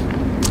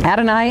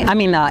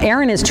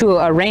 Aaron is to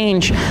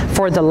arrange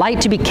for the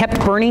light to be kept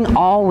burning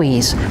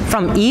always,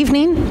 from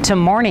evening to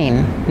morning.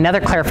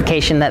 Another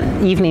clarification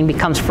that evening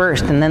becomes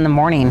first and then the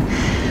morning.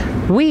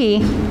 We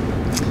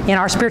in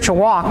our spiritual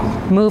walk,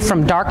 move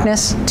from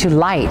darkness to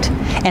light.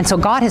 And so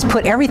God has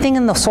put everything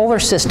in the solar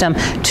system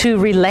to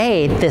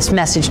relay this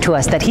message to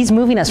us, that he's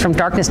moving us from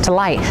darkness to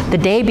light. The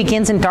day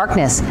begins in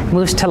darkness,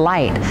 moves to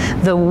light.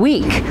 The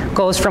week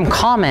goes from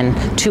common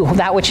to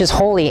that which is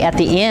holy at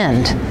the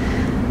end.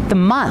 The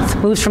month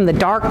moves from the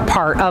dark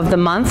part of the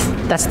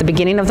month, that's the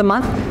beginning of the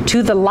month,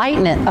 to the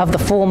lightness of the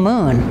full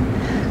moon.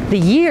 The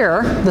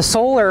year, the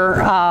solar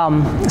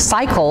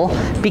cycle,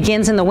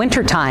 begins in the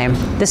wintertime.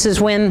 This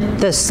is when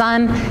the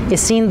sun is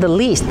seen the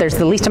least. There's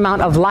the least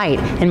amount of light,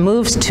 and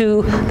moves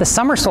to the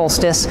summer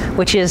solstice,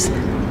 which is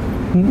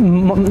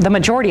the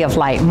majority of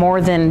light,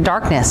 more than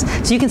darkness.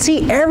 So you can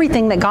see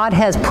everything that God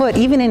has put,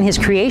 even in his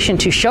creation,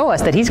 to show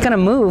us that he's going to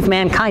move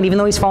mankind, even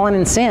though he's fallen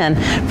in sin,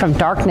 from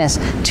darkness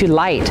to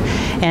light.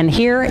 And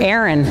here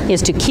Aaron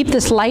is to keep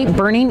this light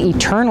burning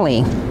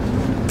eternally,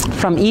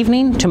 from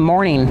evening to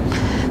morning.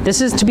 This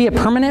is to be a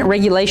permanent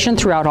regulation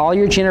throughout all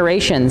your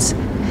generations.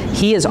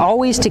 He is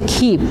always to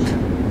keep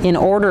in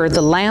order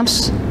the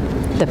lamps,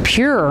 the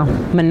pure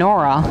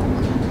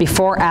menorah,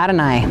 before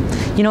Adonai.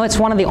 You know, it's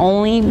one of the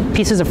only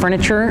pieces of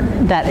furniture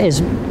that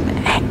is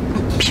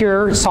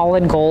pure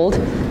solid gold,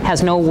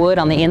 has no wood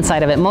on the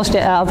inside of it. Most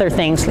other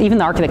things, even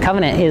the Ark of the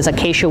Covenant, is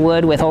acacia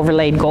wood with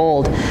overlaid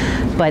gold.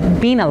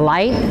 But being a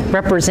light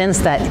represents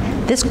that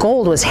this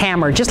gold was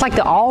hammered, just like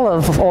the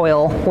olive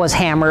oil was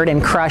hammered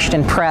and crushed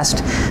and pressed.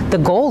 The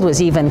gold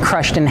was even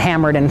crushed and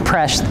hammered and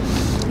pressed.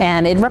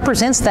 And it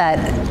represents that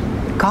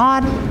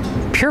God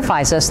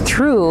purifies us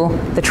through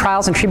the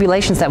trials and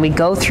tribulations that we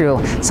go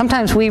through.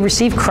 Sometimes we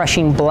receive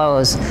crushing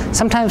blows.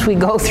 Sometimes we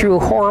go through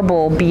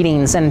horrible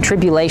beatings and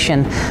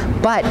tribulation.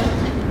 But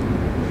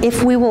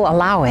if we will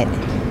allow it,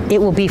 it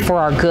will be for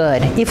our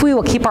good. If we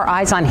will keep our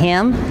eyes on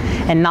him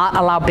and not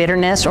allow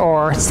bitterness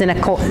or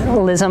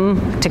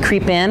cynicalism to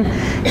creep in.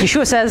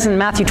 Yeshua says in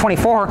Matthew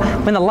 24,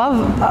 when the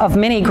love of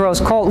many grows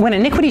cold, when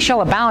iniquity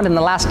shall abound in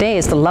the last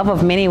days, the love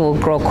of many will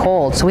grow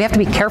cold. So we have to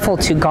be careful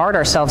to guard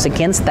ourselves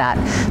against that,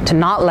 to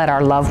not let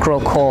our love grow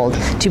cold,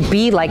 to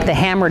be like the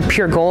hammered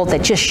pure gold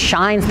that just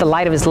shines the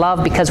light of his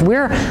love, because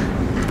we're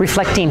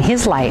reflecting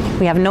his light.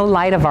 We have no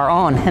light of our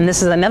own. And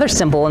this is another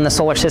symbol in the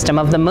solar system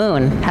of the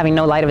moon, having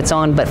no light of its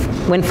own, but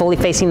when fully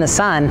facing the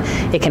sun,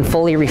 it can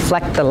fully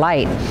reflect the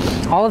light.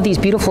 All of these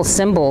beautiful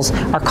symbols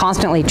are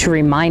constantly to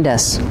remind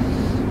us.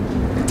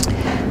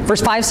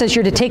 Verse 5 says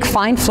you're to take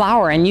fine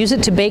flour and use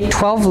it to bake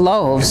 12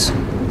 loaves.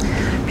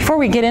 Before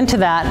we get into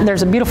that,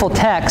 there's a beautiful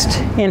text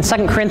in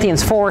 2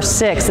 Corinthians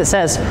 4:6 that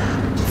says,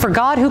 "For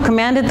God, who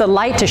commanded the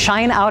light to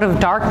shine out of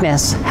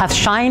darkness, hath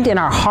shined in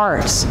our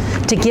hearts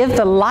to give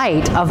the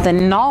light of the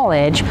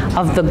knowledge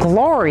of the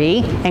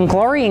glory," and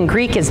glory in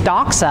Greek is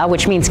doxa,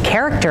 which means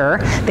character.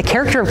 The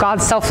character of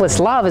God's selfless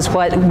love is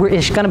what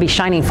is going to be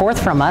shining forth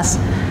from us,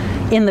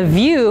 in the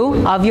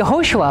view of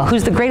Yehoshua,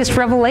 who's the greatest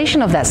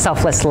revelation of that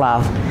selfless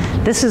love.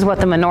 This is what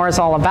the menorah is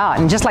all about.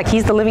 And just like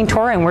he's the living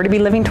Torah and we're to be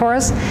living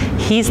Torahs,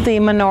 he's the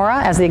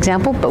menorah as the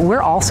example, but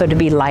we're also to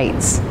be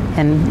lights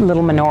and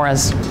little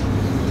menorahs.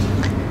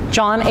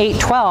 John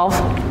 8:12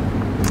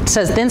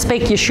 says, "Then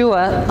spake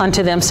Yeshua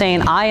unto them,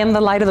 saying, I am the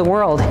light of the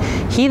world.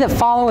 He that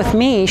followeth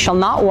me shall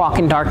not walk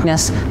in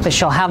darkness, but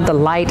shall have the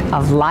light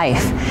of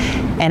life."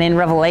 And in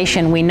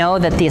Revelation, we know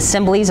that the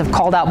assemblies of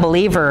called out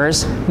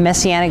believers,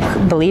 messianic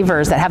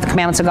believers that have the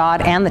commandments of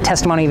God and the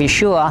testimony of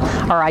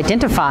Yeshua, are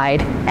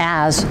identified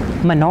as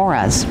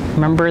menorahs.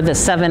 Remember, the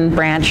 7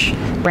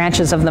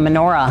 branches of the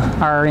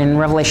menorah are in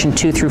Revelation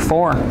 2 through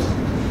 4.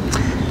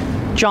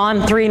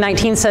 John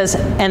 3:19 says,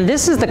 "And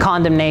this is the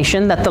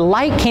condemnation, that the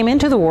light came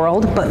into the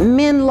world, but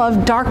men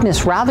loved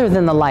darkness rather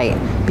than the light,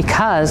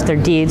 because their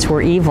deeds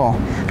were evil."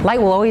 Light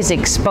will always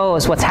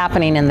expose what's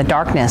happening in the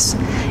darkness.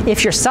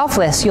 If you're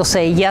selfless, you'll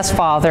say, "Yes,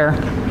 Father,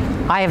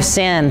 I have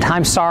sinned.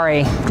 I'm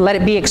sorry. Let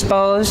it be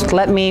exposed.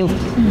 Let me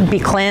be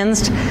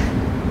cleansed."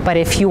 But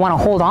if you want to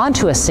hold on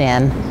to a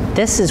sin,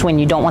 this is when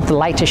you don't want the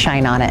light to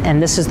shine on it.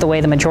 And this is the way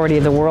the majority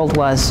of the world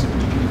was.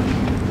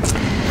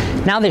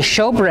 Now this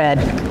showbread,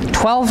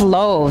 12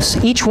 loaves,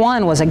 each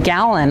one was a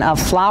gallon of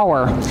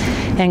flour.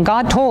 And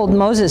God told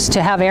Moses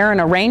to have Aaron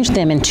arrange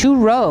them in 2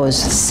 rows,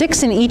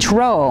 6 in each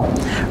row,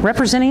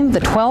 representing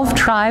the 12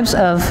 tribes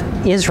of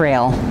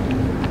Israel,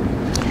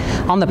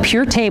 on the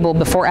pure table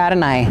before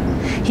Adonai.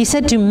 He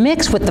said to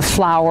mix with the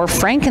flour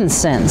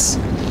frankincense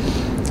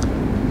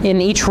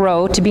in each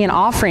row to be an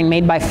offering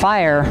made by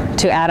fire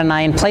to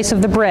Adonai in place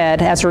of the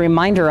bread as a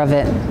reminder of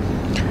it.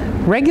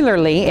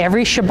 Regularly,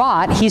 every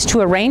Shabbat, he's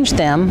to arrange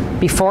them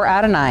before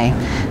Adonai.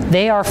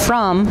 They are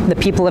from the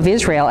people of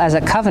Israel as a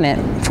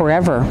covenant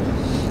forever.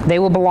 They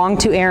will belong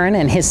to Aaron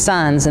and his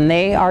sons, and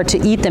they are to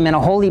eat them in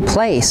a holy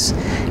place,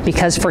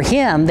 because for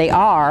him they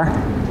are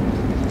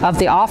of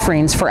the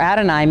offerings for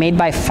Adonai made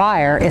by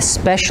fire,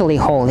 especially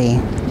holy.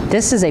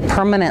 This is a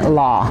permanent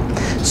law.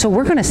 So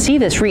we're going to see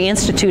this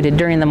reinstituted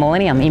during the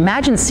millennium.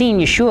 Imagine seeing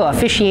Yeshua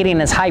officiating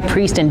as high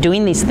priest and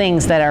doing these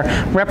things that are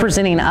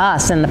representing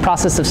us in the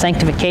process of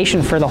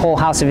sanctification for the whole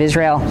house of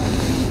Israel.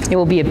 It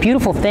will be a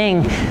beautiful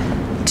thing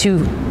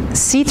to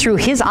see through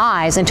his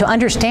eyes and to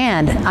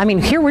understand. I mean,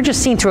 here we're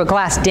just seeing through a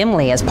glass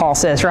dimly, as Paul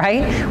says,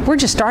 right? We're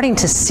just starting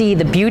to see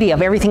the beauty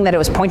of everything that it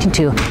was pointing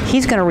to.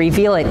 He's going to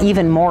reveal it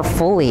even more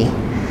fully.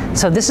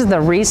 So this is the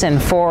reason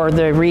for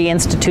the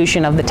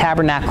reinstitution of the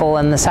tabernacle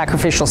and the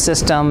sacrificial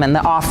system and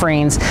the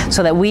offerings,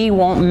 so that we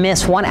won't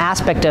miss one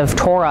aspect of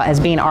Torah as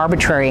being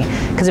arbitrary.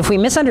 Because if we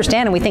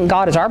misunderstand and we think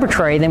God is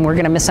arbitrary, then we're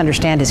going to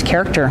misunderstand his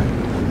character.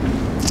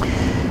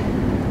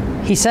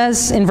 He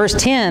says in verse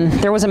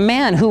 10, there was a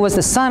man who was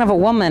the son of a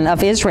woman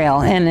of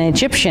Israel and an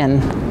Egyptian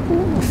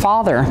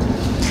father.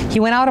 He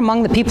went out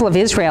among the people of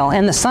Israel,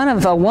 and the son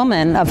of a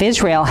woman of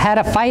Israel had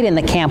a fight in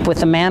the camp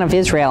with the man of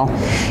Israel,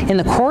 in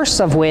the course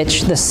of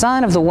which the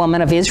son of the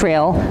woman of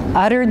Israel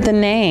uttered the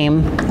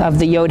name of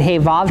the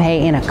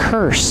Yod-Heh-Vav-Heh in a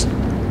curse.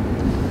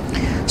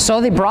 So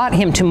they brought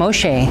him to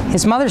Moshe.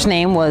 His mother's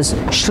name was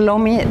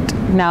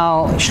Shlomit.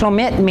 Now,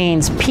 Shlomit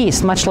means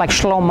peace, much like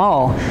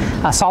Shlomo.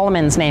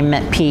 Solomon's name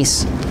meant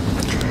peace.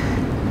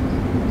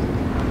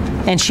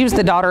 And she was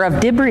the daughter of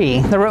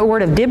Dibri. The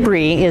word of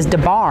Dibri is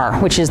Debar,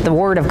 which is the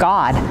word of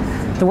God.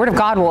 The word of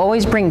God will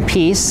always bring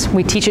peace.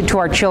 We teach it to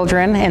our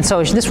children. And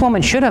so this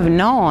woman should have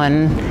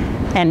known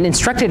and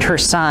instructed her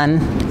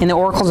son in the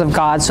oracles of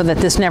God so that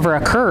this never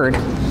occurred.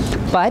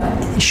 But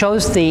it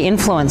shows the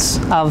influence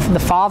of the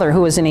father,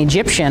 who was an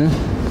Egyptian.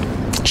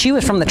 She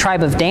was from the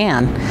tribe of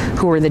Dan,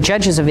 who were the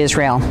judges of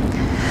Israel.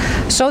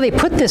 So they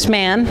put this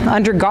man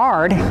under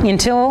guard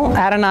until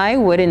Adonai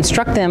would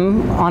instruct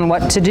them on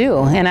what to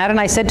do. And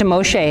Adonai said to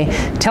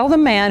Moshe, tell the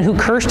man who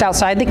cursed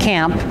outside the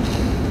camp,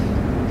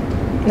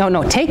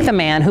 take the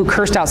man who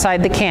cursed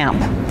outside the camp.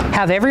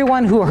 Have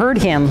everyone who heard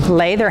him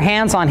lay their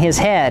hands on his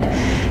head.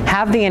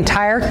 Have the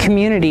entire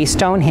community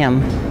stone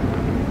him.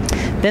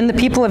 Then the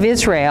people of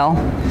Israel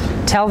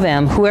tell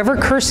them, whoever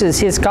curses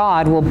his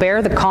God will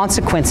bear the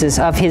consequences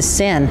of his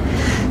sin.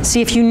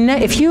 See, if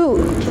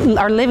you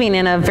are living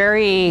in a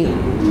very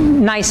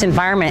nice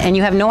environment and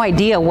you have no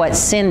idea what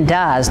sin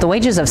does, the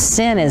wages of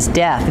sin is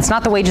death. It's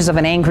not the wages of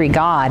an angry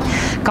God.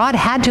 God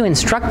had to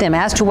instruct them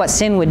as to what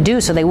sin would do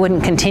so they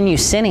wouldn't continue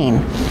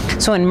sinning.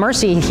 So in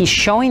mercy, he's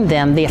showing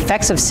them the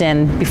effects of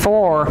sin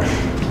before,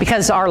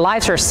 because our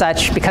lives are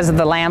such, because of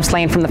the Lamb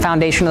slain from the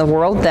foundation of the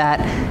world, that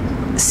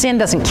sin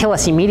doesn't kill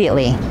us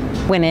immediately.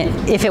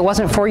 If it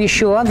wasn't for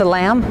Yeshua, the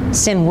Lamb,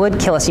 sin would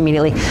kill us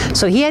immediately.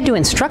 So he had to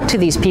instruct to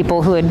these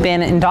people who had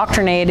been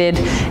indoctrinated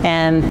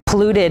and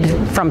polluted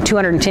from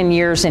 210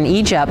 years in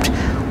Egypt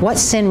what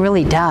sin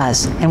really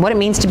does and what it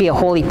means to be a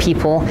holy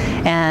people,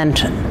 and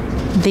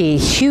the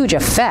huge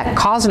effect,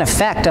 cause and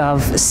effect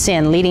of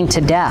sin leading to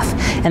death.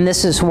 And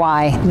this is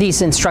why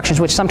these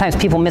instructions, which sometimes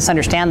people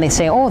misunderstand, they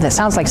say, oh, that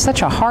sounds like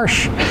such a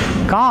harsh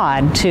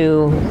God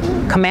to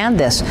command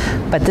this.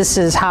 But this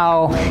is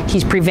how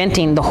he's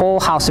preventing the whole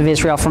house of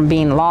Israel from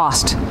being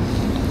lost.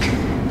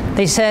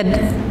 They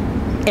said,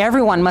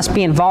 everyone must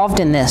be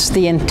involved in this.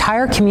 The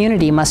entire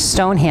community must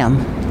stone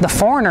him. The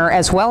foreigner,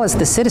 as well as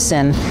the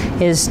citizen,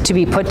 is to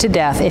be put to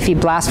death if he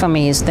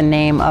blasphemes the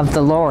name of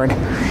the Lord.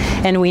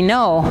 And we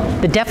know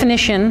the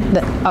definition,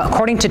 that,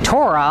 according to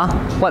Torah,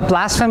 what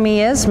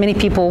blasphemy is. Many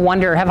people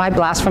wonder, have I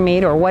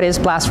blasphemed, or what is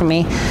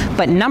blasphemy?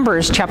 But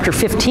Numbers chapter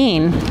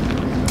 15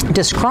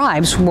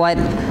 describes what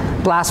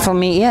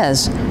blasphemy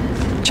is.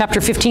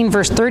 Chapter 15,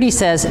 verse 30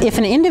 says, if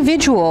an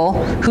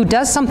individual who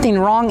does something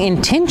wrong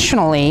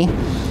intentionally,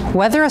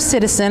 whether a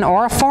citizen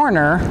or a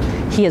foreigner,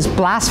 he is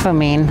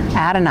blaspheming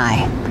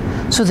Adonai.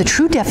 So the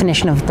true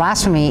definition of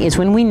blasphemy is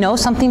when we know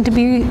something to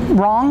be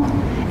wrong,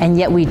 and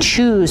yet we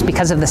choose,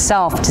 because of the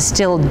self, to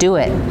still do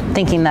it,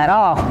 thinking that,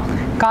 oh,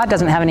 God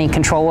doesn't have any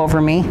control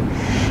over me.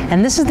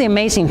 And this is the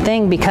amazing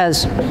thing,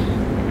 because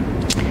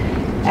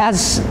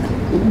as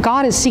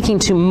God is seeking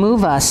to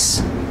move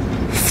us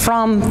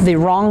from the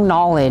wrong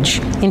knowledge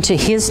into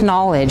his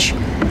knowledge,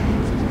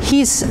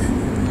 he's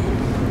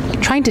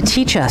trying to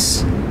teach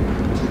us.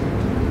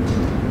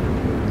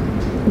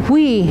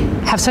 We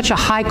have such a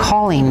high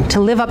calling to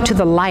live up to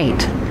the light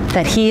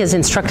that he has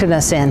instructed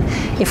us in.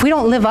 If we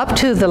don't live up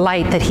to the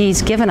light that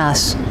he's given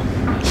us,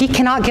 he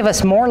cannot give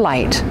us more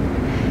light.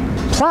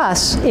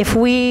 Plus, if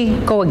we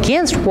go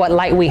against what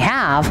light we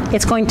have,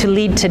 it's going to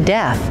lead to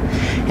death.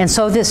 And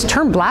so this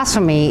term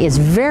blasphemy is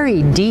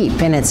very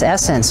deep in its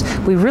essence.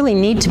 We really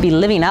need to be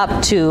living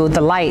up to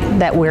the light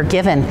that we're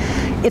given.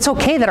 It's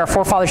okay that our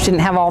forefathers didn't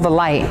have all the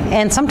light.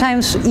 And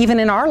sometimes, even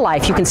in our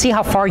life, you can see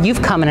how far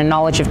you've come in a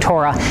knowledge of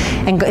Torah.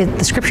 And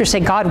the scriptures say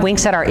God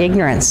winks at our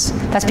ignorance.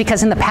 That's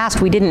because in the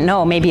past we didn't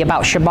know maybe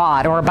about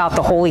Shabbat or about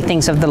the holy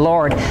things of the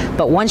Lord.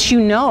 But once you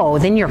know,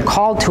 then you're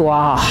called to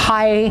a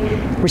high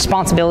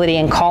responsibility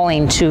and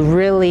calling to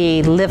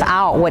really live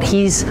out what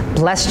he's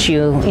blessed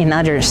you in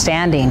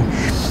understanding.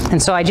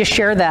 And so I just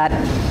share that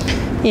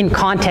in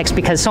context,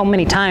 because so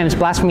many times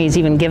blasphemy is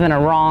even given a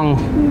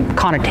wrong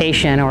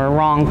connotation or a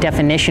wrong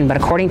definition. But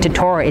according to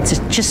Torah, it's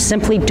just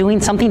simply doing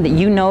something that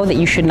you know that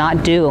you should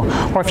not do.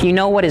 Or if you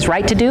know what is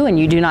right to do and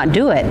you do not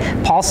do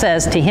it. Paul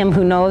says, to him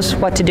who knows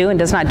what to do and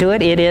does not do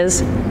it, it is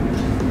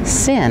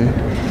sin.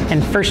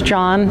 And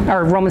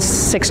Romans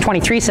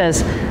 6:23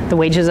 says, the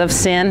wages of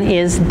sin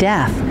is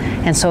death.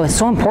 And so it's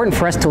so important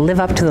for us to live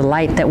up to the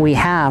light that we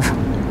have.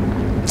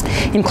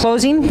 In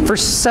closing,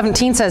 verse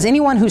 17 says,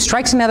 anyone who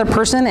strikes another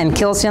person and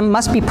kills him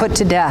must be put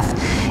to death.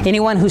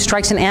 Anyone who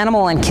strikes an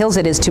animal and kills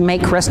it is to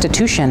make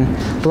restitution,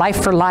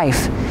 life for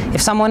life.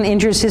 If someone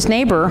injures his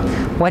neighbor,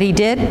 what he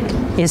did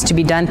is to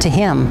be done to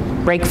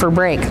him. Break for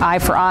break, eye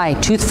for eye,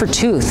 tooth for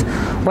tooth.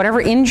 Whatever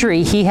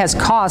injury he has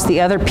caused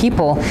the other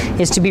people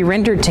is to be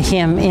rendered to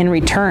him in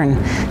return.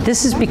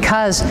 This is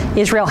because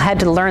Israel had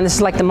to learn, this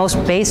is like the most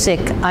basic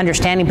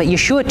understanding, but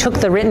Yeshua took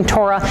the written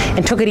Torah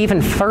and took it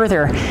even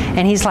further.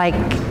 And he's like,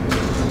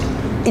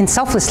 in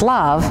selfless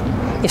love,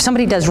 if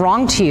somebody does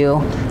wrong to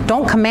you,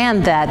 don't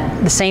command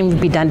that the same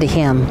be done to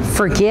him.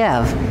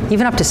 Forgive,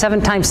 even up to 7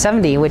 times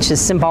 70, which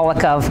is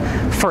symbolic of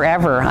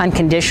forever,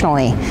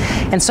 unconditionally.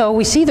 And so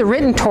we see the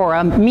written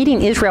Torah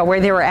meeting Israel where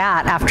they were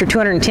at after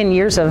 210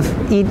 years of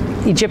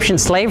Egyptian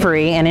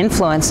slavery and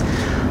influence.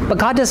 But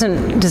God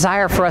doesn't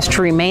desire for us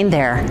to remain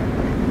there.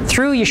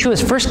 Through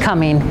Yeshua's first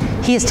coming,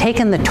 he has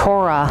taken the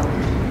Torah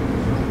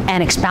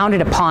and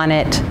expounded upon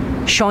it,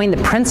 showing the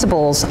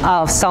principles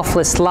of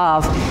selfless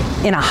love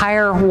in a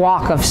higher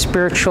walk of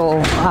spirituality.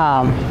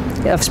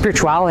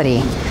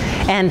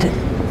 And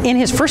in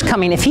his first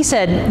coming, if he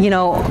said,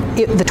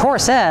 the Torah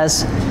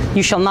says,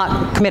 you shall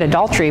not commit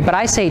adultery, but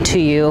I say to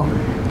you,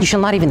 you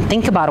shall not even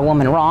think about a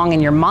woman wrong in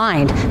your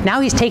mind.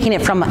 Now he's taking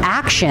it from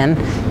action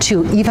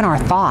to even our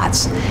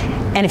thoughts.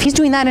 And if he's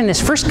doing that in his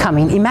first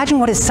coming, imagine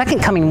what his second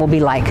coming will be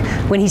like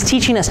when he's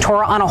teaching us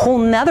Torah on a whole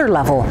nother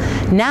level.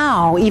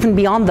 Now, even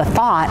beyond the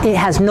thought, it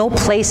has no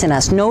place in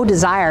us, no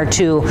desire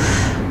to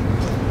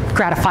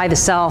gratify the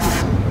self,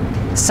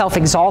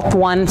 self-exalt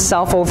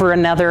oneself over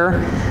another,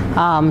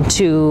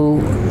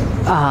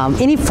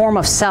 any form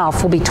of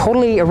self will be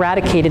totally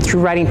eradicated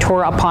through writing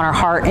Torah upon our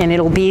heart, and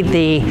it'll be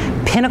the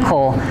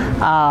pinnacle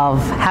of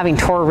having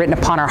Torah written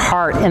upon our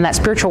heart in that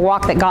spiritual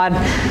walk that God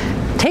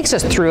takes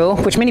us through,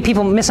 which many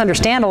people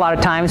misunderstand a lot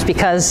of times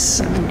because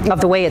of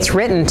the way it's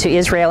written to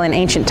Israel in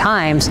ancient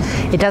times.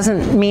 It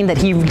doesn't mean that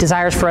he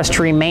desires for us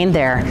to remain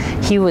there.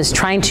 He was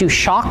trying to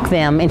shock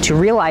them into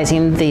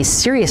realizing the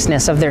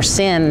seriousness of their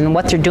sin and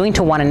what they're doing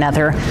to one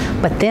another.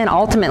 But then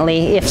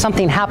ultimately, if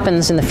something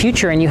happens in the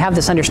future and you have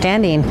this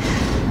understanding,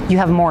 you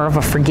have more of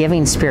a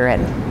forgiving spirit,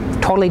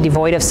 totally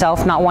devoid of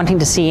self, not wanting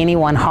to see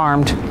anyone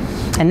harmed.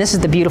 And this is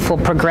the beautiful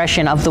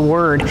progression of the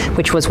Word,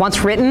 which was once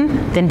written,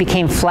 then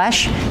became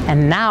flesh,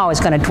 and now is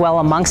going to dwell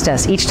amongst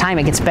us. Each time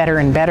it gets better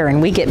and better,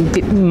 and we get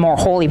more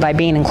holy by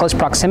being in close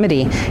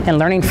proximity and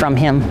learning from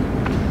Him.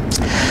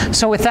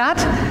 So with that,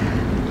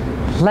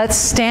 let's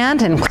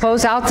stand and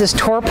close out this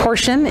Torah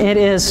portion. It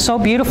is so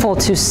beautiful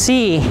to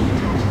see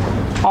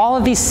all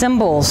of these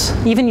symbols,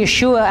 even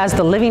Yeshua as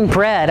the living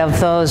bread of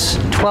those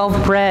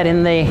 12 bread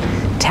in the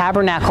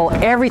tabernacle.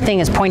 Everything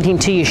is pointing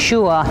to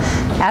Yeshua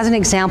as an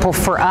example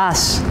for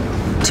us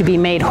to be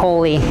made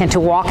holy and to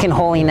walk in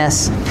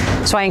holiness.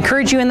 So I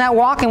encourage you in that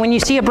walk, and when you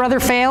see a brother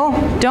fail,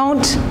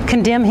 don't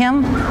condemn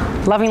him.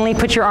 Lovingly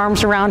put your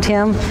arms around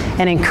him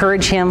and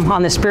encourage him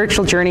on the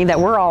spiritual journey that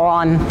we're all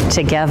on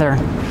together.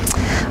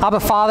 Abba,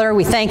 Father,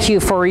 we thank you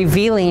for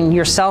revealing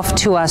yourself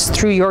to us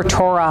through your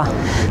Torah,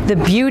 the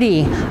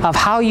beauty of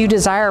how you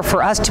desire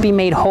for us to be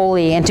made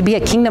holy and to be a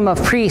kingdom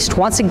of priests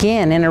once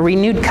again in a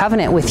renewed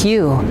covenant with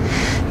you,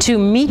 to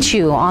meet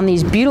you on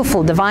these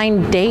beautiful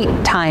divine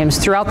date times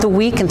throughout the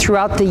week and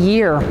throughout the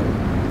year,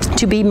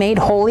 to be made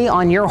holy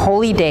on your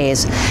holy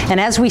days. And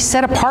as we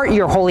set apart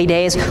your holy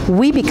days,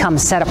 we become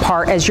set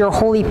apart as your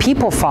holy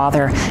people,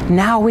 Father.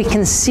 Now we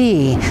can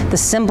see the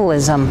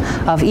symbolism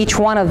of each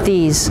one of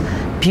these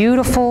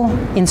beautiful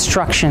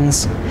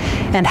instructions,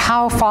 and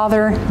how,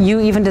 Father, you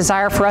even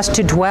desire for us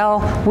to dwell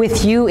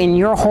with you in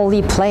your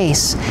holy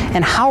place,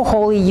 and how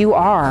holy you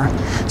are.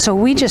 So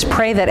we just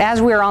pray that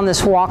as we are on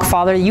this walk,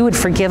 Father, you would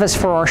forgive us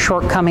for our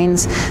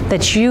shortcomings,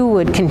 that you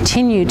would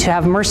continue to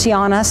have mercy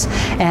on us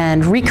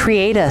and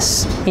recreate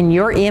us in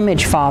your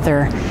image,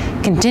 Father.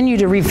 Continue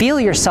to reveal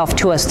yourself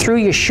to us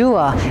through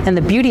Yeshua and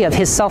the beauty of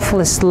his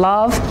selfless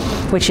love,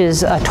 which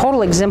is a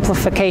total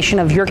exemplification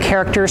of your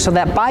character, so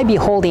that by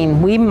beholding,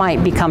 we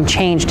might become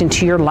changed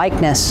into your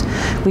likeness.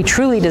 We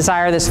truly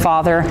desire this,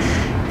 Father,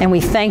 and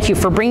we thank you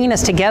for bringing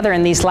us together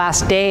in these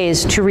last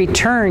days to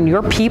return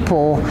your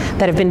people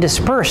that have been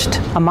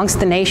dispersed amongst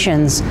the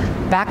nations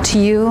back to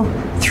you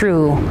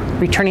through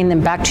returning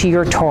them back to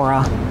your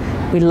Torah.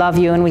 We love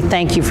you and we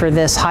thank you for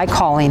this high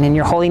calling. In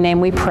your holy name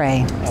we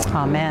pray.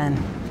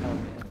 Amen.